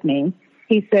calls me.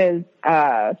 He says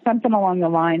something along the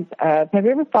lines of, have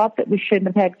you ever thought that we shouldn't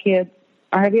have had kids?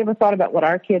 Or have you ever thought about what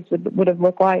our kids would have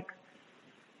looked like?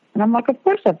 And I'm like, of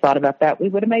course I've thought about that. We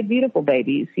would have made beautiful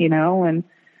babies, and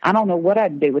I don't know what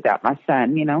I'd do without my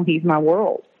son. He's my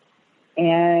world.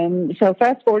 And so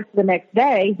fast forward to the next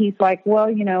day, he's like, well,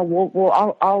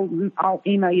 I'll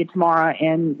email you tomorrow,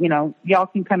 and, y'all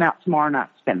can come out tomorrow night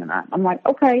and spend the night. I'm like,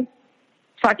 okay.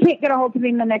 So I can't get a hold of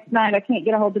him the next night. I can't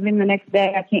get a hold of him the next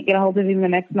day. I can't get a hold of him the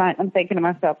next night. I'm thinking to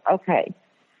myself, okay,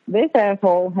 this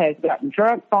asshole has gotten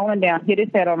drunk, fallen down, hit his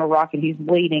head on a rock, and he's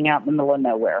bleeding out in the middle of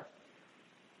nowhere,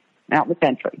 out in the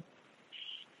country.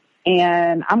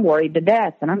 And I'm worried to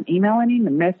death. And I'm emailing him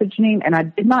and messaging him, and I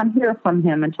did not hear from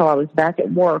him until I was back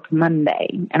at work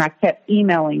Monday. And I kept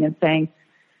emailing and saying,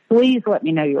 please let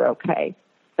me know you're okay.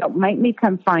 Don't make me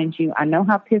come find you. I know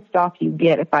how pissed off you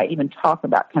get if I even talk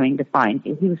about coming to find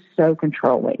you. He was so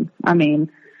controlling. I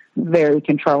mean, very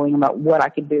controlling about what I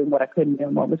could do and what I couldn't do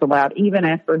and what was allowed, even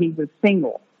after he was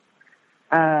single.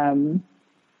 And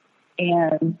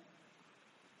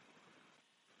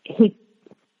he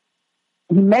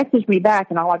messaged me back,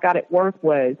 and all I got at work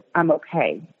was, I'm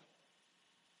okay.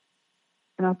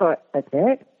 And I thought, that's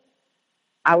it?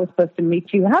 I was supposed to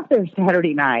meet you out there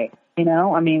Saturday night. We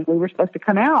were supposed to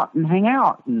come out and hang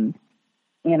out, and,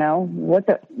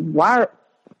 why,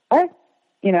 and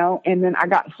then I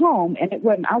got home, and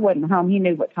I wasn't home. He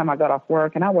knew what time I got off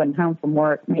work, and I wasn't home from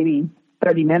work maybe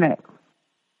 30 minutes.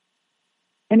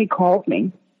 And he called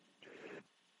me,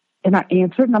 and I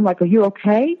answered, and I'm like, are you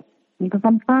okay? He goes,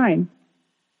 I'm fine.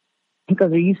 He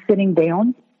goes, are you sitting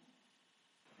down?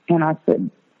 And I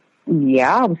said,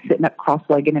 yeah. I was sitting up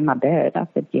cross-legged in my bed. I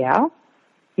said, yeah.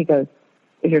 He goes,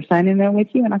 is your son in there with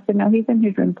you? And I said, no, he's in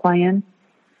his room playing.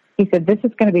 He said, this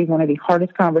is going to be one of the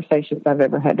hardest conversations I've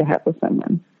ever had to have with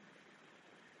someone.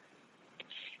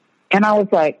 And I was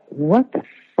like, what the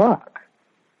fuck?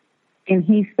 And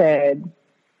he said,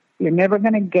 you're never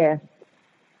going to guess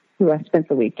who I spent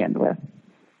the weekend with.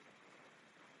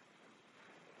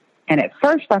 And at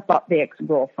first I thought the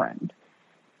ex-girlfriend.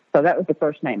 So that was the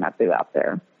first name I threw out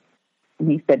there.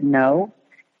 And he said, no.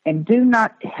 And do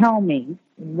not tell me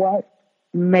what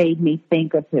made me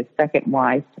think of his second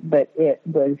wife, but it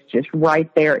was just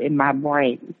right there in my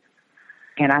brain.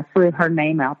 And I threw her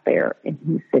name out there, and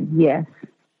he said yes.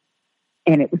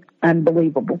 And it was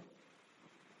unbelievable.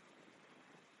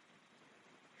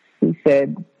 He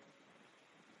said,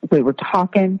 we were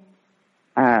talking.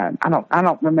 I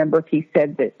don't remember if he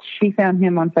said that she found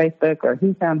him on Facebook or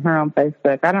he found her on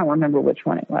Facebook. I don't remember which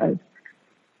one it was.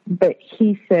 But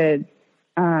he said,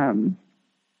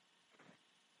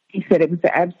 it was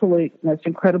the absolute most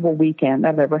incredible weekend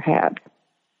I've ever had.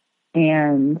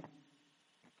 And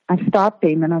I stopped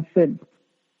him and I said,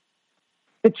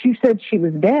 but you said she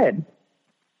was dead.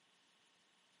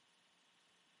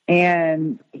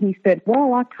 And he said,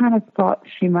 well, I kind of thought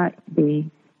she might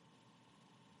be.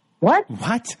 What?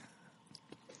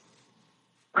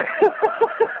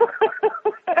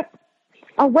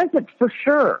 I wasn't for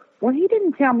sure. Well, he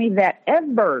didn't tell me that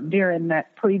ever during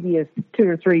that previous 2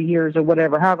 or 3 years or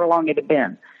whatever, however long it had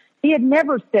been. He had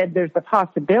never said there's a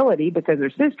possibility because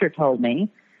her sister told me,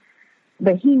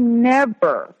 but he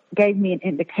never gave me an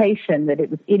indication that it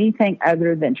was anything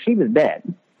other than she was dead.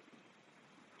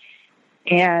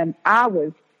 And I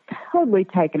was totally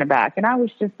taken aback. And I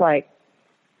was just like,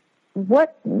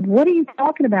 what are you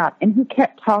talking about? And he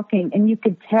kept talking, and you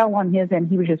could tell on his end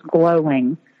he was just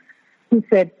glowing. He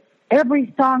said,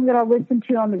 every song that I listened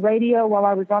to on the radio while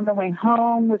I was on the way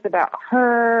home was about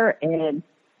her. And,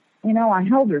 you know, I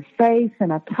held her face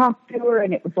and I talked to her,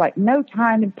 and it was like no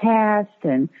time had passed.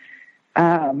 And,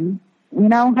 you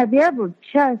know, have you ever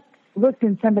just looked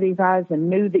in somebody's eyes and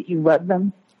knew that you loved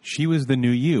them? She was the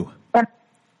new you.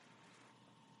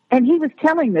 And he was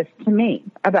telling this to me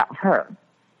about her.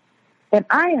 And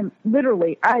I am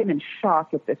in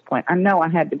shock at this point. I know I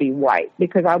had to be white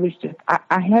because I was just,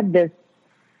 I had this,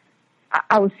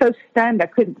 I was so stunned I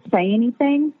couldn't say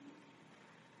anything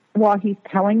while he's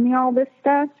telling me all this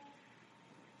stuff.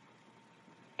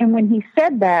 And when he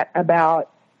said that about,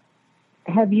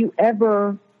 have you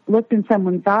ever looked in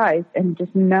someone's eyes and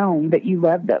just known that you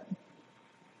loved them?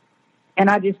 And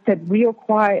I just said real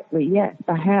quietly, yes,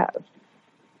 I have.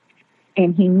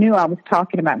 And he knew I was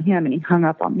talking about him, and he hung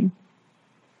up on me.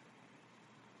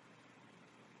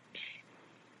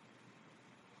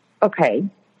 Okay,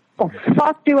 what the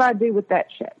fuck do I do with that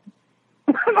shit?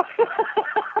 I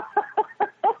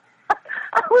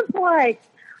was like,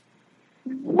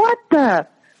 what?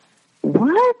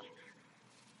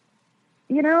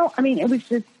 You know, I mean, it was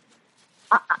just,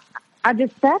 I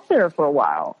just sat there for a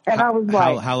while, and I was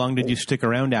like. How long did you stick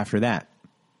around after that?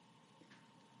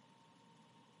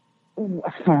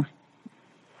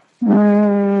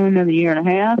 Another year and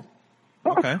a half.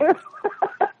 Okay.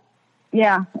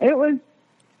 Yeah, it was.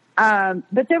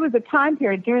 But there was a time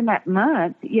period during that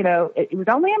month, you know, it was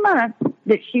only a month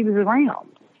that she was around.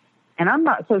 And I'm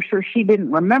not so sure she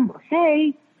didn't remember,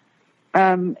 hey,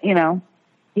 you know,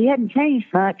 he hadn't changed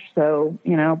much. So,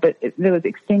 you know, but there was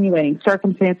extenuating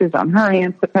circumstances on her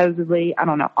end, supposedly. I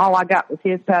don't know. All I got was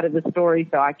his side of the story,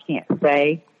 so I can't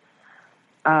say.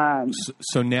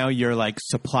 So now you're like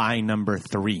supply number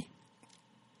 3.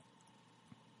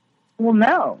 Well,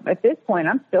 no. At this point,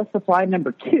 I'm still supply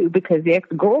number 2 because the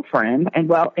ex-girlfriend,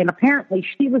 and apparently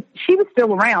she was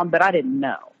still around, but I didn't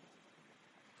know.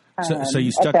 So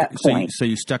you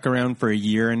stuck around for a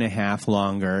year and a half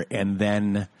longer, and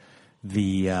then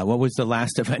what was the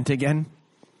last event again?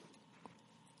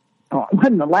 Oh, it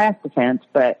wasn't the last offense,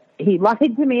 but he lied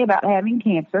to me about having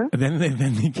cancer. Then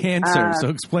the cancer. So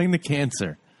explain the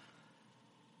cancer.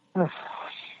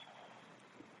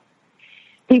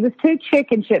 He was too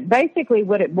chicken shit. Basically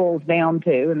what it boils down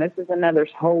to, and this is another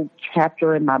whole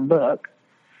chapter in my book,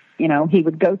 you know, he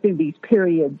would go through these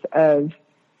periods of,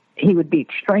 he would be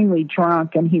extremely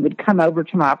drunk, and he would come over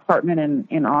to my apartment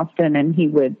in Austin, and he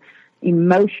would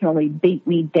emotionally beat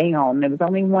me down. There was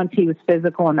only once he was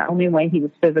physical, and the only way he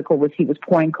was physical was he was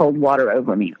pouring cold water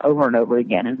over me over and over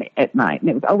again at night. And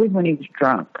it was always when he was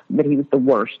drunk that he was the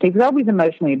worst. He was always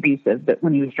emotionally abusive, but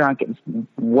when he was drunk, it was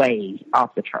way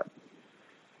off the charts.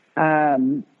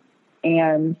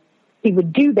 And he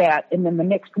would do that, and then the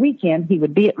next weekend he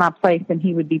would be at my place, and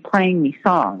he would be playing me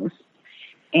songs,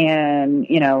 and,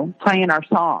 you know, playing our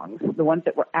songs, the ones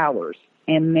that were ours.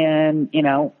 And then, you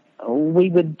know, we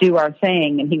would do our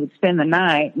thing, and he would spend the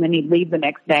night, and then he'd leave the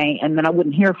next day, and then I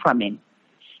wouldn't hear from him.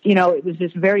 You know, it was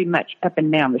just very much up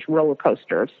and down, this roller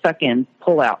coaster of suck in,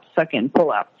 pull out, suck in,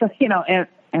 pull out. So, you know, and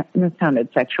it sounded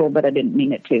sexual, but I didn't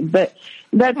mean it to. But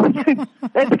that's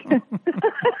that's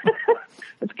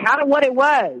kind of what it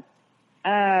was.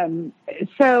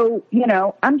 So, you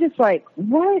know, I'm just like,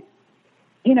 what?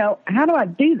 You know, how do I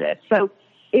do this? So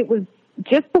it was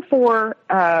just before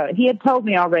he had told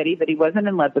me already that he wasn't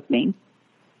in love with me.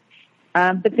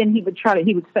 But then he would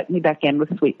set me back in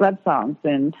with sweet love songs.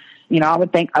 And, you know, I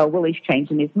would think, oh, well, he's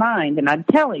changing his mind. And I'd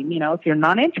tell him, you know, if you're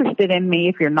not interested in me,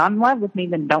 if you're not in love with me,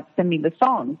 then don't send me the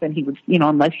songs. And he would, you know,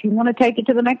 unless you want to take it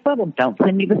to the next level, don't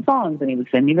send me the songs. And he would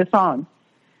send me the songs.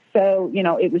 So, you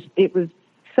know, it was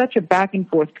such a back and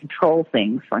forth control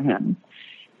thing for him.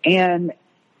 And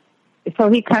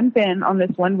so he comes in on this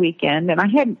one weekend, and I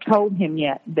hadn't told him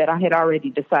yet that I had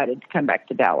already decided to come back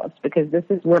to Dallas, because this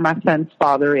is where my son's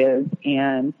father is,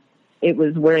 and it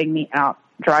was wearing me out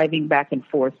driving back and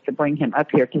forth to bring him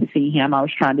up here to see him. I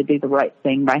was trying to do the right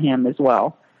thing by him as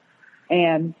well.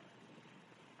 And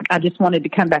I just wanted to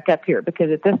come back up here because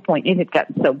at this point it had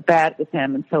gotten so bad with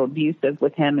him and so abusive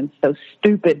with him and so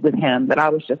stupid with him that I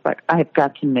was just like, I have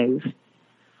got to move.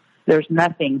 There's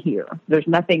nothing here. There's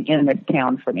nothing in this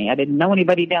town for me. I didn't know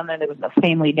anybody down there. There was no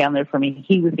family down there for me.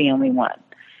 He was the only one.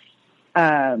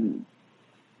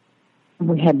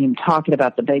 We hadn't even talked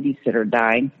about the babysitter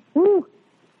dying. Woo.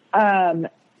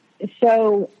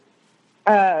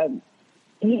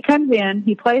 He comes in,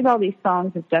 he plays all these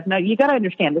songs and stuff. Now, you got to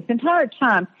understand, this entire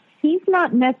time, he's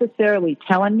not necessarily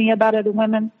telling me about other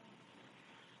women.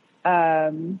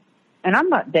 And I'm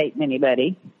not dating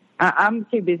anybody. I'm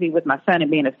too busy with my son and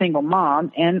being a single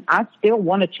mom, and I still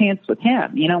want a chance with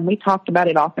him. You know, we talked about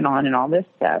it off and on and all this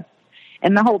stuff.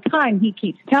 And the whole time he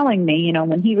keeps telling me, you know,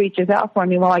 when he reaches out for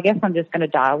me, well, I guess I'm just going to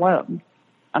die alone.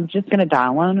 I'm just going to die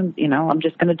alone. And, you know, I'm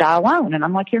just going to die alone. And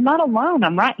I'm like, you're not alone.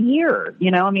 I'm right here.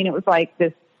 You know, I mean, it was like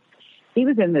this, he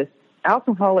was in this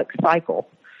alcoholic cycle,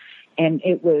 and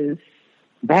it was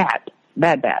bad.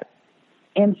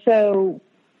 And so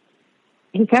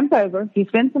he comes over, he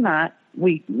spends the night.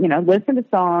 We, you know, listen to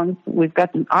songs. We've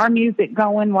got our music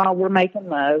going while we're making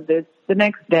love. It's the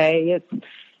next day. It's,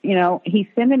 you know, he's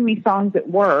sending me songs at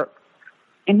work,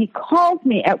 and he calls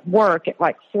me at work at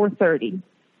like 4:30.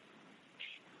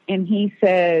 And he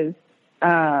says,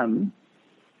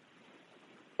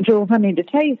 Jules, I need to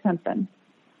tell you something.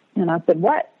 And I said,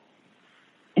 what?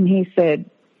 And he said,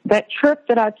 that trip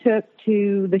that I took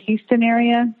to the Houston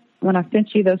area, when I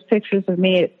sent you those pictures of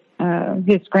me at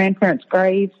his grandparents'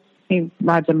 graves, he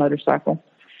rides a motorcycle.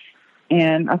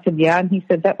 And I said, yeah. And he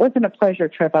said, that wasn't a pleasure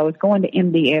trip. I was going to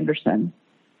MD Anderson.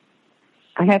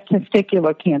 I have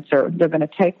testicular cancer. They're going to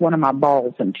take one of my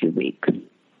balls in 2 weeks.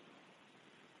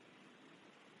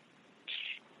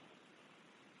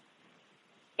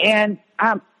 And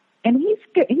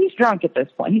he's drunk at this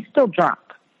point. He's still drunk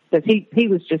because he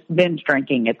was just binge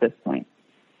drinking at this point.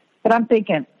 But I'm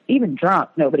thinking, even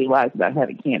drunk, nobody lies about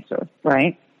having cancer,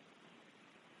 right?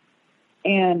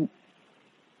 And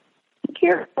he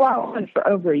cared for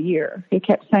over a year. He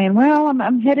kept saying, well,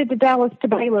 I'm headed to Dallas to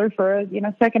Baylor for a, you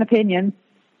know, second opinion,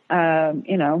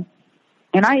 you know.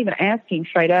 And I even asked him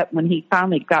straight up when he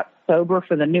finally got sober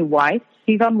for the new wife.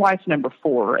 He's on wife number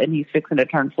 4, and he's fixing to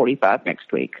turn 45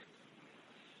 next week.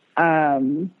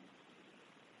 You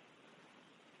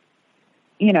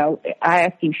know, I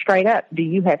asked him straight up, do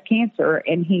you have cancer?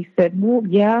 And he said, well,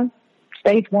 yeah,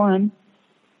 stage 1.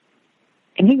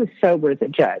 And he was sober as a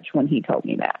judge when he told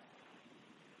me that.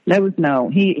 There was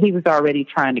he was already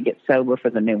trying to get sober for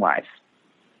the new wife.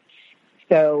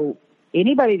 So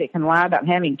anybody that can lie about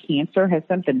having cancer has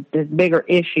bigger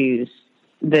issues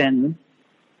than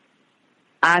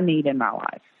I need in my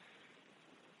life.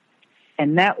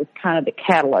 And that was kind of the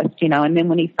catalyst, you know. And then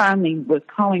when he finally was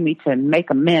calling me to make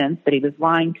amends that he was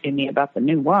lying to me about the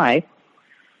new wife,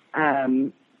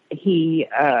 he,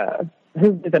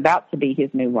 who was about to be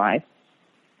his new wife,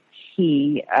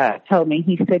 he told me,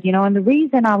 he said, you know, and the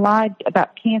reason I lied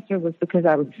about cancer was because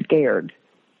I was scared.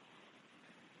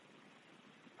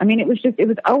 I mean, it was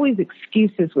always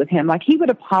excuses with him. Like, he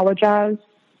would apologize,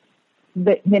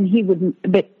 but then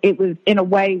but it was in a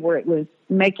way where it was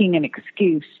making an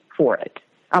excuse for it.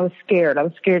 I was scared. I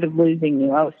was scared of losing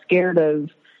you. I was scared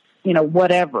of, you know,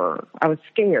 whatever. I was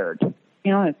scared.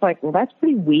 You know, it's like, well, that's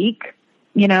pretty weak,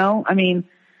 you know? I mean,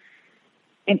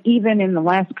 and even in the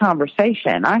last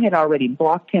conversation, I had already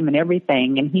blocked him and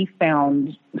everything, and he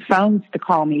found phones to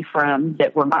call me from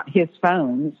that were not his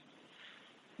phones,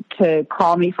 to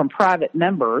call me from private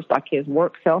numbers, like his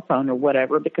work cell phone or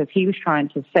whatever, because he was trying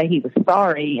to say he was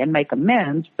sorry and make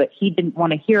amends, but he didn't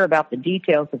want to hear about the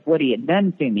details of what he had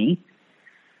done to me.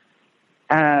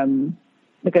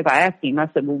 Because I asked him, I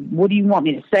said, well, what do you want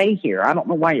me to say here? I don't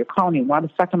know why you're calling me. Why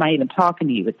the fuck am I even talking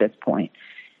to you at this point?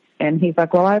 And he's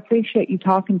like, well, I appreciate you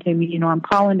talking to me. You know, I'm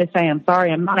calling to say I'm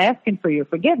sorry. I'm not asking for your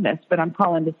forgiveness, but I'm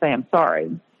calling to say I'm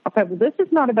sorry. Okay, well, this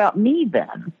is not about me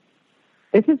then.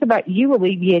 This is about you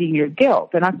alleviating your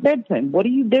guilt. And I said to him, what are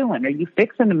you doing? Are you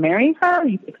fixing to marry her? Are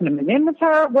you fixing to move in with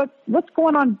her? What's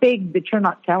going on big that you're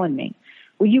not telling me?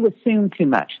 Well, you assume too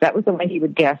much. That was the way he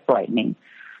would gaslight me.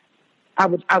 I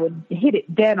would hit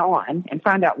it dead on and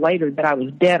find out later that I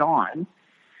was dead on,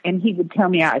 and he would tell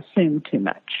me I assumed too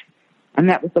much. And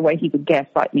that was the way he would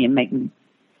gaslight me and make me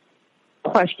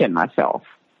question myself,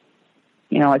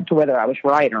 you know, as to whether I was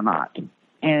right or not.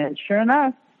 And sure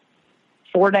enough,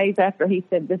 4 days after he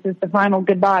said, this is the final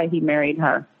goodbye, he married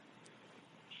her.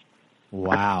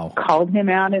 Wow. I called him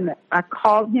out.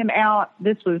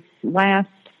 This was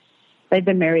they've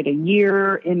been married a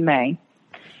year in May.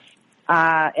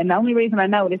 And the only reason I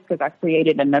know it is because I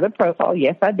created another profile.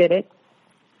 Yes, I did it.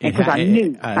 Because I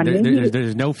knew.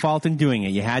 There's no fault in doing it.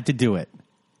 You had to do it.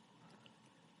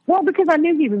 Well, because I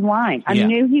knew he was lying. I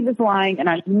knew he was lying, and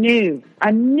I knew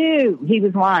he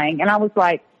was lying. And I was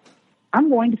like, I'm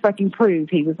going to fucking prove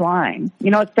he was lying.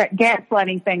 You know, it's that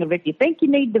gaslighting thing of if you think you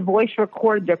need to voice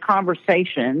record their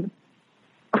conversation,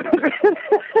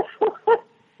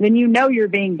 then you know you're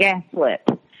being gaslit.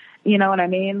 You know what I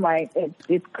mean? Like,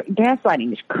 it's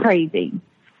gaslighting is crazy.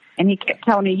 And he kept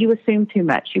telling me, you assume too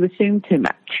much. You assume too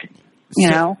much. You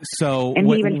know? So, and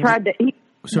he even tried to...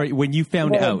 sorry, when you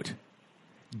found out,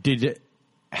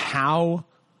 how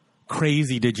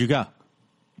crazy did you go?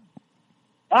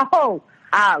 Oh,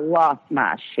 I lost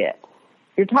my shit.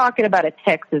 You're talking about a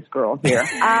Texas girl here.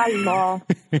 I lost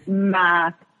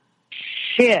my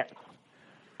shit.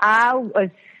 I was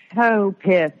so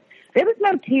pissed. There was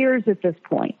no tears at this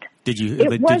point. Did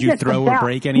you throw or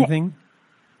break anything?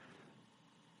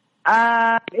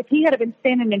 If he had been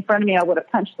standing in front of me, I would have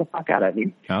punched the fuck out of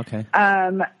him. Okay.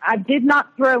 I did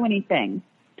not throw anything,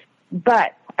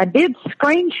 but I did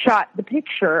screenshot the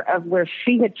picture of where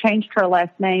she had changed her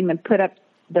last name and put up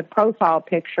the profile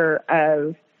picture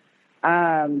of,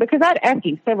 because I'd asked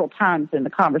him several times in the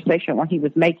conversation when he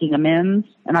was making amends,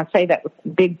 and I say that with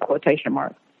big quotation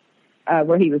marks,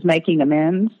 where he was making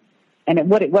amends. And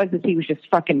what it was is he was just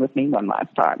fucking with me one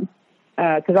last time.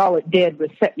 Because all it did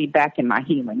was set me back in my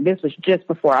healing. This was just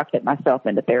before I put myself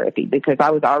into therapy because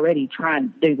I was already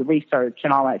trying to do the research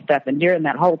and all that stuff. And during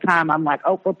that whole time, I'm like,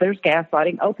 oh, well, there's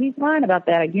gaslighting. Oh, he's lying about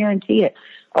that. I guarantee it.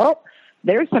 Oh,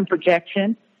 there's some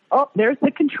projection. Oh, there's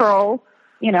the control.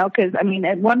 You know, because, I mean,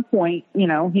 at one point, you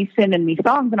know, he's sending me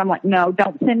songs, and I'm like, no,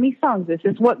 don't send me songs. This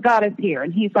is what got us here.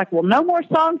 And he's like, well, no more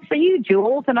songs for you,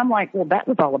 Jules. And I'm like, well, that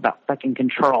was all about fucking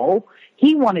control.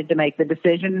 He wanted to make the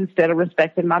decision instead of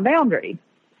respecting my boundary.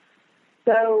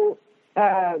 So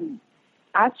I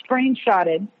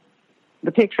screenshotted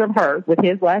the picture of her with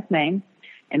his last name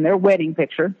and their wedding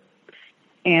picture,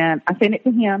 and I sent it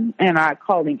to him, and I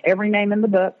called him every name in the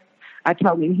book. I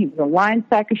told him he was a lying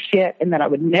sack of shit and that I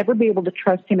would never be able to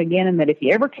trust him again, and that if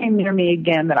he ever came near me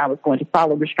again, that I was going to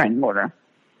follow restraining order.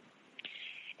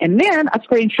 And then I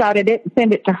screenshotted it and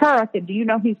sent it to her. I said, do you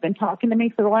know he's been talking to me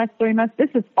for the last 3 months? This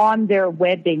is on their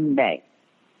wedding day.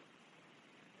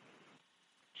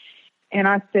 And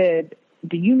I said,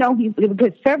 do you know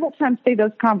because several times through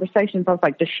those conversations, I was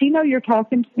like, does she know you're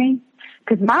talking to me?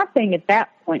 Because my thing at that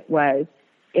point was,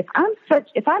 if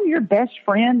I'm your best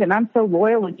friend and I'm so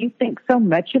loyal and you think so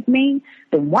much of me,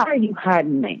 then why are you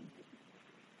hiding me?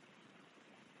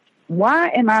 Why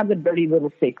am I the dirty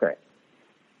little secret?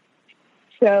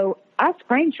 So I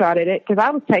screenshotted it because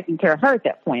I was taking care of her at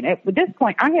that point. At this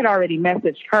point, I had already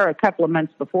messaged her a couple of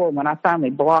months before when I finally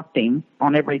blocked him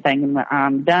on everything. And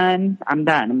I'm done.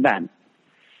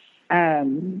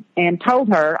 And told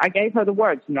her, I gave her the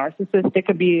words, narcissistic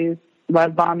abuse,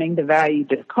 love bombing,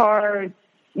 devalued cards.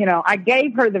 You know, I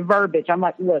gave her the verbiage. I'm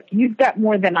like, look, you've got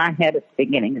more than I had at the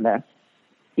beginning of this.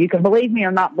 You can believe me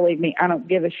or not believe me. I don't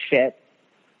give a shit.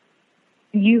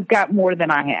 You've got more than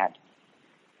I had.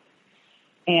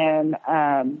 And,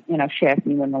 you know, she asked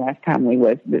me when the last time we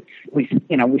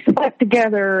slept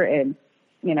together, and,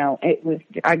 you know,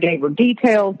 I gave her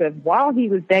details of while he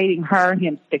was dating her,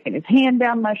 him sticking his hand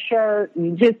down my shirt,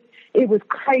 and just, it was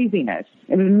craziness.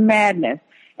 It was madness.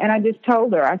 And I just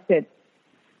told her, I said,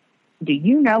 do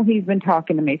you know he's been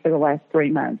talking to me for the last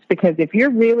 3 months? Because if you're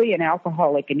really an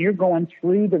alcoholic and you're going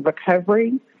through the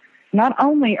recovery, not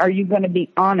only are you going to be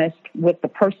honest with the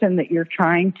person that you're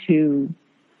trying to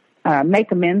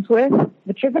make amends with,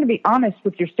 but you're going to be honest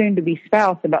with your soon-to-be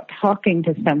spouse about talking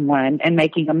to someone and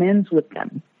making amends with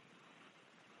them.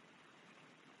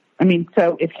 I mean,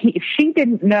 so if she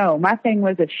didn't know, my thing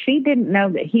was, if she didn't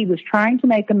know that he was trying to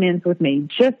make amends with me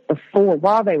just before,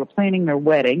 while they were planning their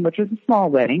wedding, which was a small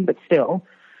wedding, but still,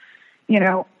 you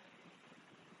know,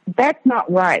 that's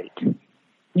not right.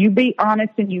 You be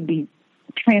honest and you be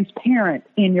transparent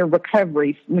in your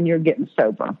recovery when you're getting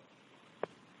sober.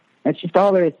 That's just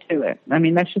all there is to it. I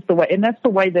mean, that's just the way, and that's the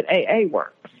way that AA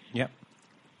works. Yep.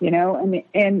 You know, I mean,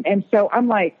 and so I'm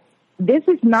like, this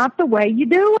is not the way you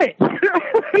do it.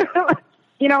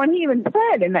 You know, and he even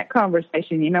said in that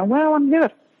conversation, you know, well, I'm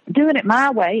doing it my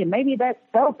way, and maybe that's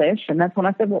selfish. And that's when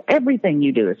I said, well, everything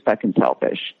you do is fucking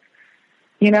selfish.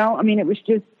 You know, I mean, it was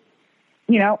just,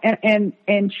 you know,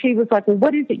 and she was like, well,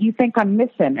 what is it you think I'm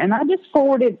missing? And I just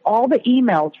forwarded all the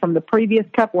emails from the previous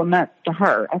couple of months to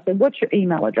her. I said, what's your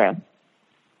email address?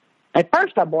 At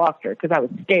first, I blocked her because I was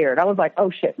scared. I was like, oh,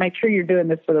 shit, make sure you're doing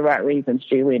this for the right reasons,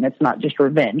 Julie, and it's not just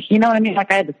revenge. You know what I mean?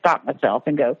 Like, I had to stop myself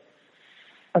and go,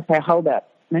 okay, hold up.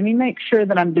 Let me make sure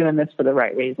that I'm doing this for the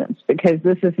right reasons, because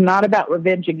this is not about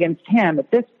revenge against him.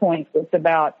 At this point, it's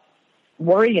about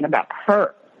worrying about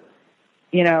her,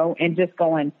 you know, and just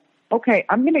going, okay,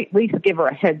 I'm going to at least give her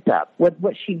a heads up.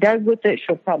 What she does with it,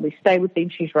 she'll probably stay with him.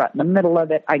 She's right in the middle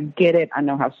of it. I get it. I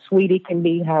know how sweet he can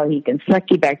be, how he can suck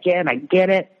you back in. I get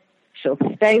it. She'll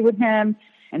stay with him,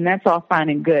 and that's all fine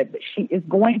and good. But she is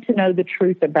going to know the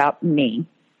truth about me.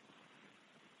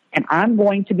 And I'm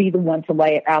going to be the one to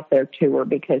lay it out there to her,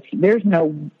 because there's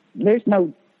no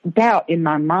doubt in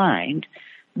my mind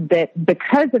that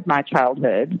because of my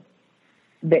childhood,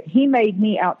 that he made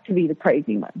me out to be the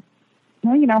crazy one.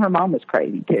 Well, you know, her mom was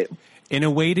crazy too. In a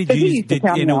way,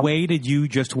 did you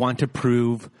just want to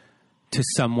prove to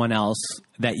someone else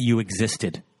that you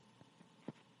existed?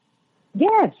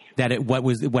 Yes. That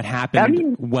what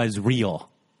happened was real.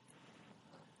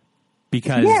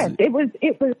 Because yes, it was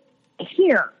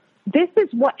here. This is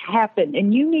what happened,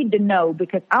 and you need to know,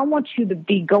 because I want you to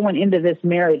be going into this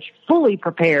marriage fully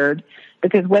prepared,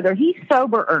 because whether he's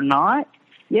sober or not,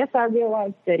 yes, I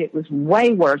realized that it was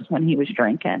way worse when he was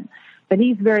drinking, but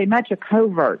he's very much a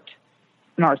covert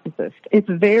narcissist. It's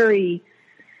very,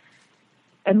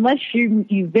 unless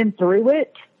you've been through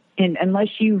it, and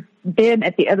unless you've been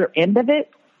at the other end of it,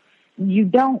 you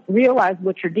don't realize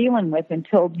what you're dealing with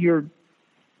until you're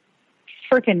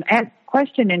freaking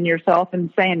questioning yourself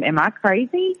and saying, am I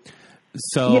crazy?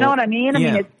 So, you know what I mean? I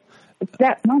mean, it's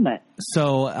that moment.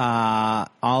 So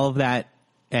all of that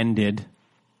ended,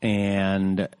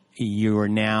 and you are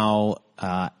now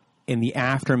in the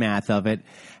aftermath of it.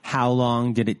 How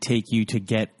long did it take you to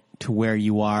get to where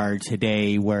you are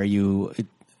today, where you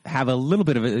have a little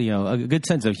bit of a good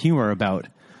sense of humor about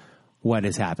what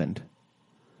has happened?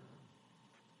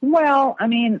 Well, I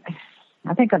mean,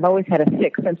 I think I've always had a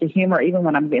sick sense of humor, even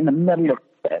when I'm in the middle of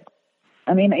it.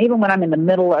 I mean, even when I'm in the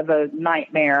middle of a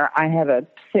nightmare, I have a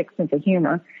sick sense of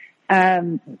humor.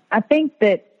 I think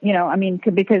that,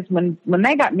 because when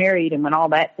they got married and when all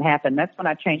that happened, that's when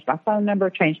I changed my phone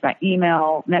number, changed my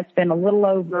email, and that's been a little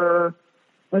over,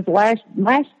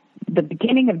 the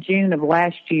beginning of June of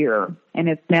last year, and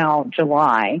it's now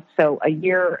July. So a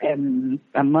year and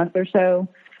a month or so,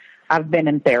 I've been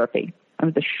in therapy. It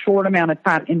was a short amount of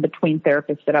time in between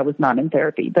therapists that I was not in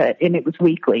therapy, and it was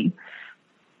weekly.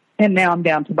 And now I'm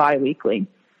down to biweekly.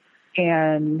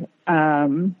 And,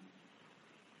 but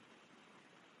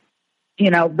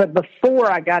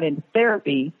before I got into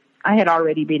therapy, I had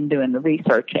already been doing the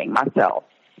researching myself,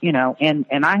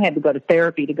 and I had to go to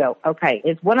therapy to go, okay,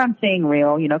 is what I'm seeing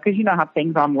real? Because you know how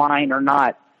things online are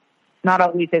not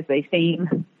always as they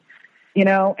seem.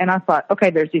 And I thought, okay,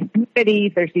 there's these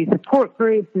committees, there's these support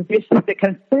groups, there's the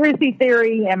conspiracy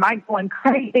theory. Am I going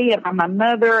crazy? Am I my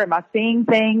mother? Am I seeing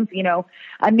things?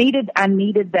 I needed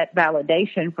that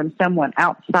validation from someone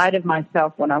outside of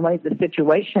myself when I laid the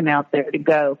situation out there to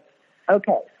go,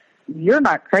 okay, you're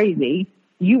not crazy.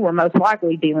 You were most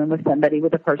likely dealing with somebody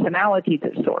with a personality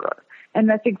disorder. And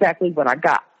that's exactly what I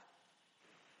got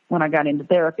when I got into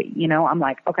therapy. I'm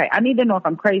like, okay, I need to know if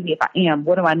I'm crazy. If I am,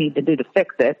 what do I need to do to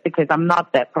fix it? Because I'm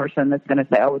not that person that's going to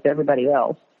say, oh, it's everybody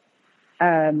else.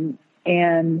 And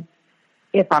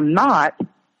if I'm not,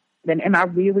 then am I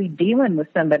really dealing with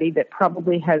somebody that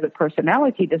probably has a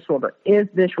personality disorder?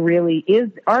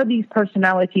 Are these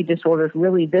personality disorders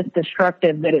really this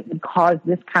destructive that it would cause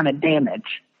this kind of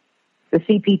damage? The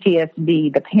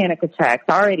CPTSD, the panic attacks.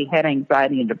 I already had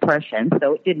anxiety and depression,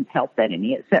 so it didn't help that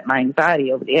any. It set my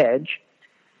anxiety over the edge.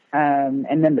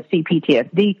 And then the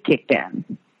CPTSD kicked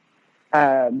in.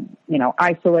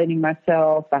 Isolating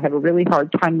myself. I have a really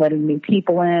hard time letting new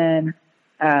people in.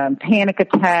 Panic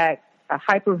attacks,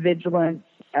 hypervigilance,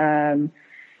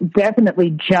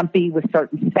 definitely jumpy with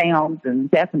certain sounds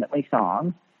and definitely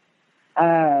songs.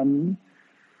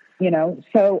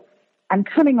 So I'm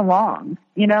coming along,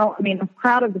 I'm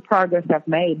proud of the progress I've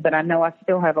made, but I know I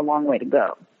still have a long way to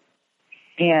go.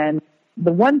 And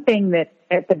the one thing that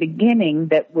at the beginning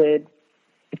that would,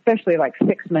 especially like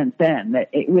 6 months in, that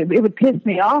it would piss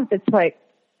me off. It's like,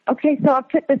 okay, so I've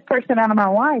put this person out of my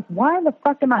life. Why the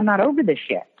fuck am I not over this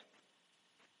yet?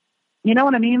 You know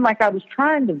what I mean? Like I was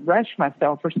trying to rush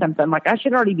myself or something. Like I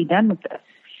should already be done with this.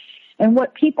 And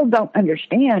what people don't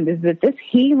understand is that this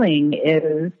healing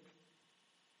is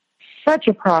such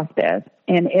a process,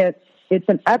 and it's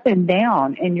an up and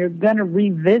down, and you're going to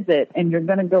revisit and you're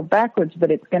going to go backwards,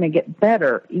 but it's going to get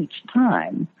better each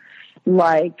time.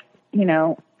 Like,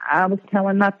 I was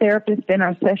telling my therapist in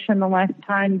our session the last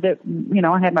time that,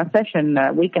 I had my session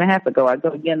a week and a half ago. I go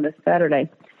again this Saturday.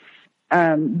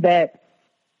 That,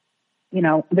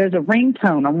 there's a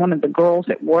ringtone on one of the girls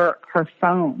at work, her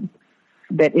phone,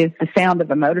 that is the sound of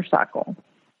a motorcycle.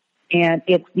 And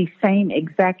it's the same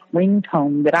exact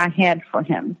ringtone that I had for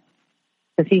him,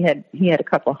 because he had a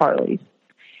couple of Harleys.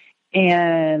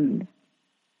 And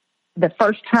the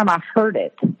first time I heard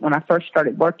it, when I first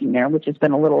started working there, which has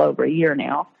been a little over a year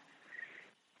now,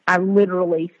 I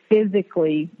literally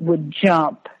physically would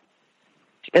jump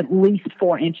at least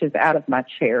 4 inches out of my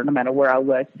chair, no matter where I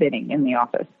was sitting in the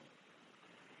office.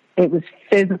 It was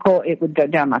physical. It would go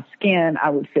down my skin. I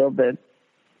would feel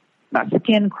my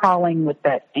skin crawling with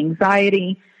that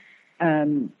anxiety.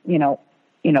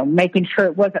 Making sure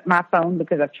it wasn't my phone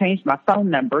because I've changed my phone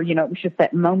number. It was just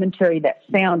that momentary, that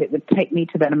sound. It would take me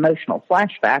to that emotional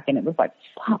flashback, and it was like,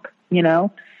 fuck,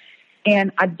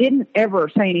 And I didn't ever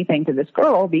say anything to this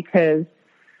girl because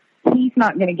he's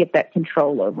not going to get that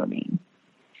control over me.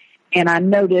 And I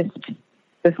noticed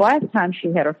this last time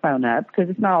she had her phone up, because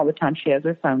it's not all the time she has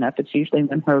her phone up. It's usually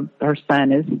when her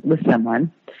son is with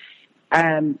someone.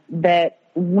 That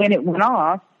when it went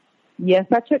off, yes,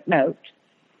 I took note.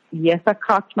 Yes, I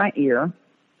cocked my ear.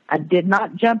 I did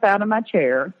not jump out of my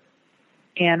chair,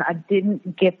 and I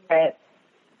didn't get that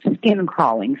skin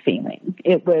crawling feeling.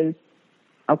 It was,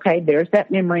 okay, there's that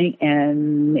memory,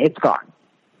 and it's gone.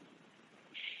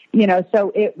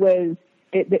 So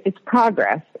it's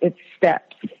progress. It's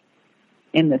steps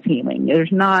in this healing.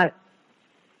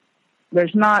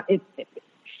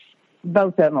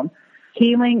 Both of them.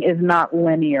 Healing is not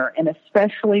linear, and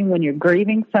especially when you're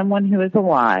grieving someone who is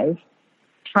alive,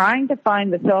 trying to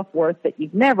find the self-worth that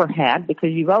you've never had because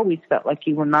you've always felt like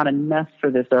you were not enough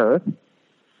for this earth.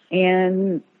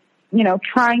 And,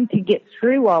 trying to get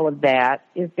through all of that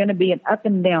is going to be an up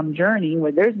and down journey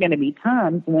where there's going to be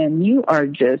times when you are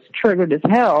just triggered as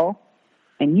hell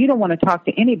and you don't want to talk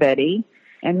to anybody.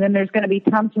 And then there's going to be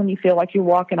times when you feel like you're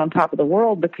walking on top of the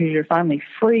world because you're finally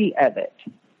free of it.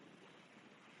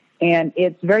 And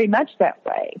it's very much that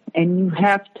way. And you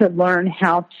have to learn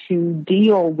how to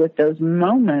deal with those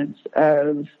moments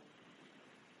of,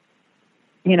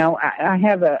 I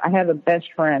have a best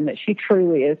friend that she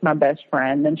truly is my best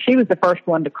friend. And she was the first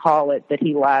one to call it that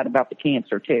he lied about the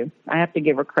cancer too. I have to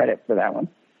give her credit for that one.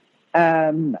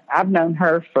 I've known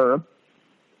her for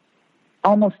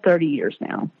almost 30 years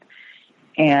now.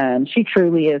 And she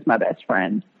truly is my best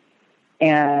friend.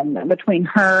 And between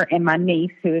her and my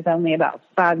niece, who is only about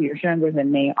 5 years younger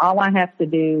than me, all I have to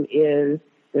do is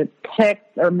text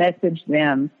or message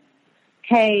them,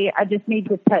 hey, I just need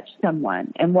to touch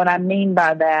someone. And what I mean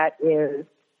by that is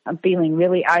I'm feeling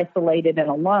really isolated and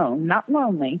alone, not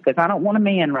lonely, because I don't want a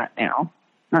man right now,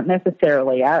 not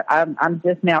necessarily. I'm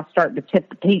just now starting to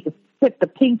tip the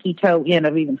pinky toe in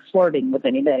of even flirting with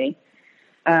anybody.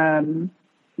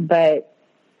 But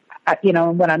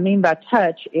what I mean by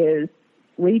touch is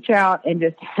reach out and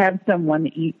just have someone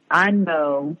that I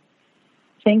know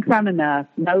thinks I'm enough,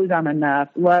 knows I'm enough,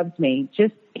 loves me.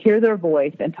 Just hear their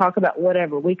voice and talk about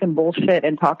whatever. We can bullshit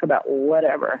and talk about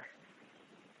whatever.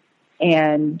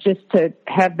 And just to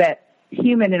have that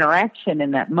human interaction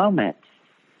in that moment.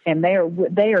 And they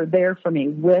are there for me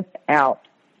without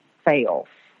fail.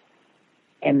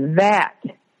 And that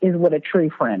is what a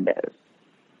true friend is.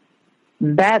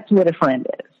 That's what a friend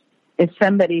is. It's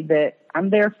somebody that I'm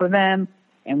there for them.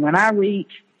 And when I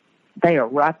reach, they are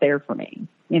right there for me.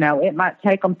 It might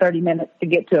take them 30 minutes to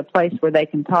get to a place where they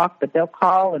can talk, but they'll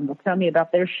call and they'll tell me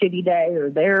about their shitty day or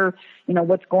their,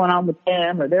 what's going on with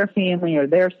them or their family or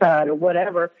their side or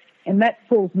whatever. And that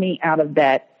pulls me out of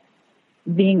that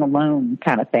being alone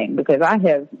kind of thing, because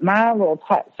my little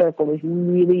tight circle is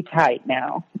really tight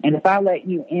now. And if I let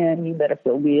you in, you better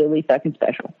feel really fucking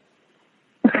special.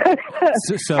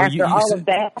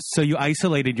 So you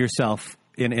isolated yourself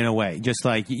in a way, just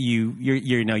like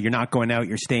you're not going out,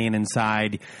 you're staying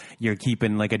inside, you're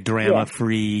keeping like a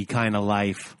drama-free kind of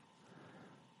life.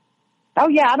 Oh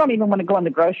yeah, I don't even want to go in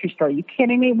the grocery store. Are you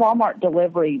kidding me? Walmart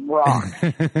delivery rocks.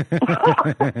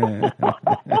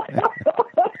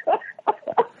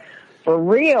 For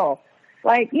real.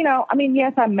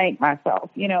 Yes, I make myself,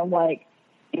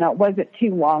 it wasn't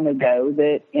too long ago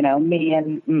that, me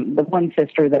and the one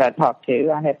sister that I talk to,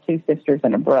 I have two sisters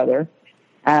and a brother.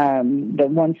 The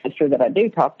one sister that I do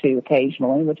talk to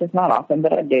occasionally, which is not often,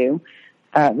 but I do,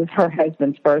 it was her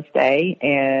husband's birthday,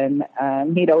 and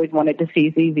he'd always wanted to see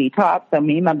ZZ Top. So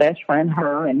me, my best friend,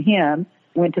 her, and him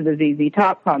went to the ZZ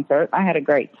Top concert. I had a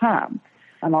great time.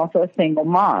 I'm also a single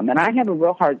mom, and I have a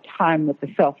real hard time with the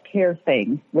self-care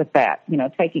thing with that,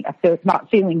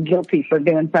 not feeling guilty for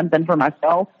doing something for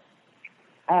myself.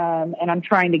 And I'm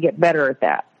trying to get better at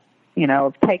that,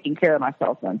 of taking care of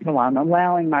myself once in a while and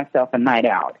allowing myself a night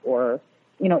out, or,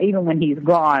 even when he's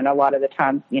gone, a lot of the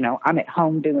times, I'm at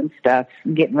home doing stuff,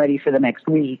 getting ready for the next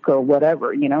week or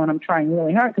whatever, and I'm trying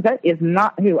really hard, because that is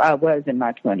not who I was in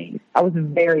my 20s. I was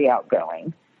very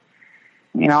outgoing.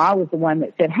 I was the one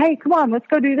that said, hey, come on, let's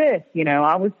go do this.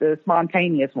 I was the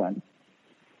spontaneous one.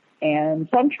 And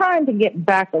so I'm trying to get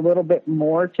back a little bit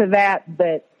more to that,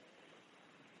 but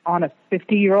on a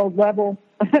 50-year-old level,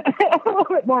 a little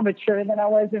bit more mature than I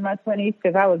was in my 20s,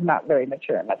 because I was not very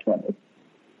mature in my 20s.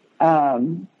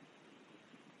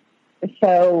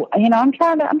 So, I'm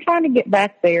trying to get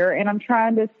back there, and I'm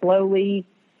trying to slowly,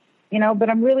 but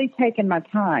I'm really taking my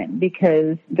time,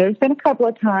 because there's been a couple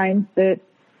of times that,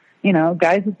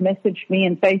 guys have messaged me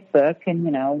in Facebook and,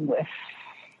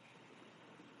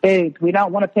 dude, we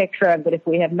don't want a picture of it if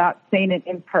we have not seen it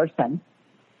in person.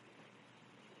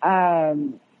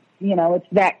 It's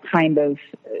that kind of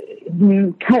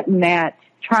cutting that,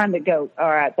 trying to go, all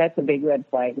right, that's a big red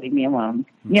flag, leave me alone.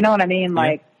 You know what I mean? Yeah.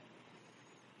 Like,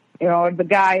 the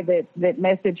guy that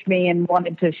messaged me and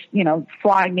wanted to,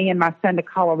 fly me and my son to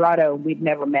Colorado, we'd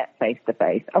never met face to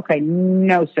face. Okay,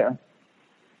 no, sir.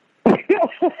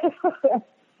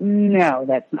 No,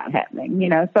 that's not happening.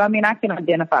 So, I can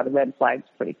identify the red flags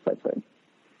pretty quickly.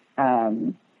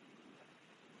 I'm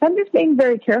just being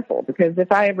very careful, because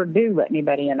if I ever do let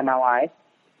anybody into my life,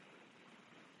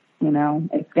 they're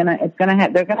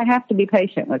gonna have to be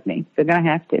patient with me. They're gonna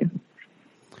have to.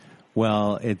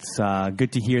 Well, it's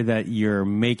good to hear that you're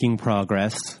making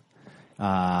progress.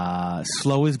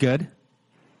 Slow is good.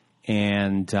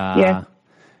 And, yeah.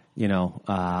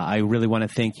 I really want to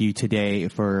thank you today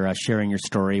for sharing your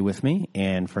story with me,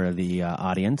 and for the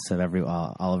audience of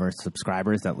all of our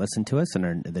subscribers that listen to us,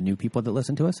 and the new people that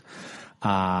listen to us.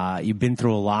 You've been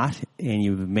through a lot, and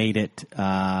you've made it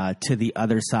to the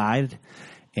other side,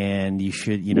 and you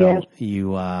should, Yes.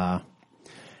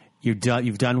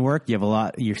 You've done work. You have a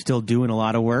lot. You're still doing a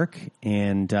lot of work,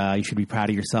 and you should be proud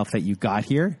of yourself that you got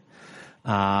here.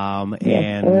 Yes,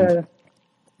 and sir.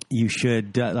 you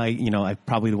should,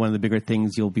 probably one of the bigger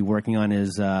things you'll be working on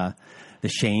is the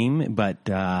shame. But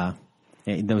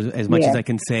as much as I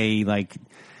can say,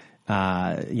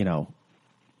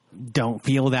 don't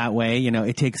feel that way.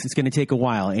 It's going to take a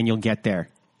while, and you'll get there.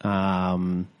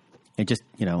 It just,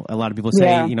 a lot of people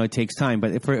say, it takes time,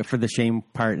 but for the shame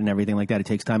part and everything like that, it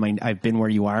takes time. I've been where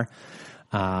you are.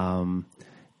 I've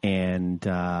been,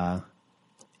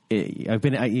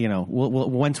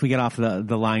 once we get off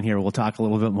the line here, we'll talk a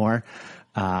little bit more.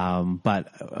 I've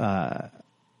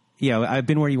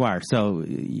been where you are, so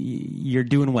you're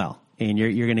doing well, and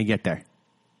you're going to get there.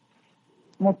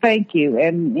 Well, thank you.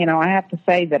 And, I have to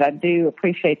say that I do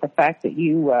appreciate the fact that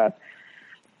you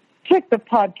took the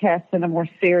podcast in a more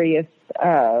serious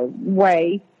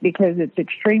way, because it's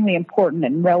extremely important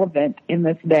and relevant in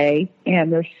this day.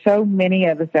 And there's so many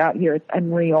of us out here. It's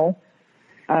unreal.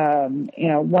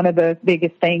 One of the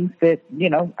biggest things that,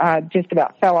 I just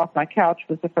about fell off my couch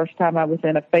was the first time I was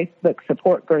in a Facebook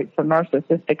support group for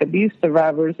narcissistic abuse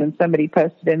survivors, and somebody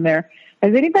posted in there,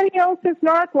 has anybody else that's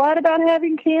narc lied about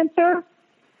having cancer?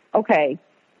 Okay.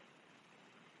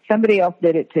 Somebody else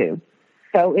did it too.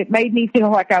 So it made me feel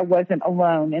like I wasn't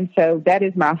alone. And so that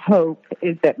is my hope,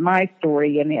 is that my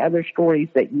story and the other stories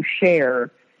that you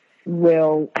share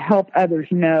will help others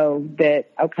know that,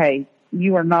 okay,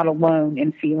 you are not alone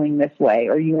in feeling this way,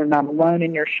 or you are not alone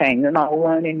in your shame. You're not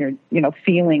alone in your,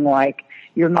 feeling like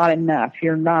you're not enough.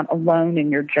 You're not alone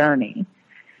in your journey,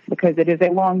 because it is a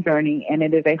long journey, and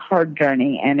it is a hard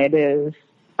journey, and it is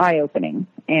eye-opening.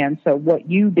 And so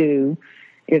what you do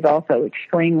is also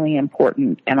extremely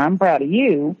important. And I'm proud of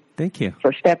you. Thank you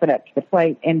for stepping up to the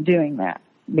plate and doing that,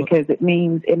 because it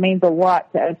means a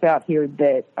lot to us out here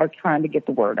that are trying to get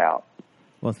the word out.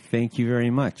 Well, thank you very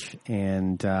much.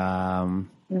 And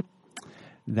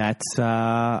that's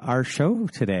our show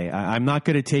today. I'm not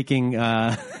good at taking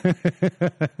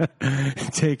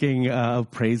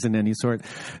praise in any sort.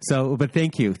 So, but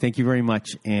thank you very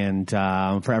much. And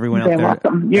for everyone out there,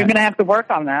 welcome. You're going to have to work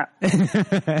on that.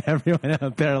 Everyone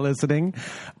out there listening,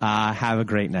 have a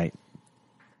great night.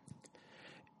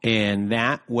 And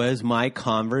that was my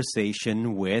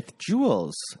conversation with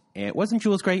Jules. And wasn't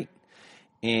Jules great?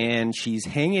 And she's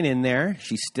hanging in there.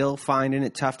 She's still finding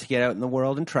it tough to get out in the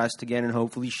world and trust again, and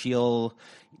hopefully she'll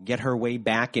get her way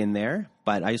back in there.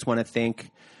 But I just want to thank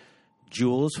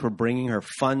Jules for bringing her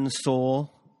fun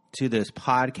soul to this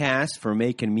podcast, for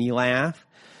making me laugh.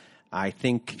 I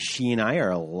think she and I are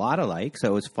a lot alike, so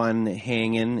it was fun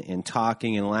hanging and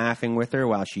talking and laughing with her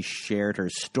while she shared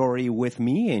her story with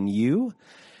me and you.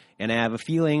 And I have a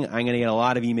feeling I'm going to get a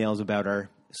lot of emails about her,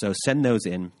 so send those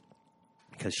in,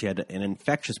 because she had an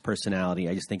infectious personality.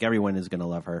 I just think everyone is going to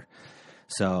love her.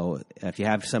 So if you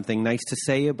have something nice to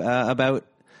say about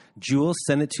Jules,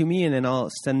 send it to me, and then I'll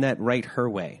send that right her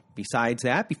way. Besides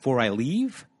that, before I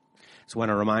leave, I just want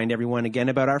to remind everyone again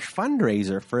about our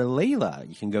fundraiser for Layla.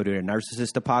 You can go to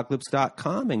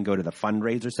narcissistapocalypse.com and go to the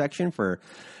fundraiser section for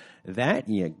that.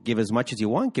 You give as much as you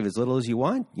want, give as little as you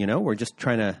want. You know, we're just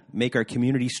trying to make our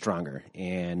community stronger.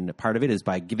 And part of it is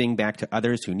by giving back to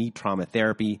others who need trauma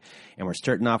therapy. And we're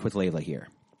starting off with Layla here.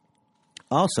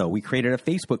 Also, we created a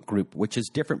Facebook group, which is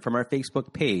different from our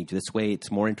Facebook page. This way,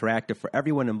 it's more interactive for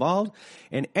everyone involved,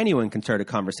 and anyone can start a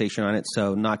conversation on it.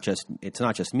 So it's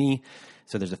not just me.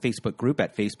 So there's a Facebook group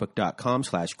at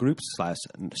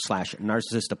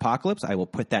facebook.com/groups/narcissist apocalypse. I will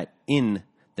put that in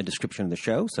the description of the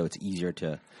show, so it's easier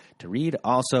to read.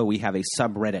 Also, we have a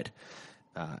subreddit,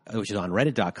 which is on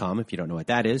reddit.com. If you don't know what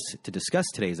that is, to discuss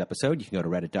today's episode, you can go to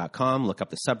reddit.com, look up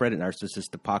the subreddit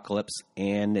Narcissist Apocalypse,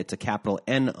 and it's a capital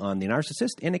N on the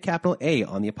narcissist and a capital A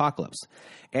on the apocalypse.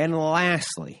 And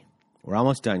lastly, we're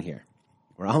almost done here.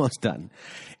 We're almost done.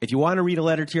 If you want to read a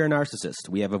letter to your narcissist,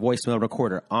 we have a voicemail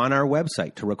recorder on our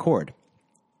website to record.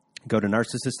 Go to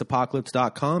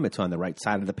narcissistapocalypse.com. It's on the right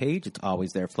side of the page. It's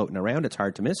always there floating around. It's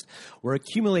hard to miss. We're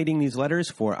accumulating these letters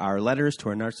for our Letters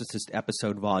to a Narcissist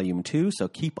episode volume 2, so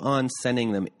keep on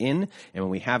sending them in, and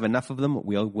when we have enough of them,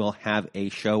 we'll have a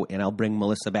show, and I'll bring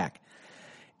Melissa back.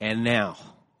 And now,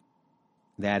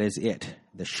 that is it.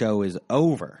 The show is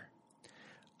over.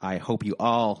 I hope you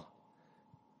all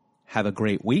have a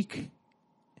great week,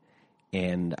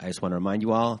 and I just want to remind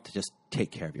you all to just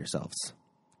take care of yourselves.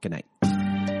 Good night.